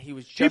down and he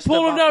was He just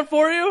pulled him about- down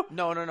for you?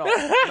 No.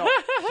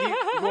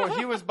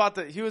 He was about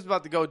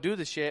to go do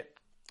the shit,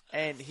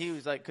 and he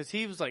was like, because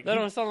he was like, That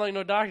don't sound like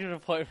no doctor's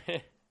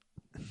appointment.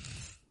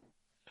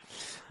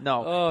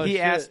 no. Oh, he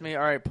shit. asked me,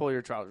 all right, pull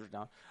your trousers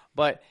down,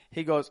 but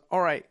he goes, all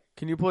right,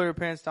 can you pull your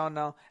pants down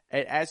now?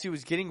 And as he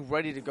was getting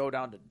ready to go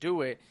down to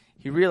do it,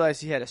 he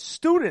realized he had a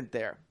student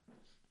there,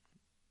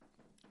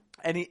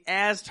 and he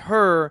asked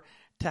her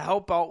to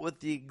help out with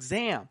the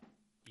exam.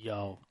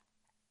 Yo.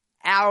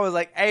 I was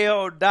like,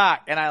 "Ayo,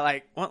 doc," and I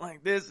like went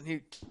like this, and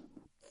he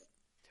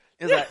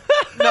was like,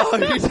 "No,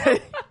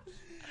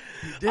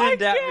 he didn't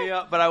dap me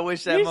up, but I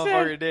wish that He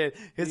motherfucker said- did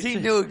because he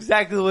said- knew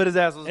exactly what his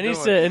ass was And he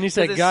doing." said- and he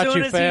said, 'Cause "Got as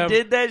soon you, as fam." he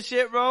did that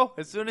shit, bro,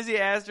 as soon as he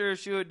asked her if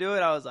she would do it,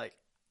 I was like,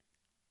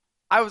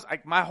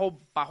 my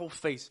whole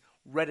face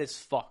red as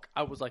fuck.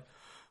 I was like,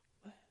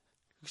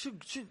 "You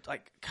should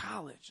like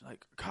college.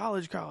 Like,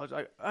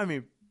 I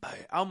mean,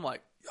 I'm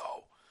like,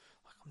 yo,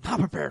 I'm not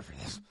prepared for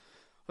this."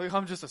 Like,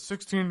 I'm just a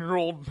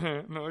 16-year-old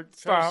man. Like, Travis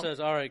stop. says,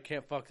 all right,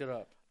 can't fuck it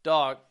up.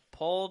 Dog,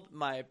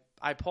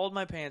 I pulled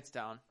my pants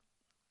down.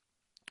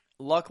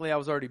 Luckily, I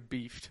was already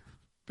beefed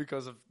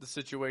because of the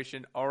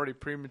situation already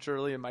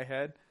prematurely in my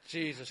head.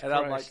 Jesus And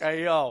Christ. I'm like,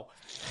 hey, yo,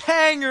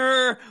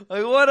 hanger.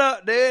 Like, what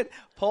up, dude?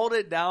 Pulled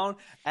it down,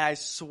 and I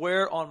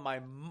swear on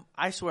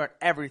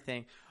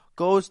everything.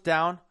 Goes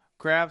down,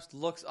 grabs,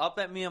 looks up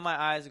at me in my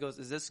eyes, and goes,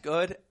 is this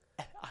good?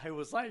 I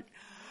was like...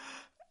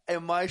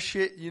 And my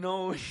shit, you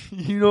know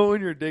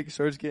when your dick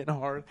starts getting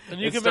hard, And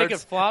you can make it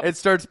flop? It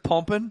starts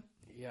pumping.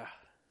 Yeah.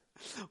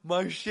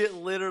 My shit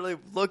literally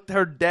looked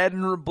her dead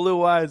in her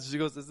blue eyes. She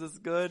goes, "Is this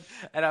good?"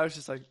 And I was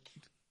just like,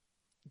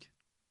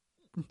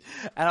 and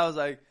I was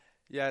like,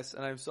 "Yes."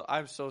 And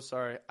I'm so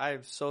sorry. I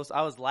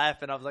was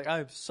laughing. I was like,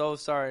 "I'm so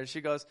sorry." And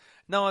she goes,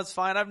 "No, it's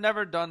fine. I've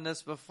never done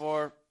this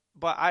before."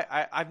 But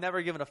I've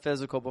never given a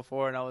physical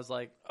before, and I was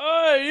like,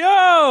 Hey,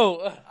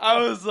 yo! I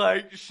was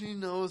like, she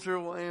knows her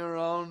way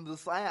around the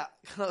slap.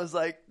 I was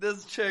like,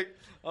 this chick,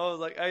 I was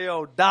like, hey,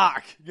 yo,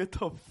 doc, get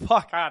the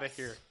fuck out of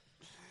here.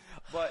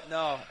 But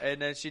no,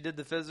 and then she did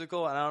the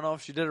physical, and I don't know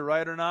if she did it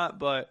right or not,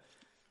 but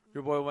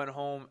your boy went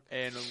home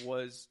and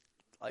was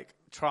like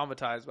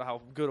traumatized by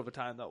how good of a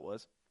time that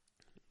was.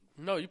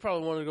 No, you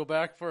probably want to go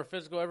back for a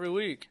physical every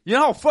week. You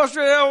know how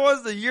frustrated I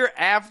was the year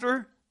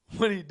after?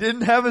 When he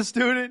didn't have a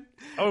student,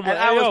 Oh, and my-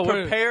 I was yo,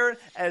 wait. prepared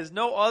as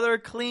no other,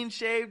 clean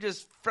shave,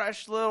 just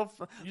fresh little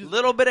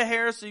bit of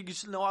hair, so you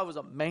could know I was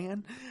a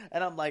man.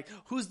 And I'm like,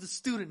 "Who's the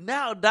student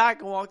now, Doc?"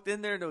 I walked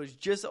in there, and it was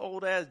just an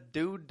old ass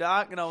dude,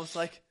 Doc, and I was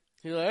like,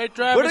 You're like, hey,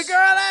 Travis. "Where the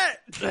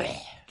girl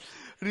at?"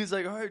 And he's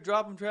like, "All right,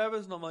 drop him,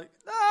 Travis," and I'm like,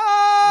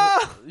 "No."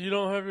 You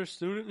don't have your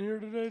student here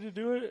today to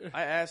do it?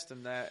 I asked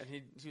him that, and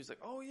he was like,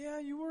 "Oh yeah,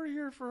 you were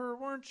here for her,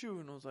 weren't you?"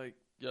 And I was like,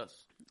 "Yes."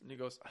 And he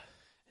goes,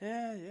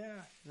 Yeah.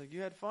 He's like,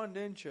 you had fun,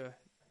 didn't you?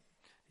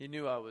 He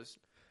knew I was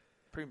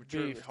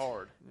prematurely Beefed.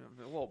 hard. You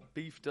know, a little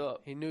beefed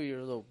up. He knew you were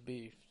a little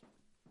beef.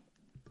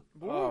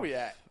 Where were we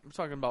at? I'm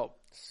talking about.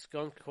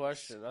 Skunk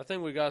question. I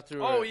think we got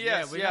through Oh, it.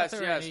 yes, we got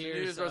through yes. New New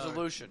Year's, Year's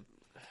resolution.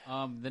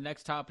 The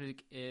next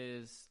topic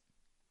is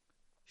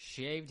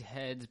shaved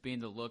heads being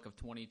the look of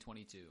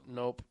 2022.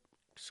 Nope.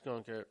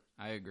 Skunk it.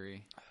 I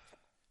agree.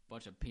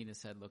 Bunch of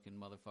penis head looking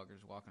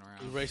motherfuckers walking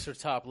around. Eraser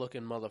top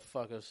looking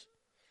motherfuckers.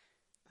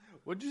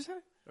 What'd you say?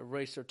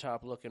 Eraser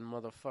top looking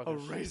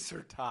motherfuckers.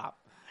 Eraser top.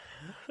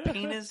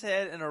 Penis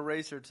head and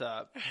eraser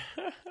top.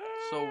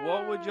 So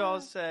what would y'all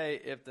say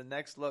if the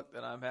next look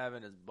that I'm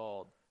having is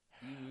bald?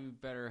 You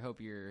better hope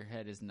your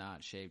head is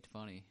not shaped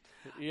funny.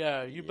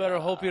 Yeah, you better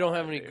hope you don't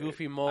have any dude.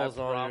 goofy moles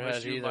I on your promise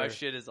head you, either. my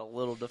shit is a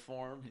little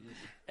deformed,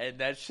 and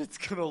that shit's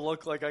gonna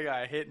look like I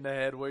got hit in the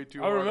head way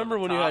too I hard. remember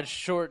on the when you top.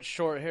 had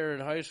short hair in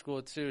high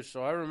school too,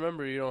 so I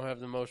remember you don't have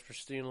the most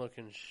pristine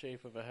looking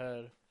shape of a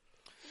head.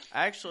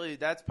 Actually,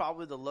 that's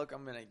probably the look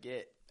I'm gonna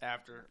get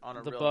after on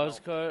a The real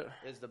buzz note,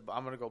 cut.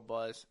 I'm gonna go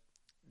buzz,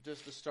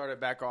 just to start it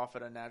back off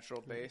at a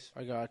natural pace.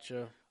 I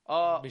gotcha.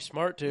 Uh, Be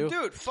smart too.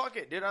 dude, fuck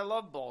it, dude. I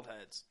love bald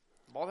heads.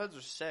 Bald heads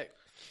are sick.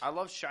 I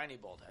love shiny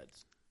bald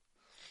heads.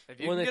 If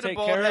you When can they get a take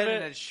bald care of head it-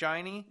 and it's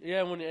shiny,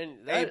 Yeah,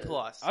 A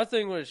plus. I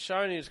think when it's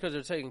shiny, it's because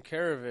they're taking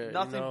care of it.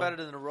 nothing you know? better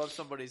than to rub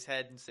somebody's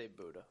head and say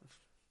Buddha.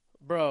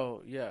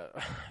 Bro, yeah.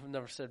 I've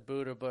never said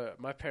Buddha, but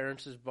my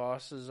parents'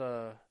 boss's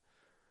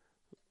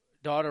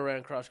daughter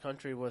ran cross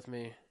country with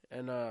me,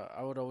 and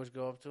I would always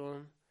go up to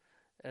him,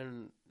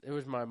 and it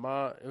was my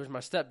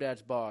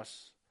stepdad's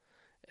boss,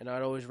 and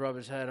I'd always rub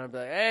his head, and I'd be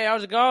like, "Hey,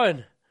 how's it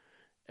going?"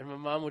 And my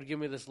mom would give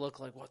me this look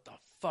like, "What the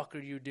fuck are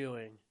you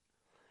doing?"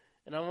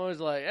 And I'm always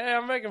like, "Hey,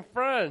 I'm making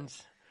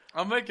friends."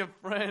 I'm making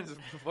friends,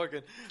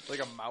 fucking like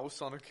a mouse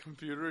on a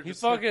computer. He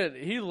just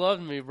he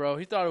loved me, bro.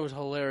 He thought it was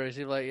hilarious.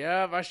 He'd be like,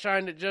 "Yeah, I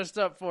shined it just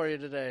up for you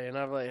today," and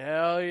I'm like,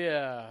 "Hell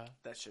yeah!"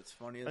 that shit's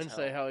funny as I didn't hell.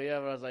 say hell yeah,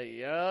 but I was like,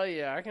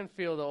 yeah, I can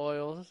feel the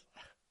oils.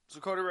 So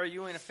Cody Ray,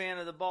 you ain't a fan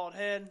of the bald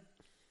head?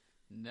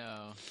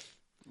 No.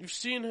 You've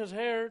seen his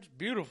hair; it's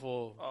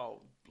beautiful.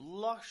 Oh,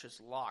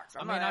 luscious locks.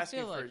 I'm I mean, not I asking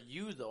feel for like-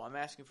 you though. I'm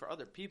asking for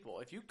other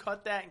people. If you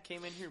cut that and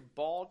came in here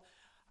bald,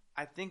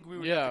 I think we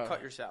would Yeah. have to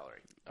cut your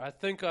salary. I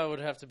think I would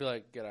have to be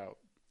like, get out.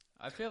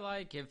 I feel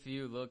like if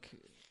you look,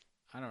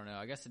 I don't know.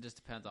 I guess it just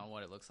depends on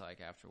what it looks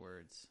like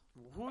afterwards.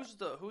 Who's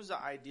the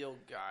ideal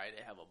guy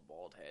to have a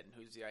bald head, and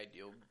who's the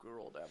ideal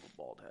girl to have a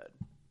bald head?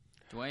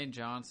 Dwayne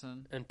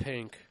Johnson. And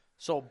pink.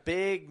 So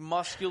big,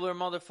 muscular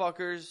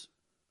motherfuckers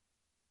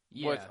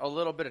Yeah. with a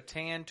little bit of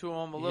tan to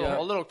them, Yeah.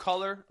 a little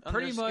color. Under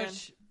Pretty their skin.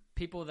 much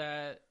people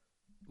that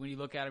when you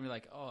look at him, you're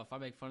like, oh, if I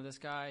make fun of this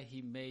guy,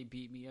 he may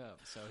beat me up.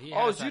 So he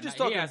Oh, has so you're a just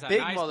ni- he talking has a big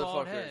nice bald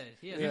motherfuckers. head.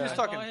 He has a You're Yeah. just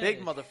nice talking bald big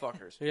head.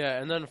 motherfuckers. Yeah,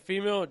 and then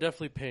female,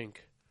 definitely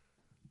pink.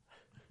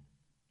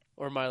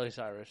 Or Miley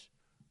Cyrus.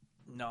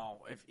 No,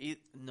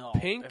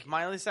 Pink? If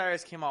Miley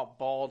Cyrus came out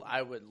bald,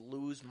 I would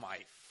lose my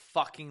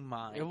fucking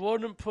mind. I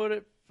wouldn't put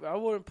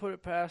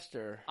it past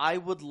her. I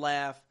would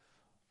laugh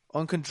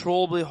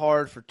uncontrollably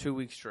hard for 2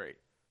 weeks straight.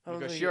 I don't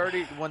Because think- she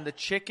already, when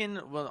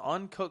the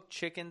uncooked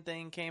chicken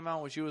thing came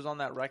out, when she was on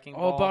that wrecking Oh,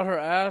 ball. about her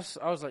ass?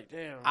 I was like,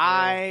 damn.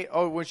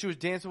 bro. when she was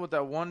dancing with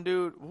that one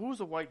dude, who was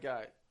the white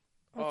guy?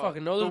 I don't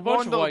fucking know. There's a the bunch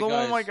one, of the, white the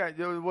guys. one white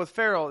guy with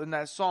Pharrell in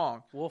that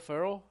song. Will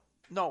Ferrell?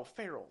 No,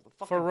 Pharrell. The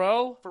fucking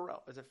Pharrell?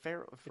 Pharrell. Is it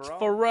Pharrell? It's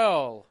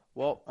Pharrell.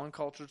 Well,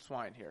 uncultured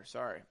swine here.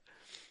 Sorry.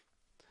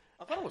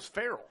 I thought it was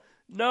Pharrell.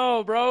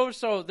 No, bro.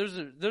 So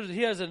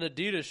he has an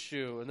Adidas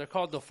shoe, and they're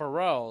called the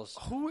Pharrells.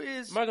 Who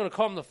is? Am I going to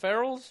call them the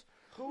Pharrells?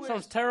 Who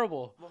Sounds is?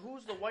 terrible. Well,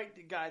 who's the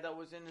white guy that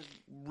was in his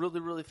really,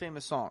 really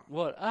famous song?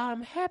 What?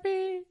 I'm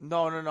happy.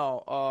 No.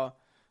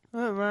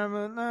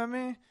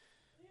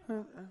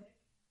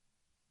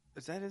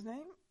 Is that his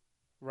name?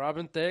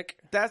 Robin Thicke.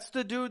 That's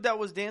the dude that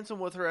was dancing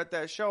with her at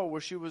that show where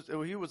he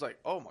was like,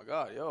 "Oh my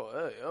god, yo,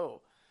 hey,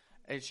 yo,"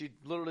 and she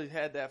literally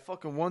had that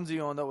fucking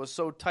onesie on that was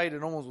so tight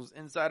it almost was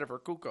inside of her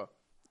kuka.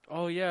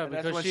 Oh yeah, And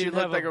that's because when she she didn't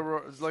looked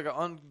have like an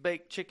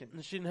unbaked chicken.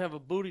 she didn't have a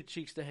booty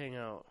cheeks to hang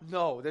out.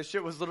 No, that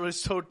shit was literally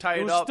so tight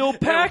It was up. still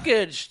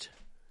packaged.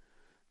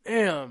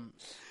 Damn.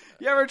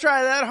 You ever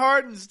try that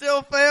hard and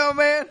still fail,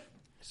 man?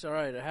 It's all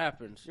right. It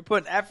happens. You're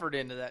putting effort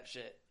into that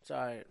shit. It's all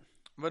right.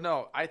 But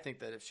no, I think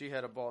that if she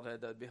had a bald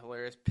head, that'd be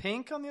hilarious.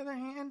 Pink, on the other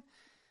hand,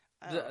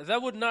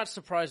 That would not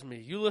surprise me.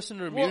 You listen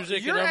to her Well,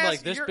 music, you're and I'm like,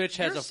 asking- this you're- bitch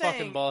has you're a fucking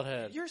saying- bald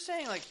head. You're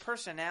saying like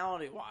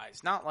personality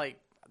wise, not like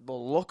the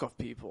look of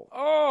people.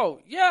 Oh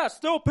yeah,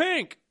 still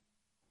pink.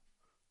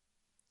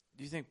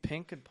 Do you think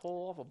Pink could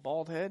pull off a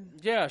bald head?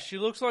 Yeah, she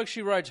looks like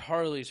she rides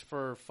Harleys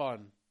for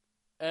fun,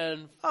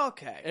 and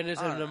Okay, is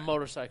all in a right.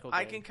 motorcycle.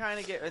 I gang. can kind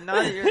of get. Now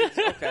that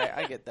you're okay,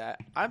 I get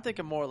that. I'm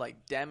thinking more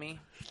like Demi.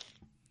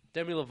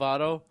 Demi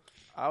Lovato,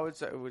 I would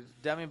say would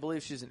Demi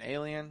believe she's an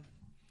alien.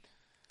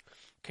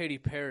 Katy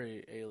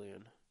Perry,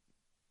 alien.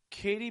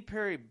 Katy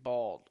Perry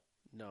bald.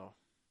 No,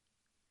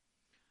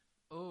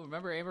 Oh,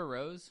 remember Amber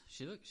Rose?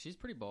 She's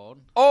pretty bald.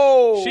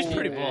 Oh, she's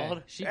pretty bad.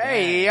 bald. She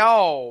Hey bad.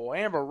 yo,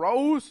 Amber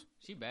Rose.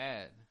 She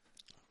bad.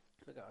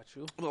 I got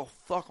you. Little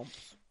fuck 'em.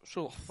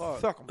 Sure, fuck.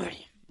 Fuck 'em.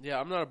 Yeah,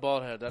 I'm not a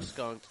bald head. That's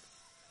skunked.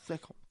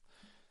 Fuck 'em.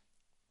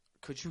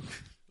 Could you?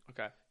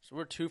 Okay. So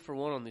we're 2 for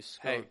 1 on these.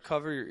 Hey, Skunks.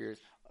 cover your ears.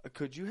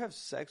 Could you have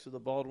sex with a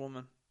bald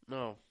woman?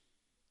 No.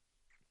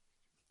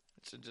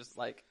 So just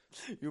like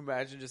you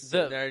imagine just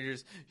sitting The- there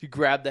and you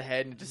grab the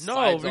head and it just No,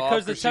 slides because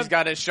off the 'cause temp- she's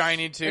got it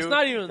shiny too. It's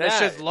not even that that.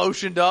 shit's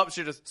lotioned up.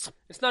 She just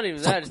It's not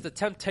even that. It's the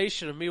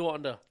temptation of me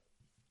wanting to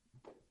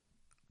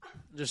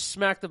just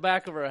smack the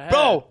back of her head.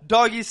 bro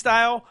doggy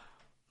style,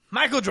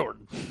 Michael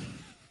Jordan.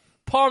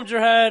 Palms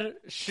your head,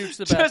 shoots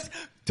the back. Just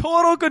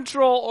total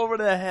control over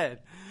the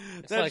head.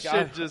 That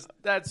shit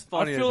that's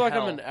funny. I feel like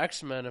hell. I'm an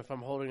X-Men if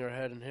I'm holding her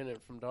head and hitting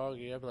it from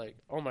doggy. I'd be like,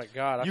 oh my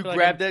god. I You feel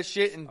grab like that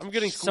shit and I'm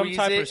getting squeeze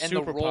some type it, of and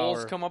the rolls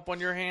superpower. come up on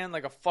your hand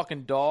like a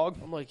fucking dog.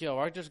 I'm like, yo,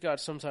 I just got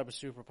some type of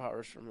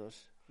superpowers from this.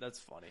 That's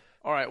funny.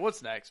 All right,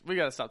 what's next? We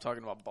got to stop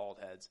talking about bald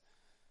heads.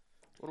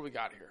 What do we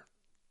got here?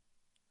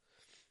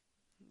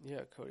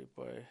 Yeah, Cody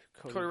boy.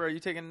 Cody, are you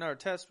taking another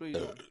test? What are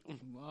you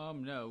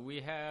doing? No,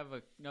 we have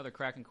another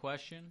cracking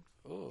question.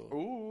 Ooh.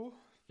 Ooh.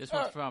 This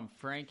one's from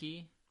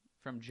Frankie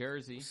from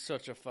Jersey.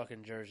 Such a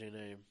fucking Jersey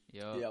name.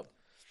 Yep.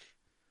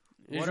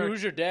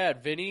 Who's your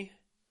dad, Vinny?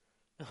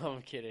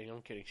 I'm kidding.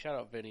 Shout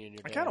out Vinny and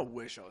your I dad. kind of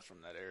wish I was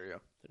from that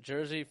area.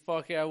 Jersey,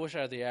 fuck yeah, I wish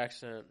I had the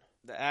accent.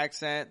 The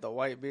accent, the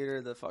white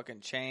beater, the fucking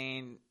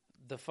chain,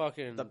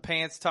 The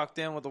pants tucked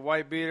in with the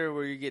white beater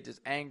where you get just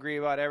angry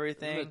about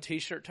everything. The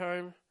t-shirt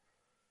time.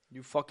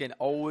 You fucking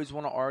always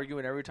want to argue,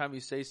 and every time you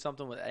say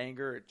something with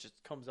anger, it just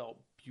comes out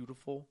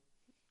beautiful.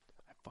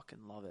 I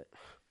fucking love it.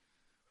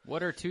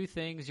 What are 2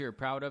 things you're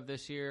proud of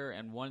this year,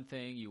 and 1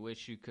 thing you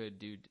wish you could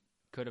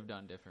have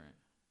done different?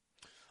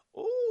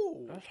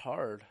 Ooh. That's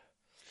hard.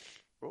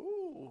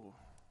 Ooh.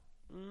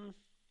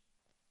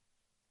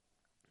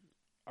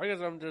 I guess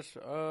I'm just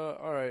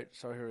all right.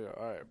 So here we go.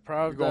 All right,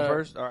 proud. You going that,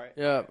 first? All right.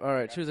 Yeah. All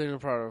right. 2 things I'm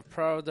proud of.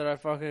 Proud that I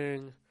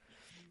fucking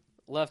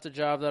left a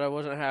job that I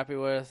wasn't happy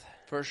with.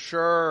 For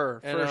sure.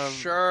 And, For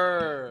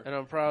sure. And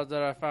I'm proud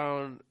that I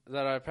found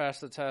that I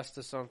passed the test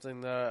to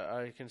something that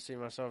I can see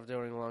myself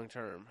doing long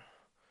term.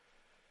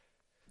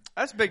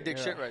 That's big dick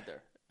Yeah. shit right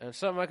there. And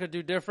something I could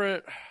do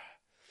different.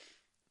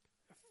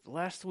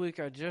 Last week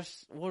I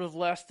just would have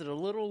lasted a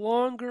little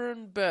longer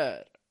in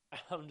bed.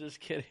 I'm just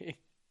kidding.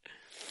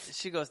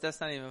 She goes,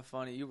 that's not even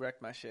funny. You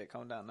wrecked my shit.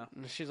 Calm down now.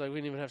 And she's like, we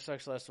didn't even have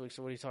sex last week,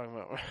 so what are you talking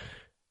about?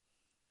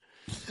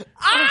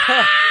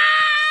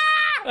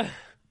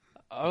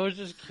 I was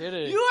just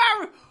kidding. You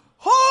are...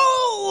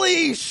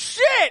 Holy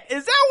shit!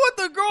 Is that what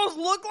the girls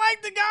look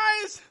like, the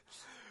guys?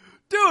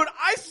 Dude,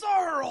 I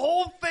saw her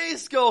whole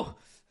face go...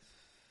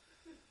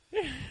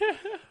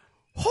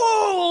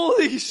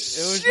 Holy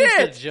shit! It was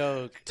just a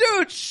joke.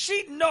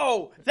 Dude,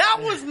 no, that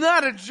was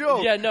not a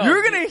joke. Yeah, no.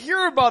 You're gonna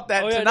hear about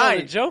that tonight.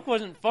 No, the joke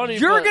wasn't funny.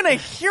 You're but gonna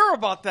hear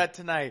about that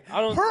tonight.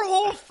 I don't- Her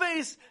whole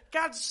face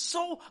got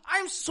so...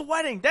 I'm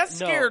sweating. That no,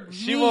 scared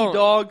she me, won't.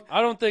 dog.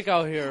 I don't think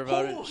I'll hear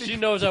about it. Holy She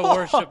knows I fuck.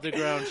 worship the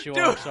ground she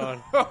walks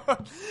on.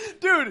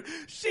 Dude,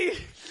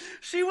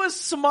 she was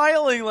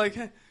smiling like...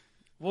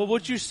 Well,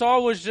 what you saw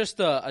was just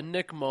a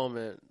Nick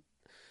moment.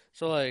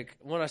 So, like,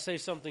 when I say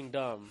something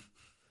dumb,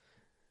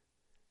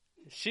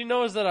 she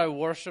knows that I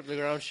worship the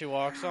ground she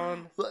walks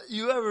on.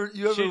 You ever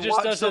She just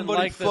watch doesn't somebody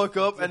like the- fuck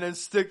up and then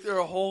stick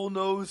their whole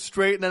nose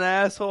straight in an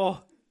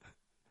asshole?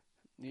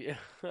 Yeah.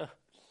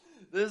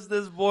 This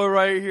boy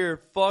right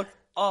here fucked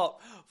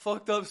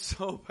up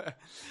so bad.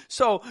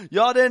 So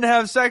y'all didn't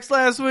have sex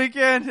last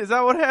weekend? Is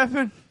that what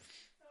happened?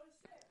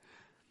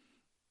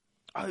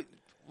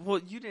 Well,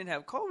 you didn't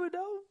have COVID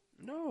though.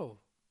 No.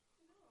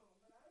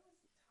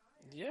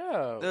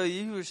 Yeah.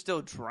 You were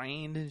still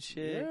drained and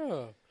shit.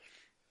 Yeah.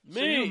 So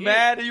you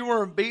mad that you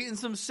weren't beating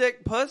some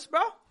sick puss,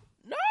 bro?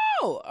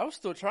 No, I was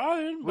still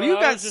trying. Well, you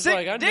I got was just sick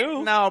like, I dick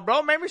knew. now,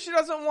 bro. Maybe she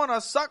doesn't want to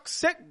suck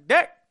sick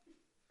dick.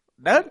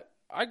 Dude,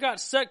 I got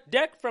sick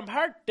dick from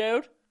her,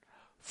 dude.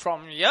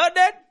 from your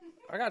dick,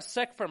 I got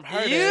sick from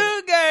her, dude.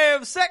 you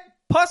gave sick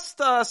puss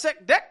to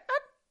sick dick.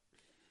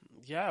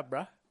 Yeah,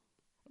 bruh.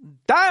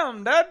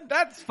 Damn, dude,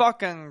 that's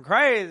fucking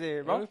crazy,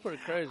 That bro. was pretty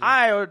crazy.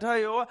 I will tell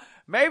you what.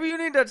 Maybe you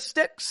need to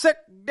stick sick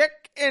dick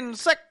in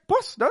sick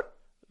puss, dude.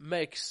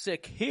 Make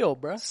sick heal,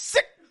 bruh.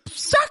 Sick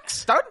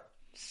sucks, dude.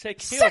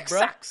 Sick heal, Sick bruh.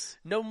 sucks.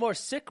 No more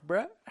sick,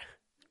 bruh.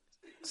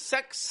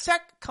 Sick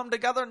come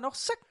together, no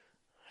sick.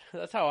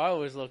 That's how I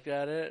always looked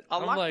at it. I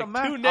I'm like like, the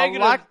math. two I negatives,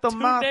 like the two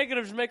math.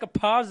 negatives make a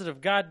positive,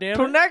 goddamn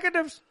Two it.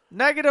 negatives.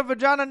 Negative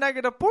vagina,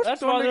 negative puss. That's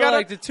Two why they're together,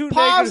 like the two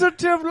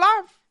positive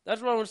life. That's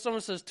why when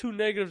someone says 2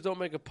 negatives don't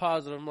make a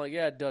positive, I'm like,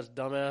 yeah, it does,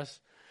 dumbass.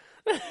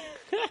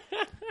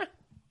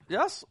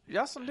 Yes,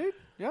 indeed.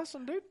 Yes,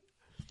 indeed.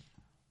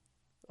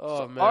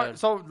 Oh, man. All right,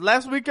 so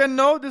last weekend,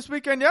 no. This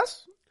weekend,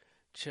 yes.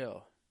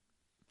 Chill.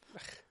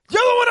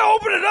 You're the one to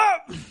open it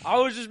up. I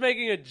was just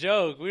making a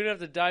joke. We didn't have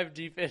to dive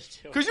deep into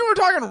it. Because you were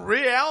talking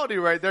reality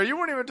right there. You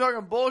weren't even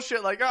talking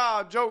bullshit like,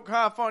 joke,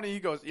 funny. He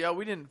goes, yeah,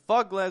 we didn't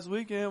fuck last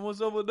weekend.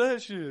 What's up with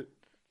that shit?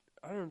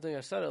 I don't think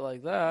I said it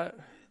like that.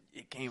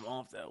 It came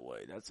off that way.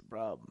 That's the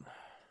problem.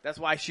 That's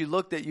why she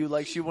looked at you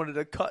like she wanted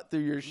to cut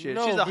through your shit.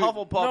 No, She's a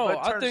Hufflepuff. No, but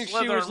I turned think she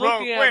Slytherin was real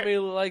looking quick. at me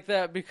like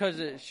that because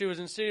she was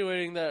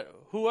insinuating that,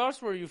 who else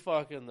were you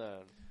fucking then?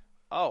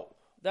 Oh.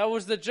 That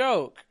was the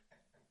joke.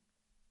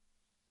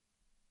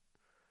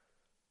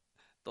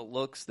 The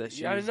looks that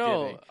she Yeah, I was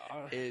know.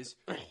 giving is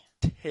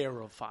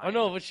terrifying. I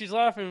know, but she's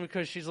laughing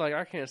because she's like,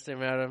 I can't stay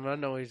mad at him. I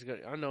know he's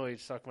good. I know he'd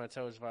suck my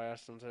toes if I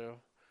asked him to.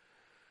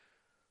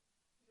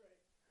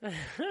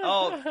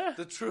 Oh,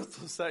 the truth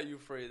will set you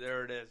free.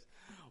 There it is.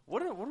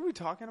 What are we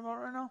talking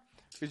about right now?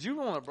 Because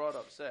you only brought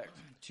up sex.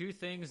 2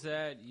 things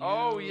that you...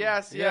 Oh,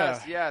 yes.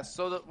 Yeah.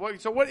 So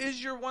what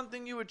is your one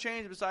thing you would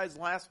change besides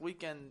last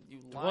weekend you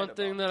lied One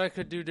thing about? that I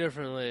could do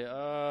differently.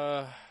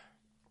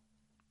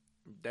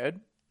 Dead?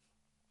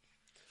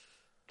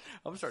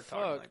 I'm going to start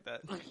talking like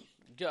that.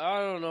 I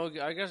don't know.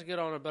 I guess get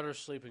on a better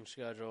sleeping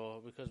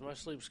schedule because my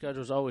sleep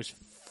schedule is always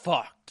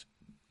fucked.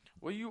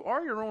 Well, you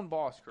are your own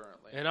boss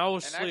currently. And I will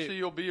And sleep. actually,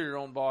 you'll be your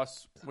own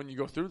boss when you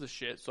go through the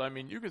shit. So, I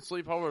mean, you can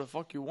sleep however the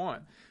fuck you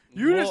want.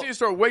 You just need to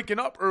start waking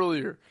up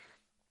earlier.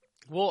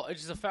 Well,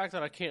 it's the fact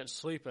that I can't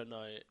sleep at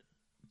night.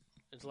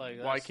 It's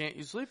like, Why can't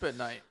you sleep at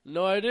night?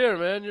 No idea,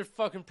 man. You're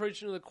fucking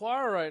preaching to the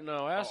choir right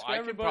now. Ask I could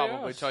everybody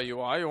probably else. tell you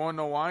why. You want to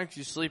know why? Because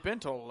you sleep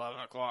until 11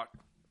 o'clock.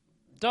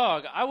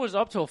 Dog, I was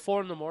up till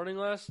 4 in the morning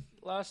last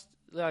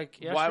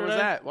yesterday. Why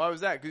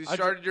was that? Because you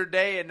started your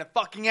day in the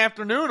fucking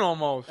afternoon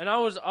almost. And I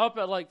was up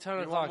at like 10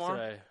 You o'clock want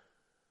more? today.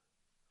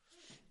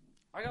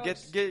 I got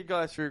Get your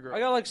glass for your girl. I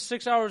got like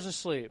 6 hours of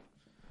sleep.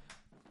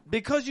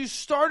 Because you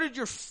started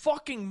your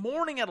fucking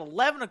morning at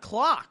 11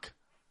 o'clock.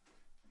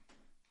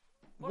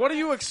 What do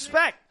you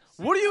expect?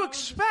 What do you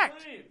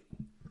expect?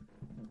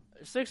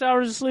 6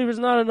 hours of sleep is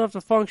not enough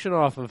to function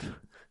off of.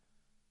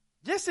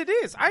 Yes, it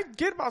is. I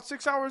get about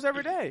 6 hours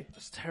every day.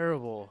 It's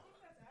terrible.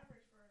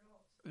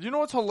 You know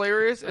what's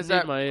hilarious is need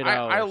that my 8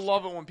 I hours.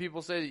 love it when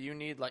people say that you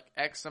need like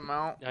X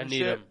amount. I and need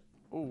shit.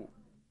 them. Ooh.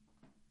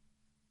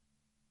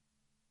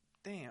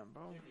 Damn,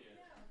 bro.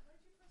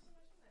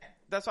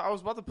 That's why I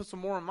was about to put some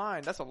more in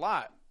mine. That's a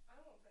lot.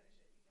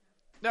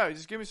 No,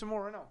 just give me some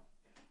more right now.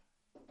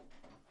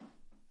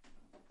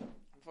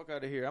 Fuck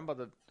out of here. I'm about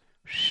to.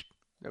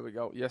 There we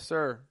go. Yes,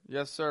 sir.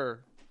 Yes, sir.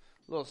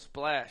 Little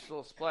splash.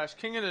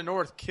 King of the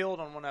North killed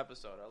on one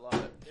episode. I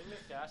love it.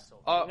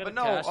 But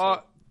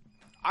no.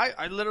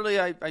 I literally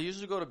I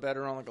usually go to bed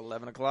around like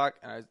 11 o'clock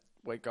and I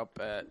wake up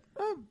at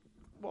I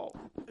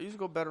usually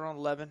go to bed around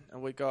 11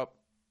 and wake up.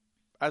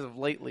 As of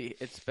lately,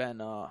 it's been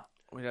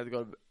we had to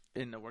go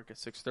into work at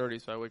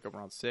 6:30, so I wake up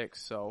around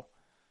 6. So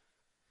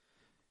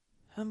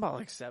I'm about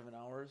like 7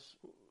 hours.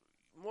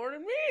 More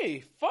than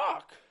me.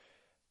 Fuck.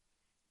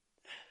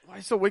 Why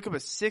you still wake up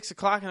at 6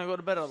 o'clock and I go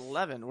to bed at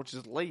 11, which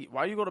is late?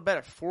 Why do you go to bed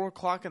at 4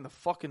 o'clock in the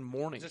fucking I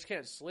morning? just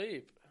can't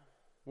sleep.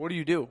 What do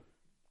you do?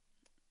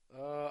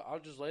 I'll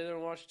just lay there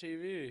and watch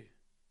TV.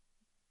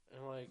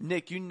 And like,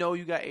 Nick, you know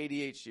you got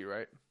ADHD,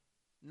 right?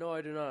 no,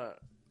 I do not.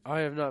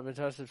 I have not been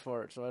tested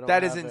for it, so I don't.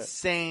 That is have it.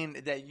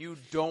 insane that you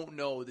don't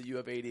know that you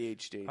have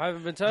ADHD. I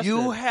haven't been tested.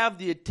 You have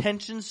the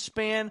attention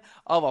span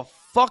of a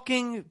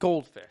fucking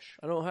goldfish.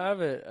 I don't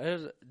have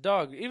it.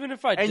 Dog, even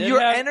if I And did you're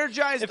have,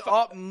 energized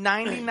up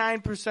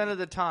 99% of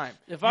the time.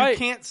 If you I-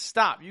 can't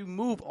stop. You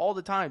move all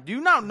the time. Do you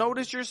not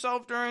notice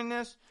yourself during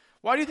this?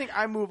 Why do you think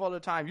I move all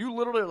the time? You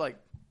literally are like...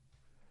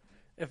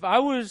 if I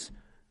was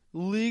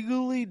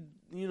legally,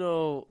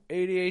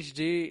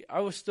 ADHD,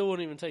 I still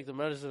wouldn't even take the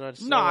medicine. I'd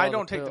sell No, I all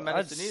don't take the pill-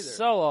 medicine I'd either.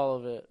 Sell all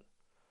of it.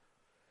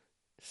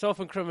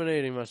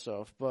 Self-incriminating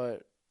myself,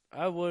 but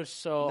I would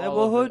sell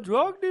all of it.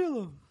 drug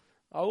dealer.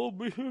 I will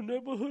be a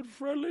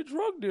neighborhood-friendly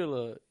drug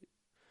dealer.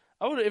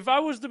 I would, if I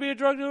was to be a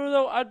drug dealer,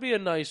 though, I'd be a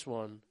nice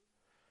one.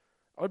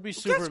 I'd be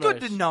super That's nice.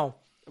 good to know.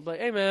 I'd be like,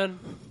 hey, man,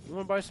 you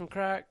want to buy some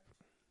crack?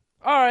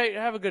 All right,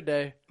 have a good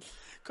day.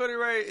 Cody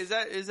Ray, is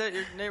that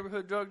your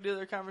neighborhood drug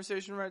dealer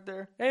conversation right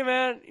there? Hey,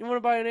 man, you want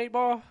to buy an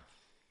 8-ball?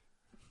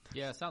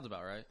 Yeah, sounds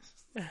about right.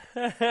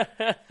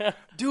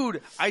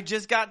 Dude, I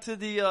just got to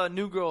the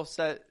new girl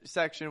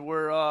section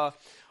where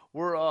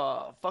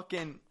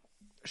fucking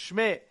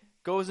Schmidt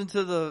goes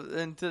into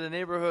the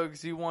neighborhood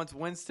because he wants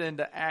Winston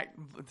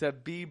to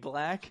be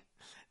black,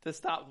 to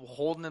stop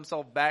holding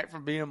himself back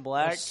from being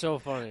black. That's so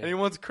funny. And he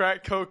wants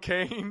crack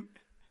cocaine.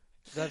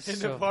 That's in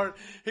so the part,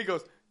 he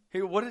goes,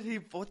 "Hey,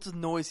 what's the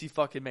noise he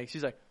fucking makes?"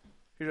 He's like,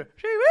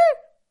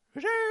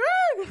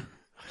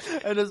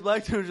 and this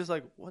black dude's just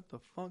like, "What the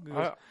fuck?"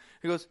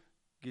 He goes,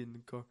 "Get in the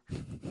car."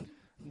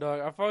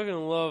 Dog,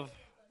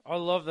 I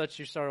love that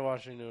you started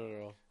watching New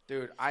Girl.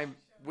 Dude,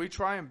 we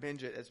try and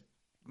binge it as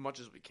much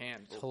as we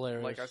can. It's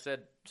hilarious. Like I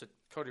said to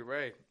Cody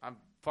Ray, when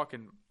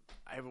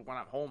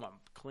I'm home, I'm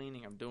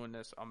cleaning, I'm doing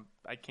this.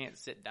 I can't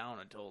sit down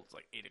until it's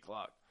like 8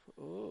 o'clock.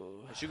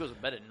 Ooh. She goes to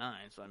bed at 9,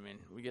 so I mean,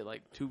 we get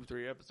like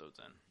 2-3 episodes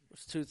in.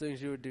 What's 2 things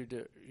you would do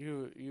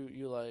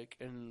you like,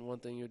 and 1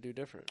 thing you would do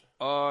different?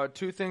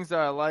 2 things that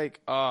I like.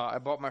 I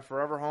bought my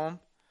forever home.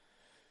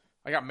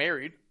 I got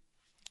married.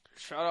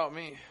 Shout out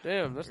me.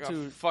 Damn, that's I got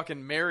 2.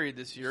 fucking married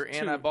this year,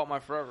 and I bought my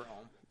forever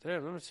home.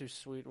 Damn, those are 2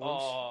 sweet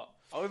ones.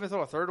 I'll even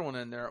throw a third one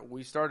in there.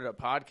 We started a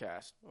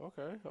podcast.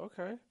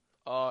 Okay.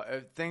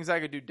 Things I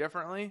could do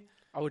differently.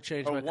 I would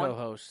change Or my one-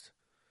 co-host.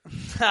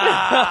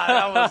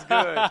 That was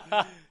good.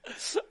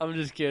 I'm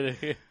just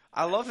kidding.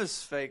 I love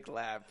his fake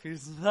laugh.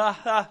 He's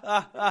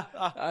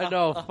I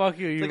know. Fuck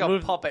you. It's You like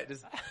move. a puppet.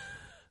 Just,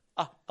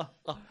 I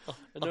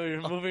know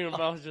you're moving your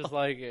mouth just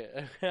like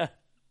it.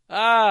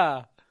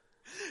 Ah.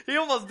 he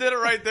almost did it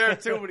right there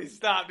too, but he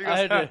stopped. He goes, I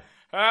had to-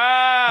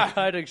 ah.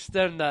 I'd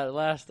extend that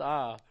last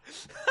ah.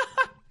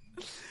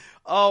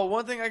 Oh,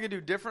 one thing I could do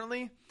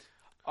differently.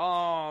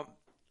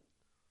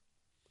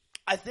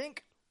 I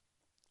think,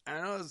 I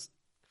know it's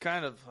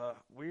kind of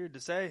weird to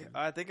say.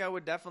 I think I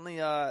would definitely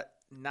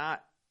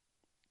not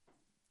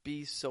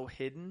be so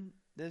hidden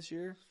this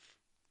year.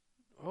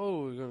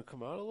 Oh, we're gonna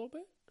come out a little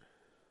bit.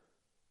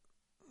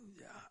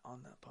 Yeah,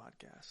 on that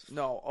podcast.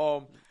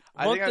 No,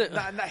 I think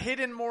I'm not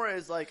hidden more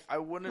as like I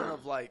wouldn't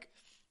have like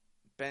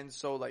been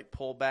so like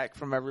pulled back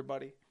from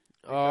everybody.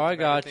 Oh, I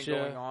got you.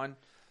 Going on.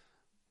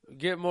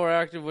 Get more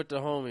active with the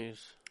homies.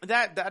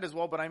 That as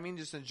well, but I mean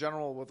just in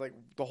general with like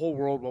the whole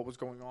world, what was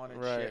going on and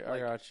Right, shit.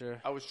 Like, I got you.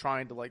 I was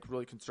trying to like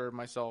really conserve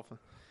myself and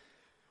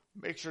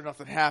make sure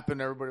nothing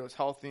happened. Everybody was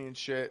healthy and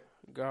shit.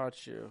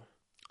 Got you.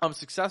 I'm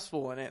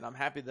successful in it, and I'm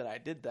happy that I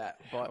did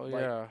that. But Hell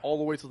like, yeah. all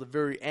the way to the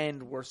very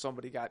end where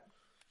somebody got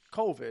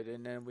COVID,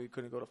 and then we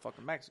couldn't go to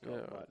fucking Mexico.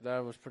 Yeah, But,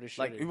 that was pretty shitty.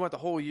 like, we went the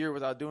whole year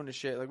without doing the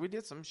shit. Like, we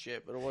did some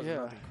shit, but it wasn't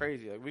Yeah. nothing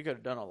crazy. Like, we could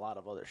have done a lot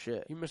of other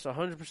shit. You miss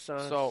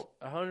 100%. So-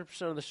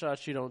 100% of the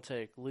shots you don't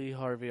take. Lee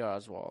Harvey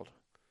Oswald.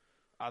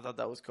 I thought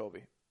that was Kobe.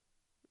 No,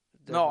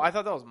 Definitely- I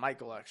thought that was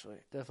Michael, actually.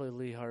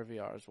 Definitely Lee Harvey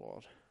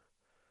Oswald.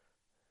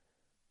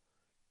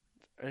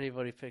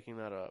 Anybody picking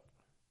that up?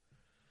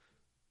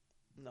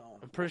 No.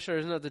 I'm pretty sure,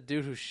 isn't that the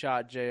dude who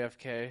shot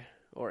JFK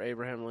or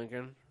Abraham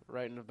Lincoln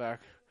right in the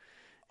back?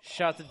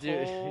 Shot the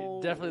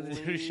dude. Definitely the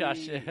dude who shot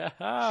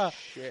JFK.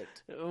 Shit.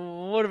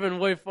 Would have been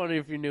way funny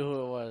if you knew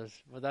who it was,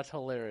 but that's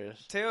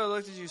hilarious. Taylor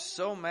looked at you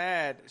so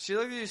mad. She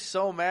looked at you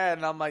so mad,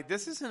 and I'm like,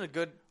 this isn't a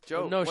good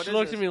joke. No, What she is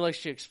looked this? at me like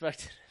she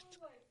expected it.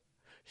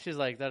 She's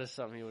like, that is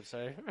something he would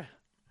say.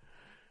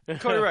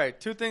 Cody Ray,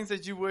 two things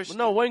that you wish.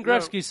 No, Wayne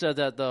Gretzky said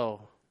that,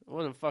 though. It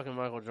wasn't fucking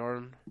Michael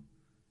Jordan.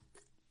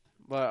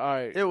 But, all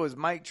right. It was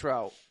Mike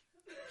Trout.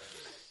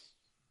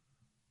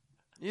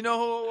 You know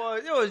who it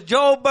was? It was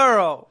Joe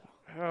Burrow.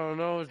 I don't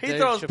know. He Dave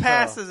throws Chappelle.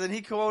 passes, and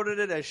he quoted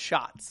it as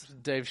shots.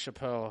 Dave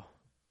Chappelle.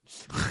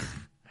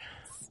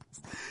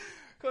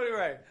 Cody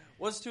Ray,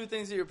 what's two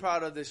things that you're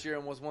proud of this year,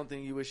 and what's one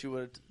thing you wish you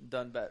would have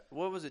done better?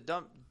 What was it?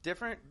 Done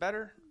different?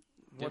 Better?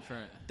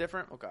 Different.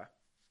 Different? Okay.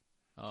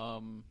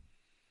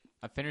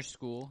 I finished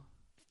school.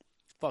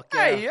 Fuck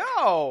yeah. Hey,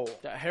 yo!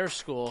 That hair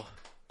school.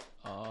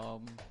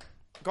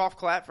 Golf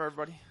clap for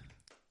everybody.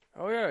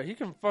 Oh, yeah. He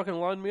can fucking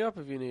line me up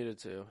if you needed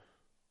to.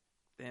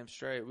 Damn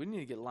straight. We need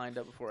to get lined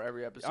up before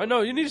every episode. I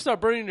know. You need to start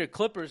bringing your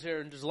clippers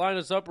here and just line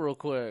us up real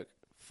quick.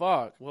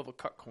 Fuck. We'll have a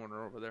cut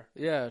corner over there.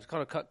 Yeah, it's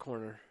called a cut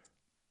corner.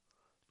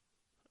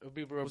 It'll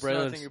be where What's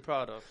another Braylon. thing you're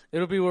proud of?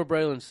 It'll be where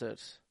Braylon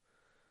sits.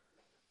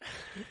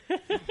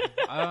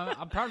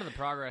 I'm proud of the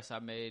progress I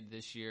made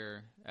this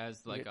year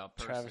as like a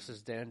person.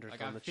 Travis's dandruff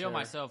Like on I the feel chair.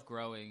 myself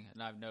growing,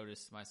 and I've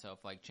noticed myself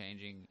like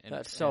changing.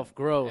 That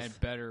self-growth. in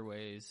better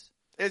ways.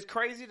 It's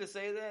crazy to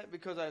say that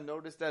because I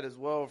noticed that as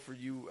well for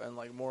you and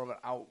like more of an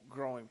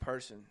outgrowing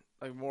person.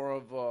 Like more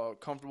of a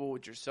comfortable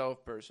with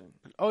yourself person.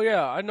 Oh,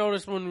 yeah. I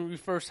noticed when we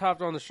first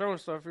hopped on the show and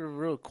stuff, you were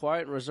real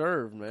quiet and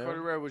reserved, man. Cody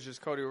Ray was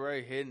just Cody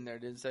Ray hidden there.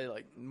 Didn't say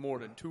like more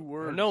than 2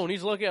 words. No, and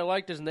he's lucky I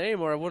liked his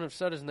name, or I wouldn't have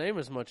said his name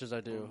as much as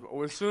I do.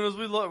 As soon as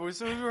we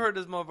heard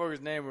this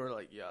motherfucker's name, we were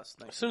like, yes.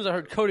 Thank As soon as I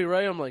heard Cody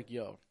Ray, I'm like,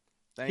 yo.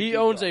 He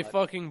owns a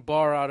fucking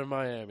bar out in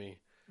Miami.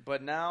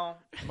 But now,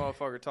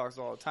 motherfucker talks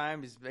all the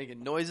time. He's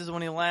making noises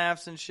when he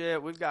laughs and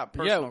shit. We've got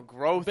personal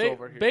growth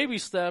over here. Baby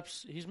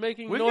steps. He's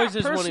making We've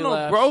noises got when he personal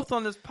laughs. growth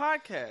on this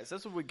podcast.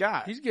 That's what we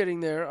got. He's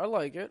getting there. I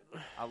like it.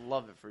 I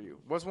love it for you.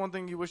 What's one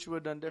thing you wish you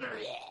would have done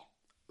different?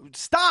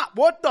 Stop!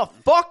 What the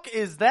fuck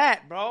is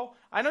that, bro?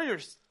 I know you're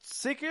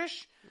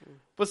sickish,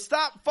 but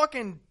stop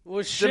fucking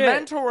Well, shit.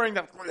 dementoring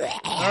the.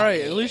 All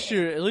right, at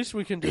least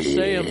we can just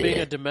say I'm being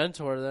a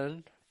dementor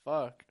then.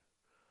 Fuck.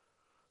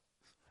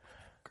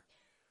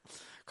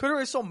 Cody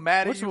Ray's so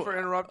mad at What's you wha- for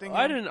interrupting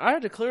him. I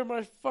had to clear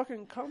my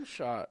fucking cum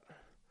shot.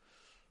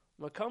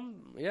 My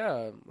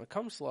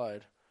cum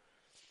slide.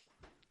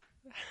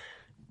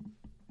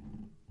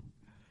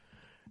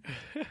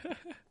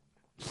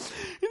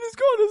 He just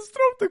going to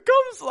stroke the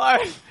cum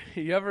slide.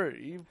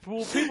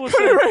 People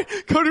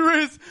Cody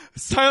Ray is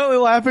silently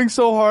laughing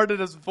so hard that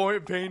his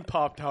pain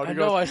popped out. He I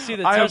know, goes, I see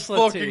the I am Tesla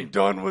fucking T.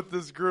 done with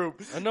this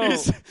group. I know.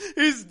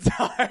 He's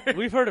tired.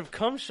 We've heard of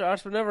cum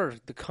shots, but never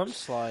the cum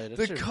slide.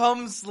 The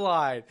cum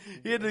slide.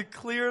 He had to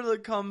clear the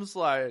cum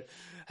slide.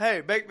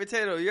 Hey, baked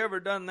potato, you ever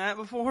done that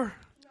before?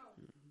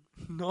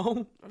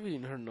 No? I've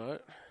eaten her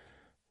nut.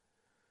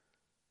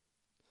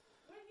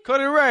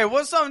 Cody Ray,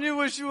 what's something you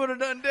wish you would have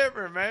done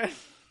different, man?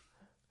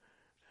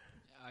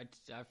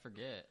 I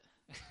forget.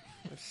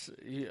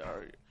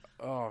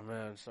 Oh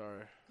man,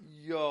 sorry.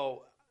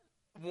 Yo,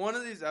 one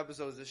of these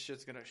episodes, this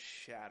shit's gonna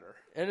shatter.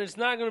 And it's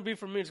not gonna be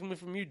from me. It's gonna be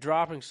from you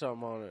dropping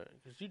something on it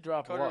because you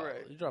drop Cody a lot.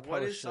 Ray, You drop what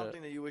hella is shit.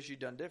 something that you wish you'd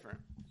done different?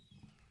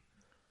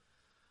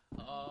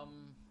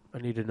 I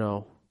need to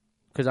know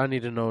because I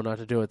need to know not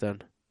to do it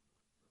then.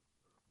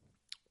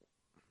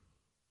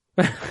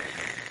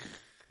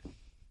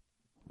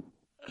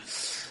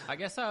 I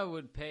guess I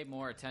would pay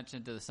more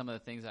attention to some of the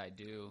things I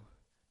do.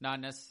 Not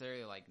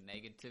necessarily like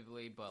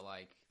negatively, but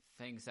like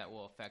things that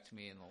will affect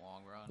me in the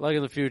long run. Like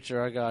in the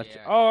future, I got you.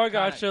 Yeah, Oh, I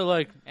got kinda- you.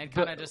 Like and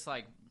kind of just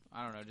like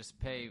I don't know, just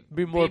be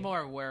Be more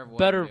aware of what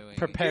better I'm doing.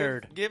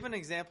 prepared. Give an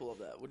example of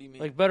that. What do you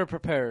mean? Like better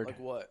prepared. Like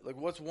what? Like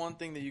what's one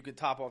thing that you could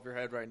top off your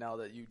head right now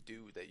that you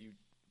do that you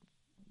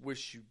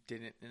wish you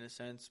didn't in a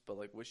sense, but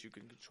like wish you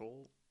could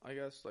control? I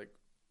guess like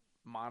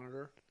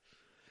monitor.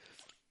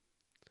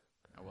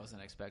 I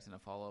wasn't expecting a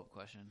follow-up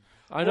question.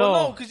 I know.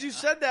 Well, no, because you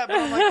said that, but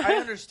I'm like, I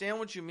understand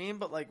what you mean,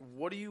 but like,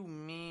 what do you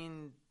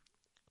mean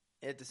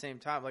at the same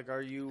time? Like,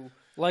 are you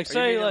like are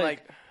say you meaning,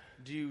 like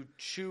do you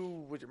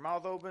chew with your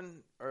mouth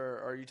open,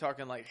 or are you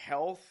talking like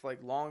health, like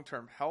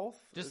long-term health?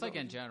 Just Is like that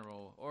in what you-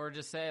 general. Or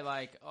just say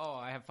like, oh,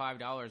 I have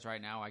 $5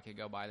 right now. I could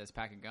go buy this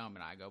pack of gum,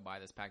 and I go buy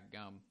this pack of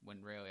gum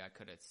when really I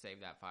could have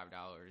saved that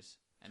 $5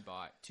 and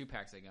bought 2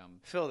 packs of gum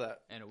feel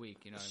that. in a week.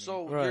 You know what I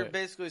So mean? you're Right.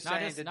 basically Not,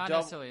 saying just, to not double,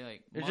 necessarily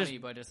like It's money,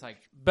 just- but just like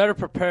better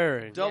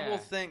preparing. double Yeah.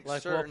 think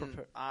Like, certain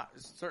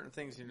certain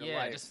things in your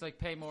life. just like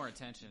pay more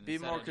attention. Be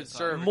instead more of just,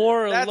 conservative. Like,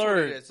 More That's what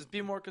alert. it is. Just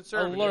be more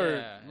conservative. Alert.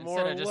 yeah, more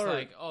instead of just alert.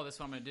 like, oh, this is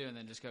what I'm gonna do, and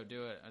then just go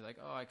do it. I was like,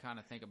 oh, I kind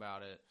of think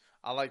about it.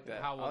 I like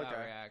that. How will I like that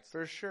that. react?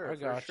 For sure. I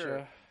for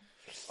gotcha.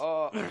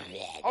 sure.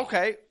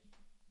 Okay.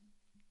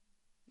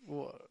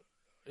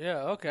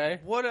 Yeah. Okay.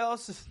 What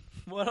else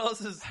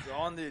is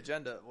on the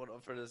agenda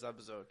for this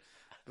episode?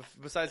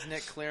 Besides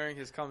Nick clearing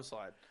his cum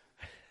slide.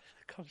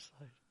 Come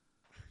slide.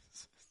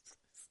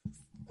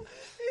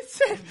 He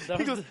said, That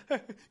he was goes,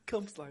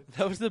 cum slide.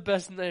 That was the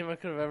best name I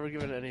could have ever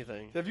given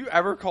anything. Have you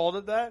ever called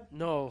it that?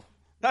 No,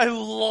 I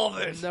love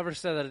it. I've never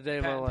said that a day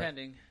in my Patent life.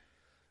 pending.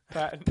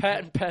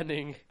 Patent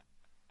pending.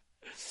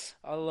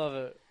 I love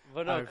it.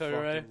 But no, I Cody fucking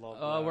Ray. love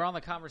that. We're on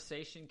the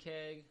conversation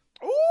keg.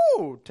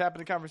 Ooh, tapping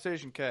the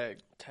conversation keg.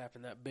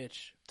 Tapping that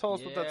bitch. Tell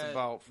us what that's Yeah,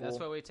 about, fool. That's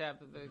what we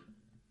tapped the.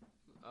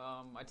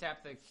 I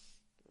tapped the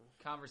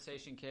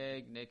conversation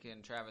keg. Nick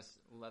and Travis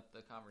let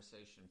the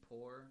conversation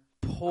pour.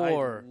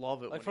 Pour. I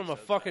love it Like when from he a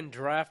says fucking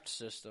draft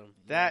system.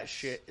 that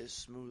shit is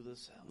smooth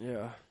as hell.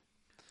 Yeah.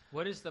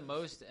 What is the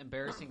most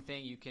embarrassing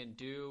thing you can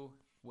do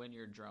when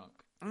you're drunk?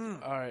 All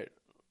right.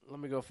 Let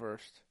me go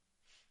first.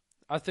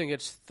 I think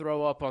it's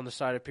throw up on the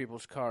side of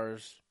people's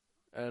cars.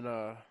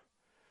 And,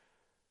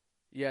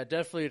 yeah,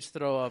 definitely it's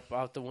throw up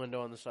out the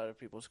window on the side of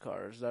people's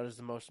cars. That is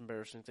the most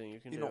embarrassing thing you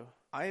can You do. know,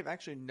 I have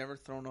actually never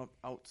thrown up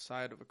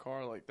outside of a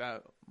car like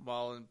that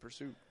while in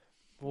pursuit.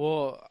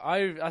 Well,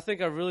 I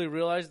think I really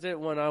realized it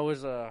when I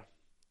was I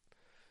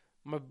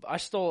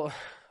stole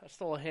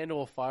a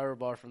handle of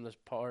Firebar from this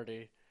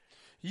party.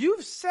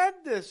 You've said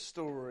this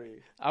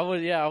story. I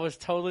was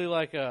totally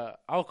like a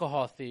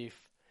alcohol thief.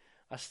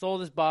 I stole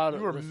this bottle.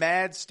 You were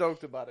mad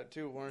stoked about it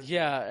too, weren't you?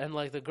 Yeah, and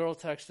like the girl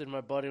texted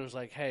my buddy and was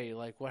like, "Hey,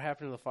 like what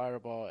happened to the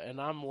Fireball?" And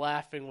I'm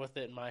laughing with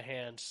it in my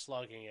hand,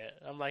 slugging it.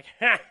 I'm like,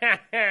 "Ha ha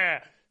ha!"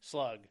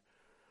 Slug.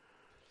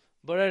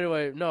 But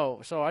anyway,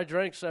 no. So I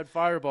drank said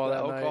Fireball The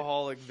that night.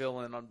 alcoholic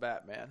villain on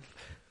Batman.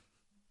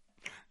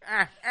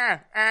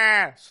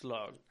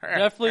 Slug.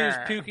 Definitely was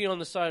puking on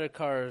the side of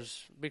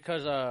cars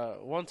because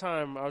one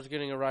time I was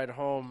getting a ride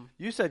home.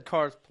 You said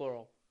cars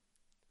plural.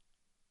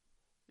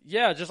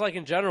 Yeah, just like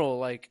in general,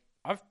 like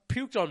I've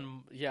puked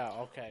on. Yeah,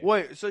 okay.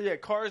 Wait, so yeah,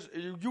 cars.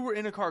 You were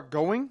in a car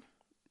going?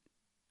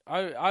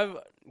 I've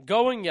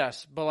going,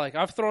 yes, but like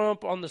I've thrown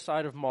up on the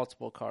side of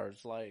multiple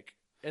cars, like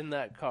in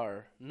that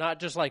car, not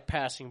just like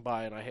passing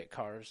by and I hit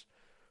cars.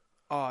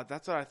 Oh,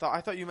 that's what I thought. I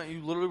thought you meant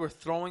you literally were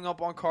throwing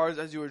up on cars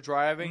as you were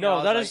driving. No,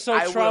 and that I is was so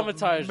like, I would've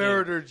traumatizing.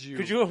 Murdered you.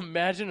 Could you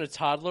imagine a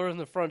toddler in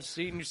the front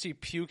seat and you see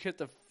puke hit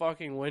the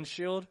fucking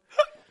windshield?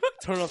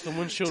 Turn off the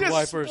windshield just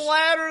wipers.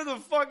 splatter the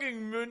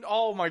fucking?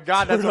 Oh my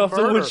god, Turn that's a off the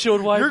murder.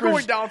 windshield wipers. You're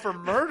going down for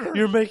murder.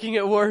 You're making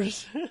it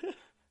worse.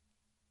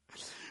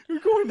 You're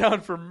going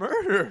down for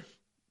murder.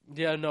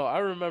 Yeah, no, I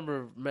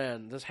remember,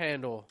 man, this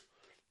handle.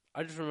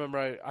 I just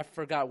remember I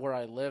forgot where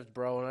I lived,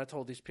 bro, and I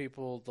told these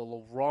people the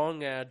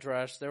wrong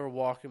address. They were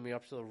walking me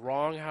up to the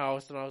wrong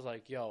house, and I was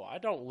like, yo, I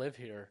don't live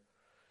here.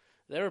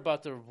 They were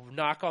about to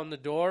knock on the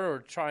door or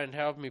try and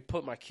have me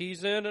put my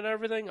keys in and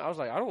everything. I was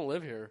like, I don't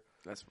live here.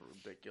 That's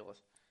ridiculous.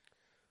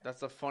 That's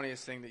the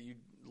funniest thing that you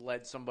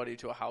led somebody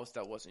to a house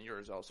that wasn't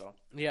yours also.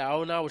 Yeah,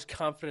 and I was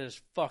confident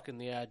as fuck in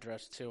the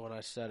address, too, when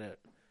I said it.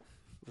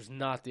 It was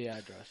not the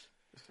address.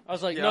 I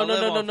was like, Yeah, no. I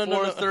live on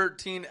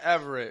 413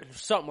 Everett.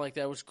 Something like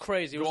that. It was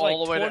crazy. It Go was like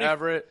all the way 20 to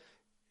Everett.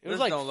 It was This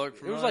like don't look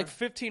it was like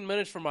 15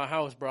 minutes from my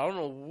house, bro. I don't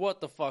know what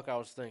the fuck I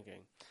was thinking.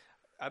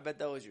 I bet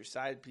that was your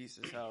side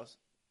piece's house.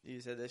 You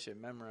said that shit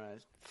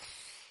memorized.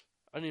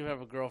 I didn't even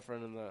have a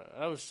girlfriend in that.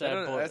 That was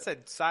sad boy. I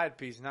said side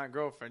piece, not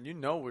girlfriend. You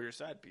know where your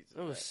side piece is.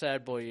 That was at.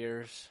 sad boy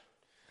years.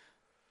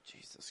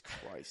 Jesus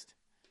Christ.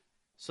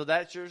 So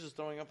that's yours is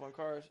throwing up on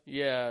cars?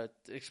 Yeah,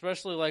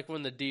 especially like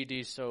when the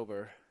DD's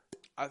sober.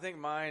 I think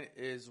mine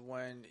is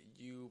when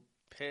you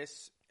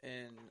piss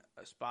in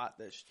a spot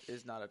that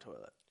is not a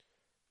toilet.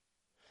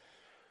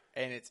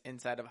 And it's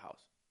inside of a house.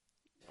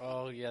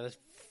 Oh yeah, that's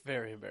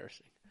very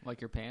embarrassing.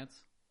 Like your pants?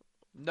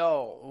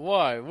 No.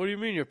 Why? What do you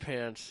mean your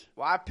pants?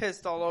 Well, I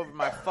pissed all over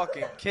my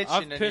fucking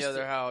kitchen in the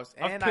other house.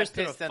 And I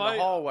pissed in the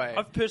hallway.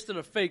 I've pissed in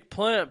a fake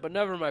plant, but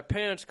never in my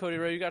pants. Cody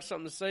Ray, you got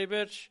something to say,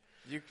 bitch?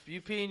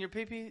 You pee in your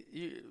pee-pee?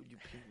 You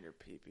pee in your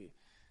pee-pee.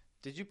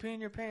 Did you pee in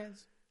your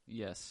pants?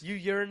 Yes. You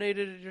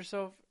urinated at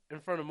yourself in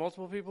front of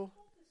multiple people?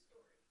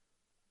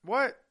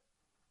 What?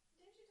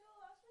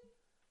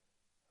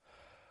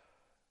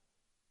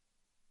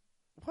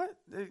 What?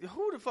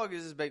 Who the fuck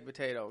is this baked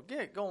potato?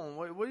 Get going.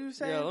 What are you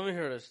saying? Yeah, let me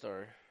hear this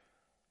story.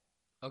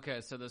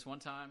 Okay, so this one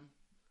time,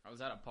 I was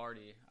at a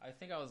party. I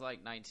think I was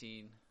like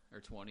 19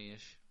 or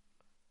 20-ish.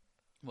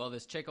 Well,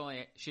 this chick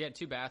she had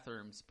 2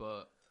 bathrooms,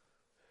 but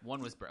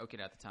one was broken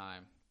at the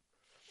time.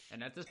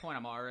 And at this point,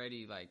 I'm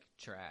already, like,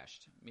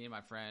 trashed. Me and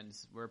my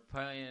friends, we're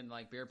playing,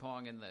 like, beer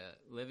pong in the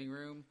living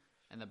room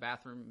and the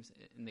bathrooms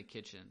in the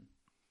kitchen.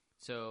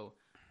 So,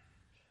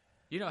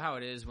 you know how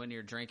it is when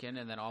you're drinking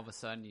and then all of a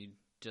sudden you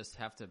just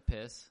have to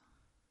piss?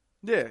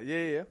 Yeah.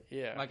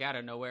 Yeah. Like, out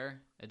of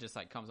nowhere, it just,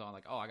 like, comes on,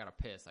 like, oh, I gotta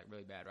piss, like,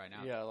 really bad right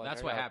now. Yeah, like,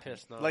 that's I what gotta happened.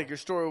 piss now. Like your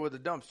story with the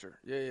dumpster.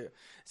 Yeah.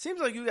 Seems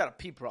like you got a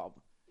pee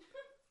problem.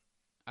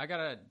 I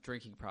got a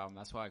drinking problem.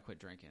 That's why I quit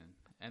drinking.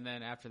 And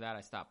then after that,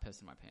 I stopped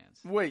pissing my pants.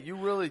 Wait, you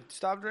really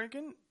stopped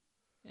drinking?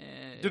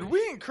 Eh, Did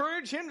we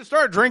encourage him to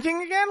start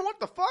drinking again? What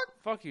the fuck?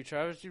 Fuck you,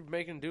 Travis. You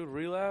making dude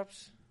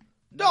relapse?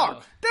 no.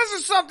 Dog, this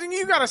is something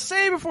you gotta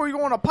say before you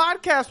go on a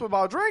podcast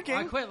about drinking.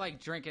 I quit,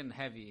 like, drinking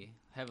heavily.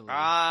 So yeah, you're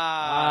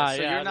I was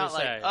not gonna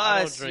like say, I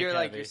don't us. drink You're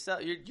like heavy.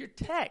 yourself. You're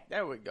tech.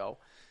 There we go.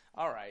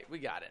 All right, we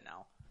got it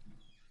now.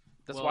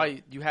 That's Well-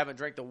 why you haven't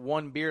drank the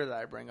one beer that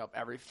I bring up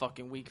every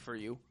fucking week for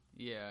you.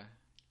 Yeah.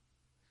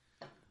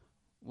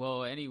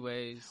 Well,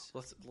 anyways,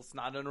 Let's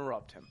not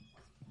interrupt him.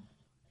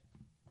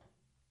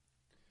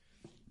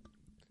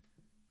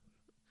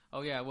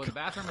 oh yeah, well the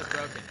bathroom was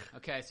broken.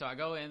 Okay, so I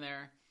go in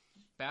there,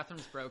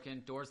 bathroom's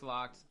broken, door's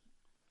locked.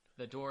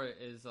 The door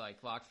is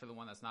like locked for the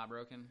one that's not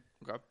broken.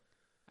 Okay.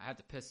 I had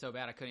to piss so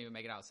bad I couldn't even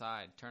make it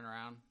outside. Turn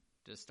around,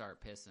 just start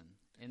pissing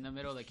in the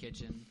middle of the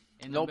kitchen.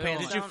 In No the middle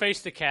pants Did you down?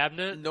 face the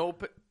cabinet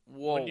Nope.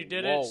 Whoa. when you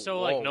did whoa, it? So,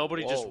 whoa, like,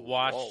 nobody just whoa,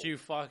 watched whoa. you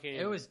fucking...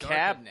 It was dark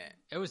Cabinet.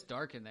 It was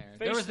dark in there. Face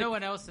There was the- no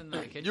one else in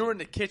the kitchen. You were in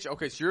the kitchen.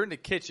 Okay, so you're in the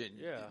kitchen.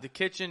 Yeah. The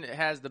kitchen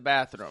has the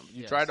bathroom.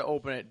 You Yes. tried to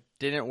open it,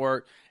 didn't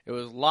work. It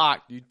was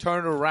locked. You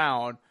turned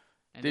around.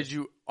 And Did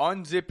you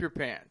unzip your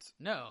pants?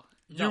 No.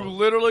 You No,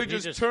 literally he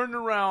just just- turned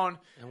around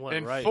and went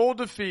in right. full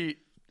defeat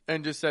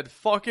and just said,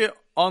 "Fuck it,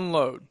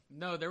 unload."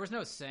 No, there was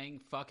no saying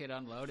fuck it,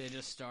 unload. It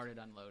just started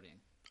unloading.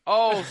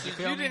 Oh, so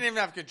feel you me? didn't even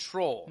have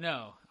control.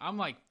 No,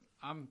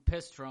 I'm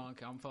pissed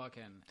drunk. I'm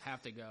fucking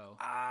have to go.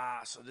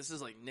 So this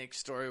is like Nick's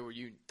story where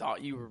you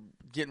thought you were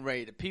getting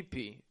ready to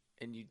pee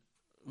and you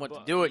went to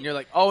But- do it and you're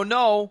like, "Oh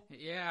no."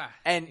 Yeah.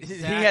 And he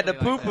had the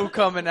exactly like poo-poo that.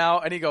 coming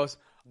out and he goes,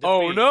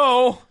 "Oh Defeat.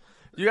 no.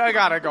 I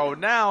gotta go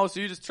now." So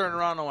you just turned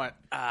around and went,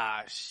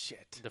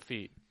 shit.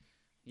 Defeat.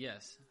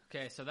 Yes.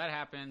 Okay, so that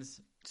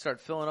happens. Start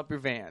filling up your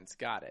vans.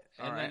 Got it.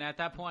 And then at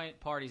that point,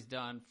 party's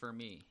done for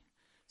me.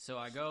 So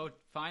I go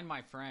find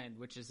my friend,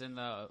 which is in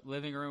the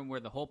living room where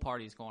the whole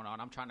party's going on.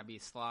 I'm trying to be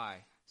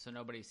sly so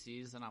nobody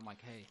sees. And I'm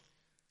like, hey,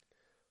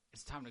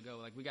 it's time to go.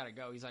 Like, we got to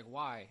go. He's like,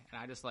 why? And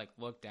I just, like,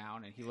 look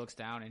down. And he looks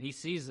down. And he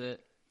sees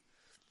it.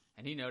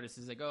 And he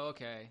notices, like, oh,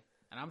 okay.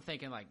 And I'm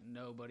thinking, like,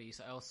 nobody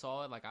else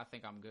saw it. Like, I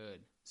think I'm good.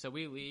 So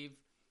we leave.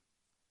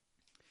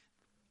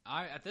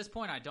 At this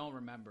point, I don't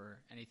remember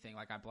anything.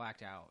 Like, I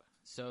blacked out.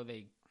 So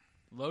they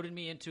loaded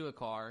me into a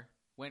car,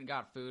 went and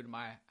got food.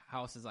 My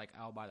house is like,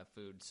 I'll buy the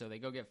food. So they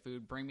go get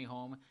food, bring me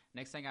home.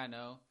 Next thing I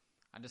know,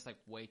 I just like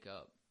wake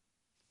up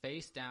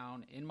face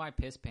down in my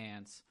piss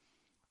pants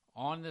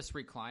on this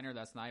recliner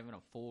that's not even a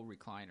full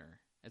recliner.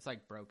 It's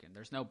like broken.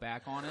 There's no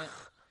back on it.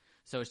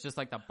 So it's just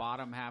like the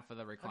bottom half of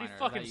the recliner. How do you that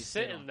fucking you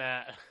sit on. in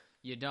that?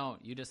 You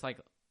don't. You just like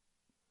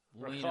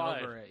lean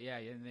Recline. over it. Yeah,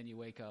 and then you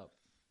wake up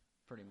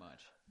pretty much.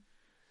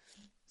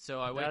 So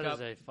I That wake is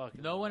up. a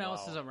fucking... No one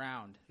else wow. is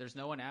around. There's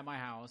no one at my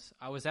house.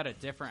 I was at a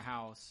different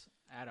house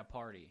at a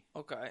party.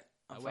 Okay.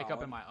 I wake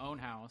up in my own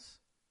house,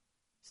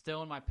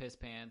 still in my piss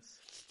pants,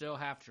 still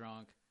half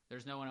drunk.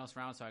 There's no one else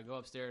around, so I go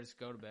upstairs,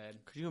 go to bed.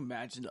 Could you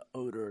imagine the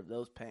odor of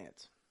those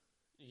pants?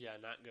 Yeah,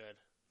 not good.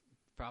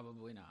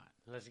 Probably not.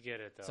 Let's get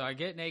it, though. So I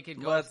get naked,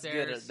 go Let's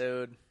upstairs. get it,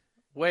 dude.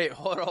 Wait,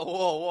 hold on.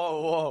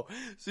 Whoa.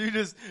 So you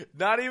just,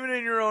 not even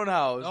in your own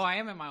house. Oh, I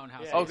am in my own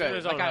house. Yeah, he's in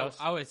his Like own house.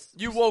 I was.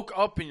 You woke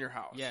up in your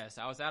house. Yes,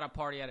 I was at a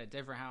party at a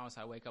different house.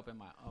 I wake up in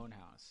my own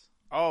house.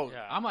 Oh,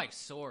 Yeah. I'm like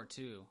sore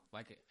too,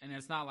 like, and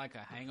it's not like a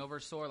hangover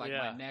sore. Like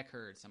Yeah. my neck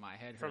hurts and my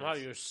head hurts. From how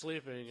you were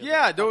sleeping. in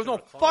Yeah, the there was no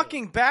recliner.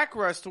 fucking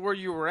backrest to where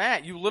you were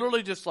at. You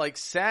literally just like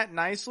sat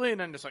nicely and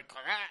then just like.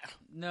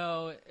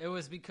 No, it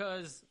was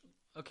because,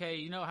 okay,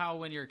 you know how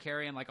when you're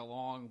carrying like a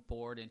long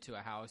board into a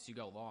house, you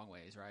go long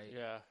ways, right?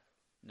 Yeah.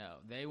 No,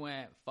 they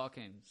went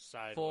fucking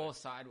Sideways. full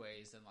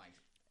sideways and like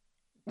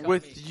cut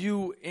With me,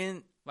 you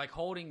in. like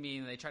holding me,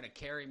 and they tried to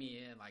carry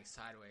me in like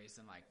sideways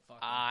and like fucking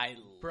I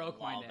broke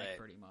my love neck it.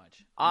 pretty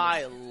much.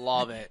 I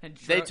love it. And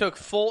They dro- took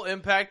full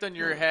impact on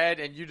your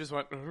head and you just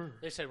went. "Ugh."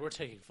 They said, we're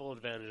taking full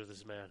advantage of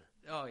this man.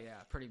 Oh yeah,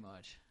 pretty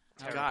much.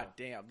 God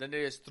damn. Then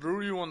they just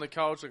threw you on the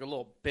couch like a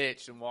little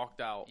bitch and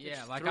walked out. Yeah,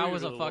 just like threw I you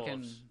was to a the fucking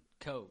wolves.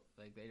 coat.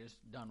 Like they just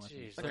done with me.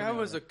 Jeez. Like Threw I me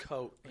was over. a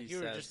coat, he You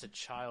were says. just a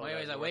child. Well,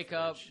 anyways, at I an wake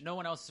up, orphanage. no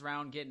one else is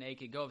around, get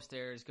naked, go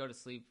upstairs, go to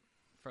sleep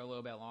for a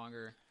little bit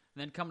longer,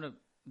 and then come to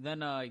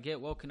then I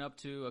get woken up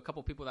to a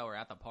couple people that were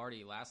at the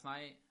party last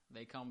night.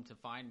 They come to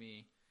find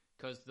me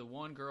because the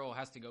one girl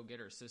has to go get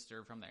her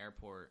sister from the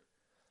airport.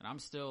 And I'm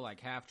still like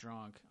half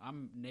drunk.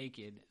 I'm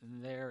naked.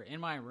 They're in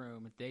my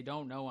room. They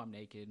don't know I'm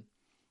naked.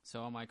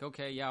 So I'm like,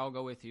 okay, yeah, I'll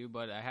go with you.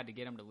 But I had to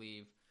get them to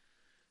leave.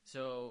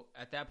 So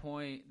at that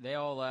point, they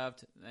all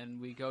left. And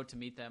we go to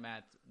meet them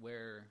at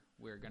where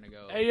we're going to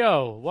go. Hey,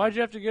 yo, why'd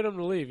you have to get him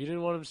to leave? You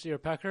didn't want him to see her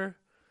pecker?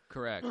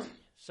 Correct.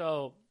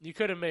 So you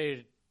could have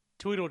made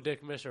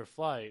Tweedledick miss her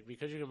flight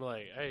because you could be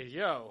like, hey,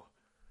 yo,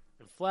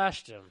 and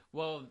flashed him.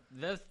 Well,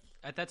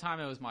 at that time,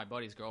 it was my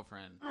buddy's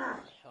girlfriend.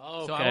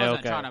 Okay, So I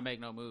wasn't trying to make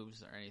no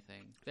moves or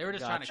anything. They were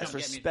just trying to come That's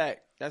get me.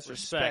 respect. That's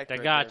respect. I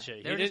right got there.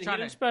 you. They He were just didn't, trying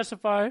he didn't to-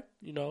 specify,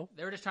 you know.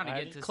 They were just trying to I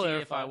get had to to see if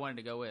clarify. I wanted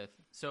to go with.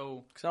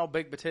 So Cause I know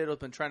Big Potato's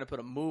been trying to put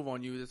a move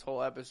on you this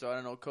whole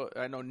episode.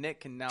 I know Nick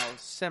can now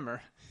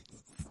simmer.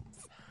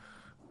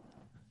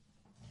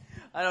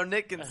 I know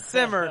Nick can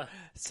simmer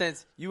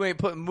since you ain't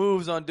putting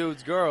moves on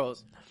dudes'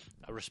 girls.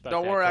 I respect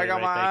Don't that, worry, I Cody got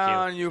Ray. my Thank eye you.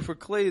 on you for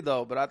Clee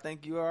though, but I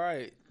think you all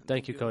right.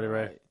 Thank you, Cody all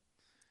Ray. right.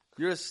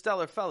 You're a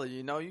stellar fella,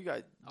 you know. You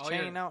got All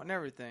chain your- out and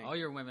everything. all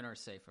your women are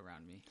safe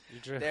around me.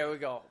 There we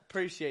go.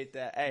 Appreciate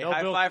that. Hey, No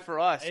high Bill- five for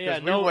us Hey, because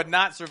yeah, no- we would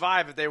not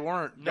survive if they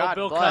weren't. No God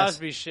Bill bless.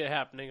 Cosby shit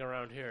happening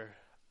around here.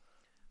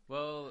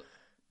 Well,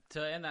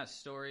 to end that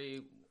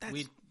story,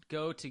 we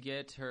go to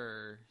get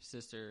her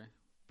sister.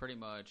 Pretty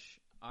much,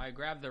 I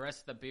grabbed the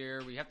rest of the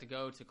beer. We have to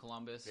go to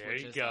Columbus. There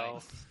which you is go.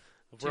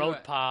 Like, Road two-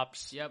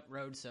 pops. Yep,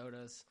 road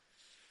sodas.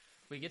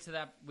 We get to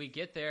that. We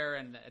get there,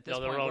 and at this No,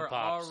 the point, road we're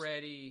pops.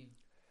 already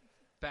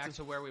back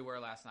to where we were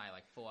last night,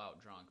 like full out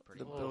drunk,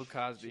 pretty The much. Bill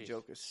Cosby jeez.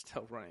 joke is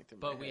still running through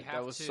But my we head. have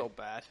That was to- so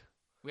bad.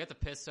 We had to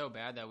piss so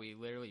bad that we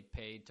literally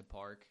paid to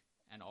park,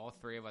 and all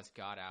three of us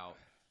got out,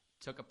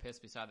 took a piss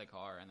beside the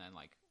car, and then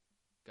like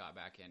got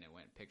back in and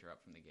went and picked her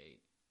up from the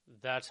gate.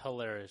 That's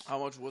hilarious. How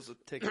much was the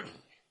ticket?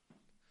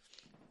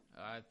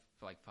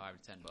 For like $5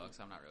 to $10.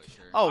 I'm not really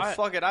sure. Oh, I-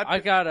 fuck it. I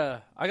got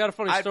a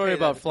funny I'd story pay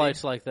about that fee.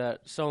 flights like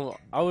that. So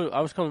I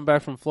was coming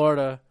back from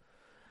Florida,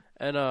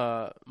 and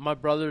my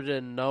brother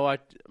didn't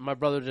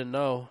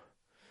know.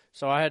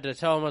 So I had to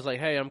tell him, I was like,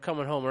 hey, I'm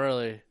coming home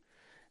early.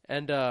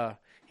 And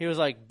he was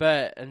like,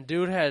 bet. And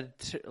dude had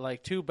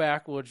two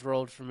backwoods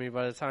rolled for me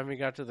by the time he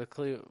got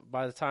to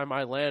by the time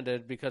I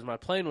landed because my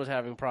plane was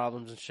having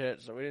problems and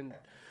shit. So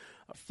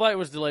our flight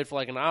was delayed for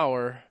like an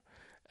hour.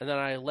 And then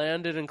I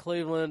landed in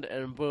Cleveland,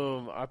 and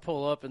boom, I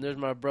pull up, and there's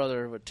my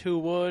brother with 2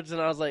 woods.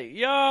 And I was like,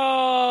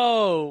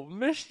 yo,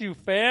 missed you,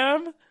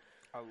 fam.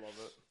 I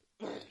love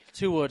it.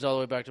 2 woods all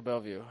the way back to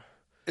Bellevue.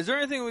 Is there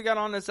anything we got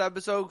on this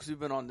episode? Because we've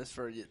been on this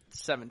for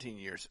 17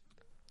 years.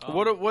 Um,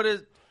 What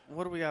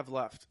do we have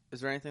left? Is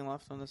there anything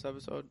left on this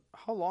episode?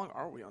 How long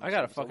are we on this I got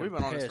to episode? fucking We've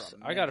been on this piss. for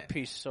a I got to minute.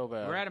 pee so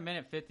bad. We're at a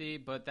minute 50,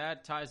 but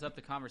that ties up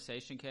the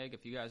conversation, Keg.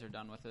 If you guys are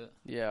done with it,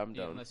 Yeah, I'm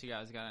done. unless you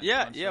guys got any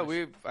Yeah, fun yeah.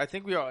 stories. I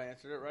think we all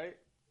answered it, right?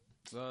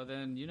 Well,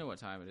 then you know what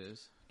time it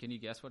is. Can you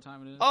guess what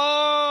time it is?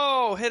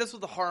 Oh, hit us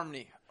with the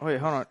harmony. Oh, wait,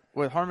 hold on.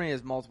 Wait, harmony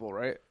is multiple,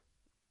 right?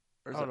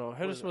 Or is I don't it- know.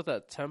 Hit what us is it? with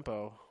that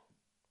tempo.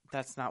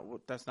 That's not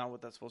what that's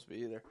supposed to be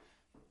either.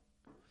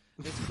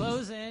 It's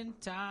closing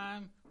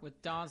time with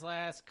Don's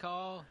last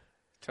call.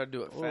 Try to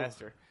do it Ooh.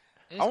 faster.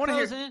 It's I wanna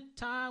hear- closing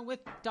time with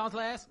Don's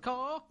last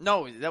call.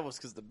 No, that was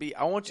because the beat.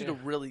 I want you to Yeah.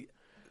 really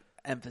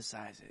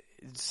emphasize it.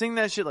 Sing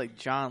that shit like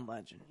John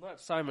Legend. Not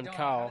Simon Don't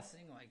Cowell. gotta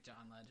sing like John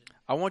Legend.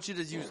 I want you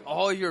to use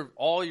all your.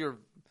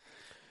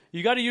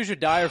 You got to use your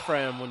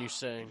diaphragm when you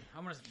sing.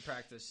 I'm gonna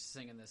practice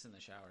singing this in the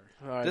shower.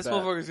 All right, This bet.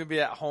 motherfucker's gonna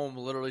be at home,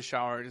 literally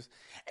showering. Just,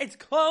 it's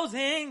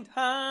closing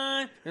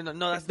time. No, that's For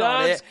not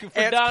Don's- it. for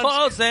It's Don's-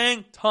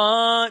 closing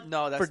time.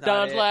 No, that's For not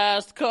Don's it.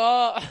 last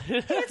call.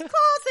 It's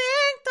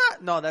closing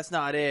time. No, that's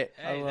not it.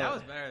 Hey, love that it.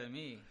 was better than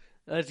me.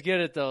 Let's get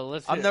it though.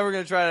 Let's. I'm hit- never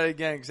gonna try that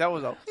again because that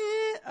was a.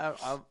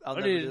 I'll I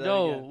never need do to that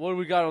know again. what do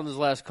we got on this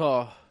last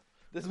call.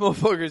 This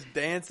motherfucker's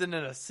dancing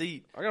in a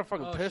seat. I gotta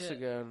fucking Oh, piss shit.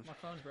 again. My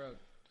phone's broke.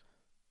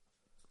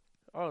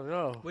 Oh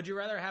no. Would you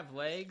rather have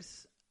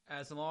legs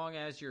as long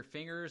as your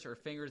fingers or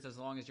fingers as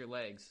long as your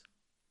legs?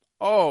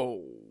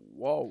 Oh,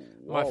 whoa,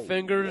 My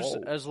fingers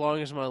whoa. as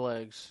long as my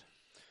legs.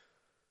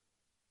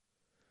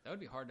 That would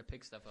be hard to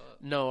pick stuff up.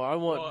 No, I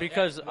want Well,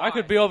 because yeah, I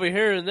could why? be over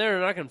here and there,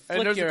 and I can flick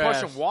And there's your a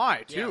question ass.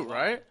 why too, Yeah, why?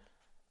 right?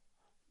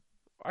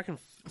 I can.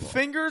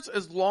 Fingers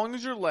as long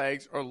as your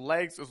legs, or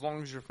legs as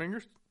long as your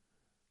fingers.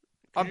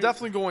 I'm you-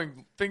 definitely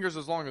going fingers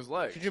as long as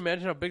legs. Could you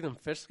imagine how big them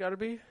fists got to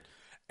be?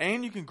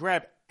 And you can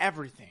grab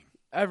everything.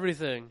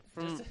 Everything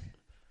from. Just-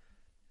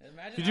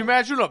 Imagine Could you how-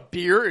 imagine a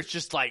beer? It's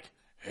just like,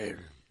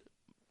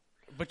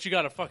 But you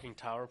got a fucking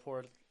tower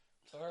port.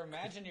 Or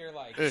imagine you're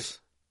like,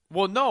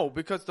 well, no,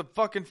 because the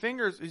fucking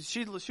fingers.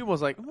 She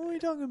was like, what are you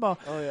talking about?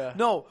 Oh yeah.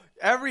 No,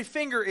 every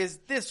finger is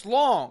this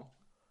long.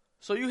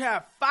 So you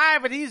have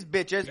 5 of these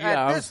bitches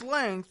Yeah, at this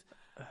length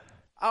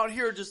out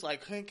here just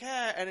like,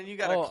 and then you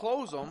got to Oh,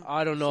 close them.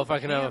 I don't know So if I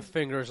the can have a hand-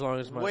 finger as long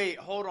as my. Wait,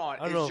 hold on.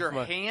 I don't know Is your if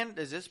my- hand,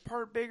 is this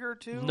part bigger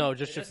too? No, it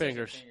just your says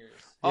fingers.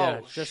 Oh,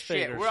 Yeah, just shit.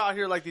 fingers. We're out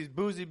here like these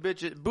boozy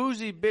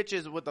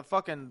bitches with the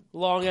fucking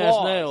Long ass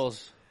claws.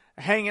 nails.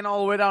 hanging all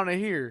the way down to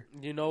here.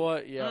 You know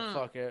what? Yeah,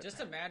 fuck it. Just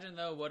imagine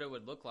though what it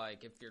would look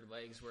like if your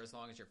legs were as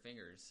long as your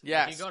fingers.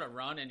 Yes. If you go to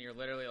run and you're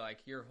literally like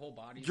your whole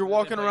body. You're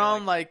walking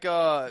around like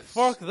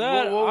fuck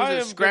that. What was I it?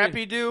 am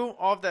Scrappy Doo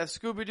off that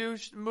Scooby Doo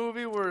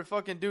movie where the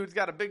fucking dude's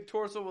got a big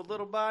torso with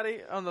little body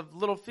on the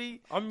little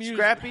feet.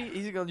 Scrappy.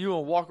 You gonna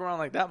walk around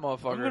like that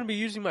motherfucker. I'm gonna be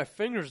using my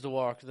fingers to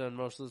walk then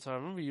most of the time.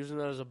 I'm gonna be using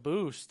that as a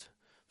boost.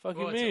 Fuck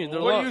you mean?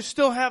 Well, you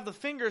still have the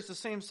fingers the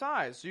same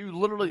size. So you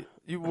literally,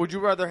 would you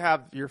rather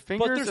have your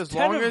fingers as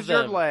long as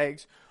your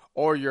legs,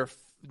 or your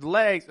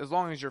legs as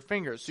long as your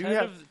fingers? So you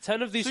have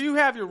 10 of these. So you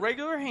have your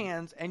regular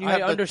hands, and you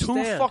have the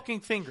 2 fucking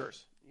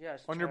fingers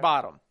on your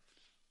bottom.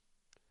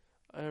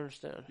 I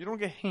understand. You don't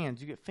get hands;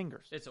 you get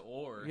fingers. It's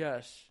or.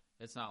 Yes.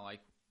 It's not like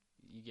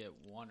you get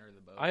one or the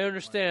both. I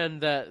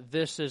understand that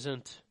this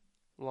isn't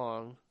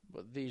long,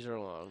 but these are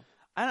long.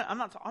 I'm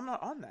not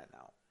on that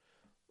now.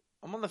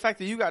 I'm on the fact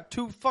that you got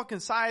 2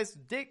 fucking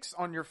sized dicks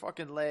on your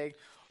fucking leg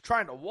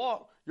trying to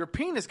walk. Your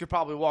penis could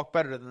probably walk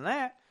better than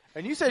that.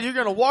 And you said you're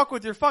going to walk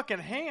with your fucking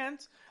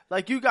hands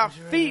like you got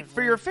feet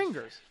for your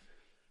fingers.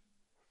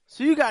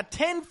 So you got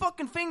 10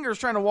 fucking fingers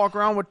trying to walk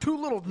around with 2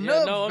 little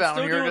nubs down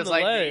here. Doing just the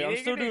like, leg. I'm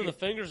still doing the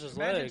fingers as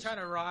Imagine legs. trying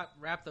to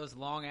wrap those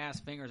long ass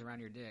fingers around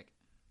your dick.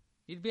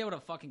 You'd be able to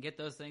fucking get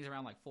those things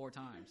around like 4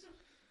 times.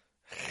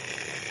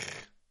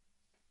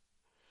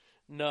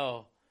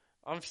 No.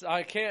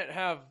 I can't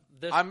have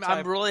this.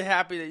 I'm really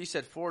happy that you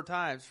said 4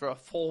 times for a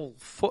full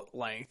foot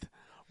length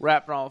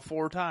wrapped around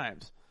 4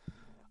 times.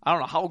 I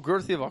don't know how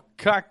girthy of a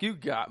cock you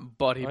got,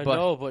 buddy. I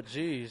know, but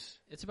geez.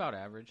 It's about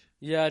average.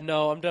 Yeah,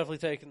 no, I'm definitely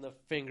taking the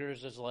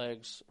fingers as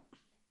legs.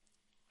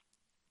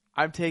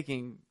 I'm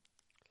taking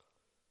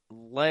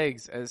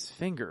legs as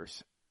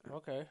fingers.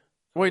 Okay.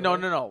 Wait,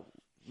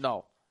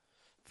 no.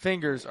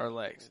 Fingers are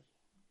legs.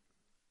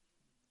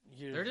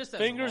 They're just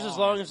fingers as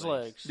long as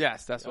legs.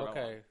 Yes, that's what I want.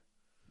 Okay.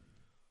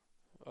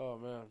 Oh,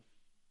 man.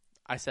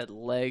 I said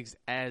legs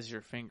as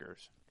your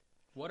fingers.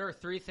 What are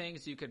 3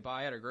 things you could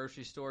buy at a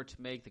grocery store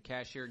to make the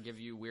cashier give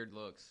you weird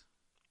looks?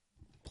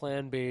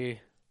 Plan B.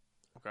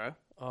 Okay.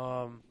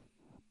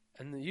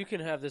 And you can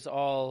have this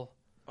all.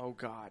 Oh,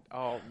 God.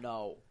 Oh,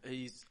 no.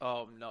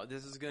 Oh, no.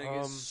 This is going to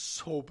get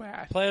so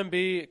bad. Plan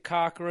B,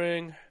 cock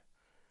ring.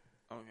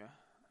 Okay.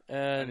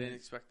 And I didn't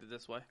expect it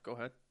this way. Go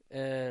ahead.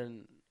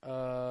 And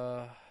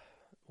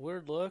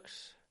weird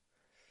looks.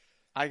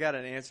 I got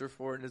an answer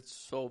for it, and it's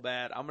so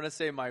bad. I'm going to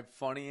say my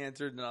funny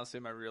answer, and then I'll say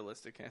my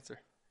realistic answer.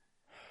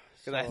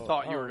 Because I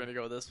thought you were going to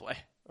go this way.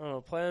 I don't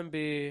know. Plan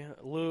B,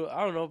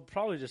 I don't know.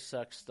 Probably just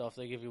sex stuff.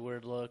 They give you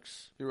weird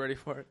looks. You ready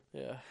for it?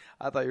 Yeah.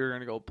 I thought you were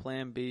going to go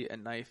Plan B, a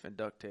knife, and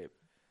duct tape.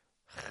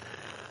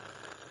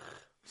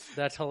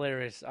 That's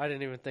hilarious. I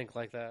didn't even think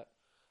like that.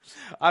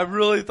 I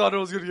really thought it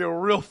was going to get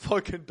real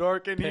fucking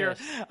dark in here.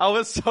 I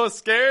was so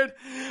scared,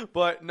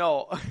 but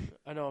no.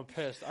 I know, I'm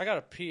pissed. I got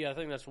to pee. I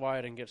think that's why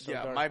I didn't get so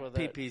dark with it. Yeah, my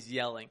pee-pee's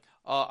yelling.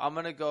 I'm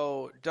going to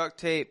go duct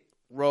tape,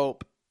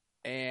 rope,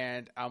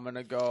 and I'm going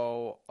to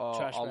go a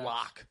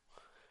lock.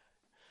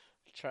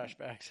 Trash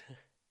bags.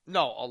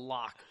 No, a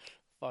lock.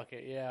 Fuck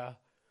it, yeah.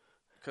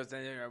 Because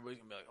then everybody's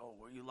going to be like, oh,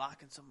 were you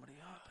locking somebody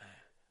up?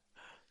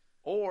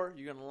 Or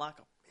you're going to lock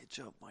a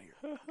bitch up while you're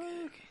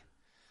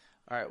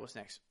All right, what's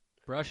next?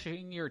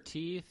 Brushing your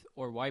teeth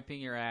or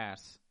wiping your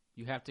ass.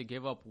 You have to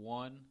give up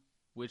one.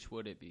 Which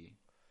would it be?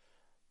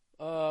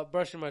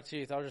 Brushing my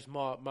teeth. I'll just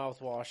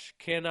mouthwash.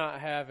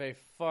 Cannot have a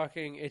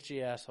fucking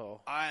itchy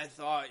asshole. I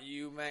thought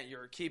you meant you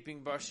were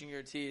keeping brushing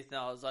your teeth. And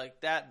I was like,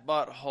 that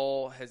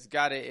butthole has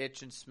got to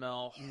itch and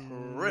smell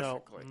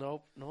horrifically.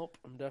 Nope.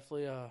 I'm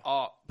definitely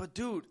but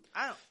dude,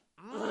 I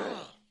don't.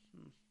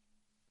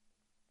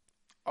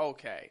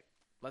 Okay,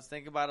 let's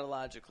think about it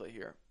logically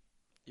here.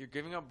 You're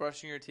giving up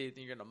brushing your teeth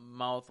and you're going to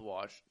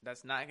mouthwash.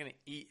 That's not going to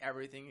eat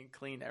everything and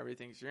clean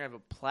everything. So you're going to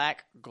have a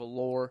plaque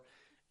galore.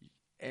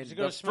 And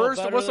what's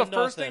the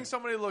first thing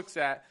somebody looks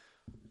at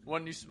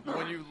when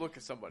you look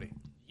at somebody?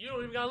 You don't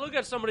even got to look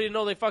at somebody to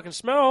know they fucking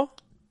smell.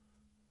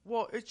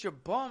 Well, it's your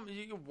bum.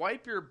 You can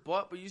wipe your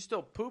butt, but you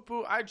still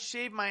poo-poo. I'd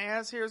shave my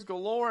ass hairs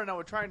galore, and I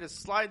would try to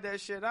slide that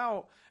shit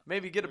out.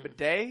 Maybe get a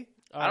bidet.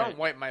 I don't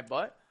wipe my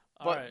butt.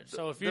 But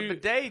so if the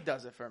bidet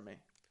does it for me.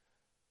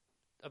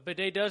 A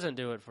bidet doesn't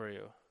do it for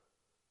you.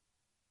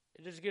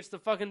 It just gets the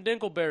fucking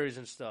dingleberries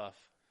and stuff.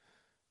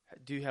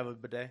 Do you have a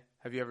bidet?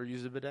 Have you ever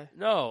used a bidet?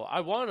 No,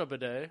 I want a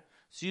bidet.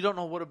 So you don't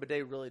know what a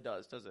bidet really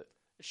does it?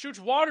 It shoots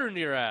water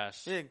into your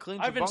ass. Yeah, it cleans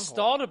I've your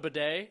installed a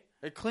bidet.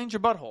 It cleans your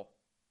butthole.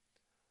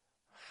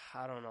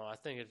 I don't know. I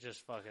think it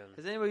just fucking...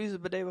 Has anybody used a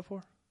bidet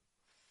before?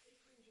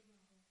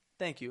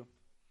 Thank you.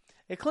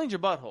 It cleans your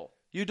butthole.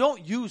 You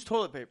don't use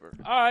toilet paper.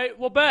 All right,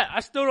 well, bet. I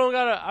still don't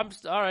got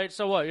to... All right,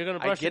 so what? You're going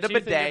to brush your teeth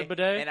and get a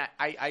bidet? And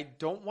I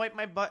don't wipe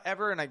my butt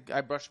ever, and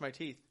I brush my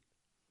teeth.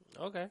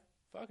 Okay,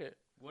 fuck it.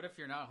 What if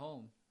you're not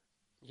home?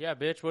 Yeah,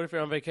 bitch. What if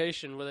you're on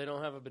vacation where they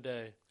don't have a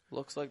bidet?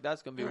 Looks like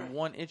that's going to be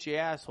one itchy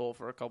asshole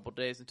for a couple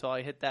days until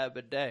I hit that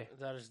bidet.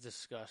 That is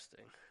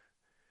disgusting.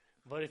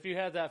 But if you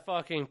had that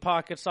fucking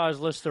pocket-sized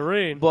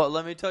Listerine... But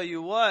let me tell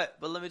you what.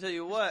 I'm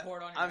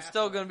still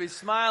asshole. going to be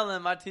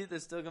smiling. My teeth are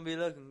still going to be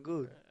looking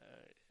good.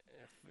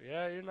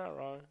 Yeah, you're not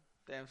wrong.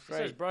 Damn It says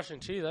straight. brushing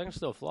teeth. I can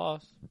still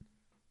floss.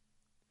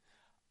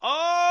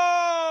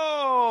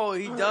 Oh,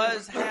 he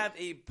does have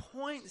a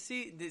point.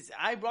 See,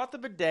 I brought the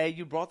bidet.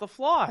 You brought the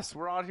floss.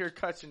 We're out here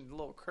catching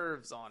little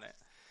curves on it.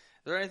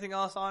 Is there anything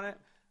else on it?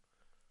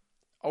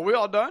 Are we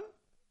all done?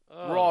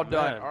 We're all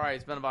done. man. All right,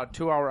 it's been about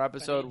a 2-hour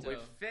episode.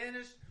 Finito.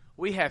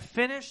 We have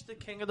finished the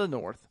King of the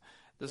North.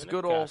 This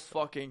Finito good old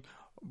Castle. fucking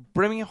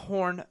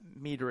Brimhorn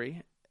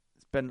Meadery.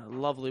 It's been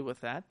lovely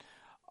with that.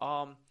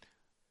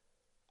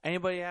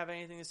 Anybody have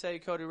anything to say?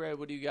 Cody Ray,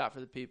 what do you got for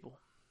the people?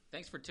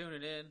 Thanks for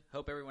tuning in.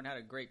 Hope everyone had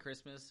a great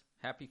Christmas.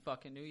 Happy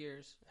fucking New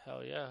Year's.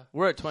 Hell yeah.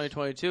 We're at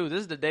 2022.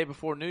 This is the day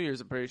before New Year's,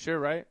 I'm pretty sure,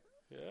 right?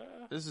 Yeah.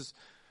 This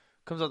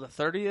comes out the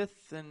 30th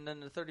and then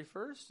the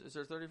 31st. Is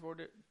there 31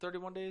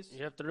 days?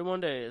 You have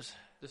 31 days.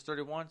 There's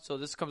 31. So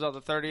this comes out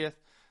the 30th.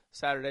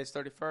 Saturday's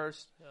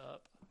 31st.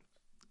 Yep.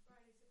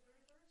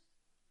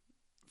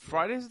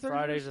 Friday's the 31st?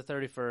 Friday's the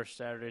 31st.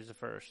 Saturday's the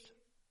 1st.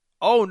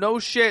 Oh, no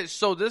shit.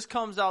 So this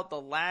comes out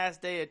the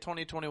last day of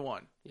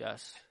 2021.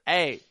 Yes.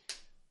 Hey,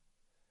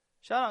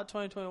 shout out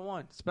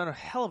 2021. It's been a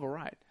hell of a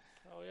ride.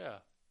 Oh yeah.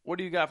 What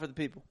do you got for the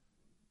people?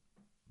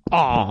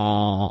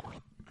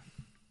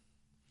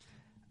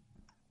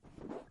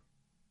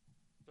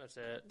 That's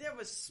it. There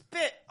was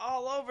spit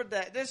all over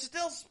that. There's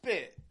still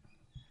spit.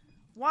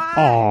 Why?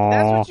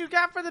 That's what you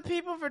got for the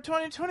people for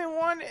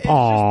 2021? It's just the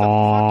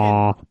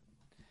fucking...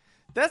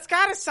 That's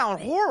gotta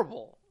sound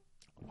horrible.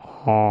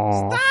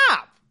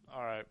 Stop!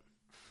 All right.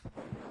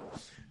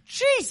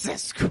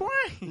 Jesus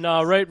Christ!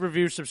 No, rate,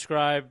 review,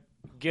 subscribe.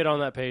 Get on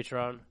that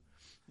Patreon.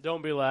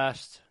 Don't be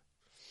last.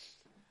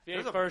 If you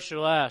ain't There's a- first, you're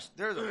last.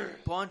 There's a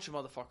bunch of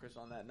motherfuckers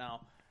on that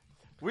now.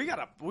 We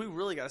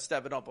really gotta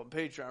step it up on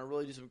Patreon and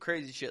really do some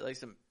crazy shit, like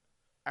some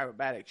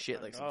aerobatic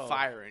shit, like some know.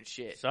 fire and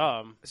shit.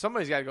 Some.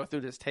 Somebody's gotta go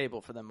through this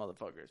table for them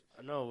motherfuckers.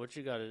 I know what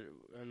you got to.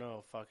 I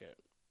know. Fuck it.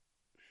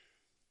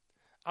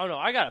 I don't know.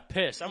 I got to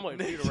piss. I'm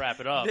waiting for you to wrap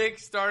it up. Nick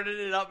started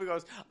it up. He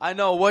goes, "I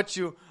know what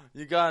you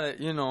got it.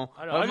 You know,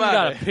 I know. I just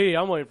got to pee.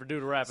 I'm waiting for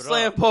dude to wrap it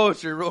slam up.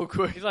 poetry real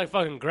quick." He's like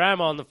fucking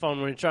grandma on the phone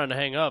when you're trying to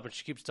hang up and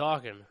she keeps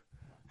talking.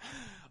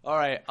 All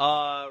right,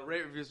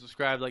 rate, review,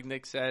 subscribe, like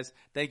Nick says.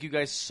 Thank you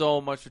guys so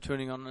much for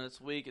tuning on this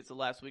week. It's the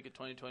last week of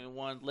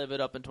 2021. Live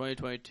it up in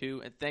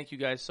 2022, and thank you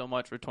guys so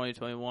much for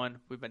 2021.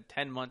 We've been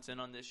 10 months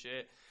in on this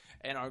shit,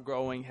 and our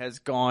growing has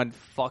gone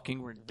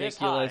fucking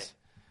ridiculous.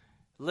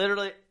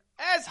 Literally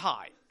as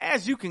high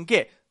as you can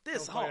get.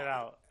 This Don't point high. it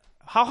out.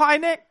 How high,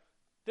 Nick?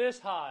 This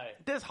high.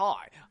 This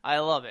high. I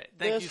love it.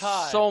 Thank This you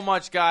high. so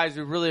much, guys.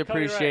 We really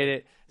Cody appreciate Ray.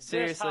 it.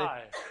 Seriously. This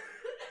high.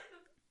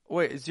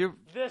 Wait, is your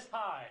This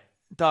high.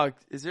 dog?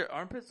 Is your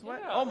armpit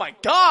sweat? Yeah. Oh my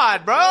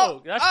god,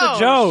 bro! That's the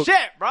joke.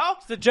 Shit, bro.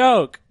 It's the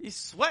joke. He's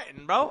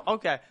sweating, bro.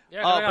 Okay.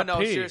 Yeah, 'cause I but got no,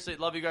 pee. seriously,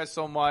 love you guys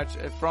so much.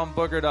 From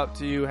Boogered up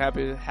to you, have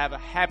a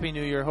happy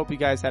New Year. Hope you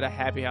guys had a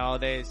happy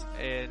holidays,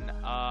 and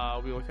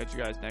we will catch you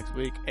guys next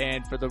week.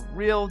 And for the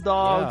real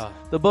dogs,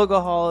 Yeah. the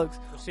Boogaholics,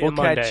 see you we'll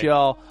catch Monday.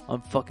 y'all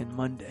on fucking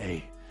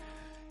Monday.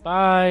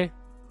 Bye.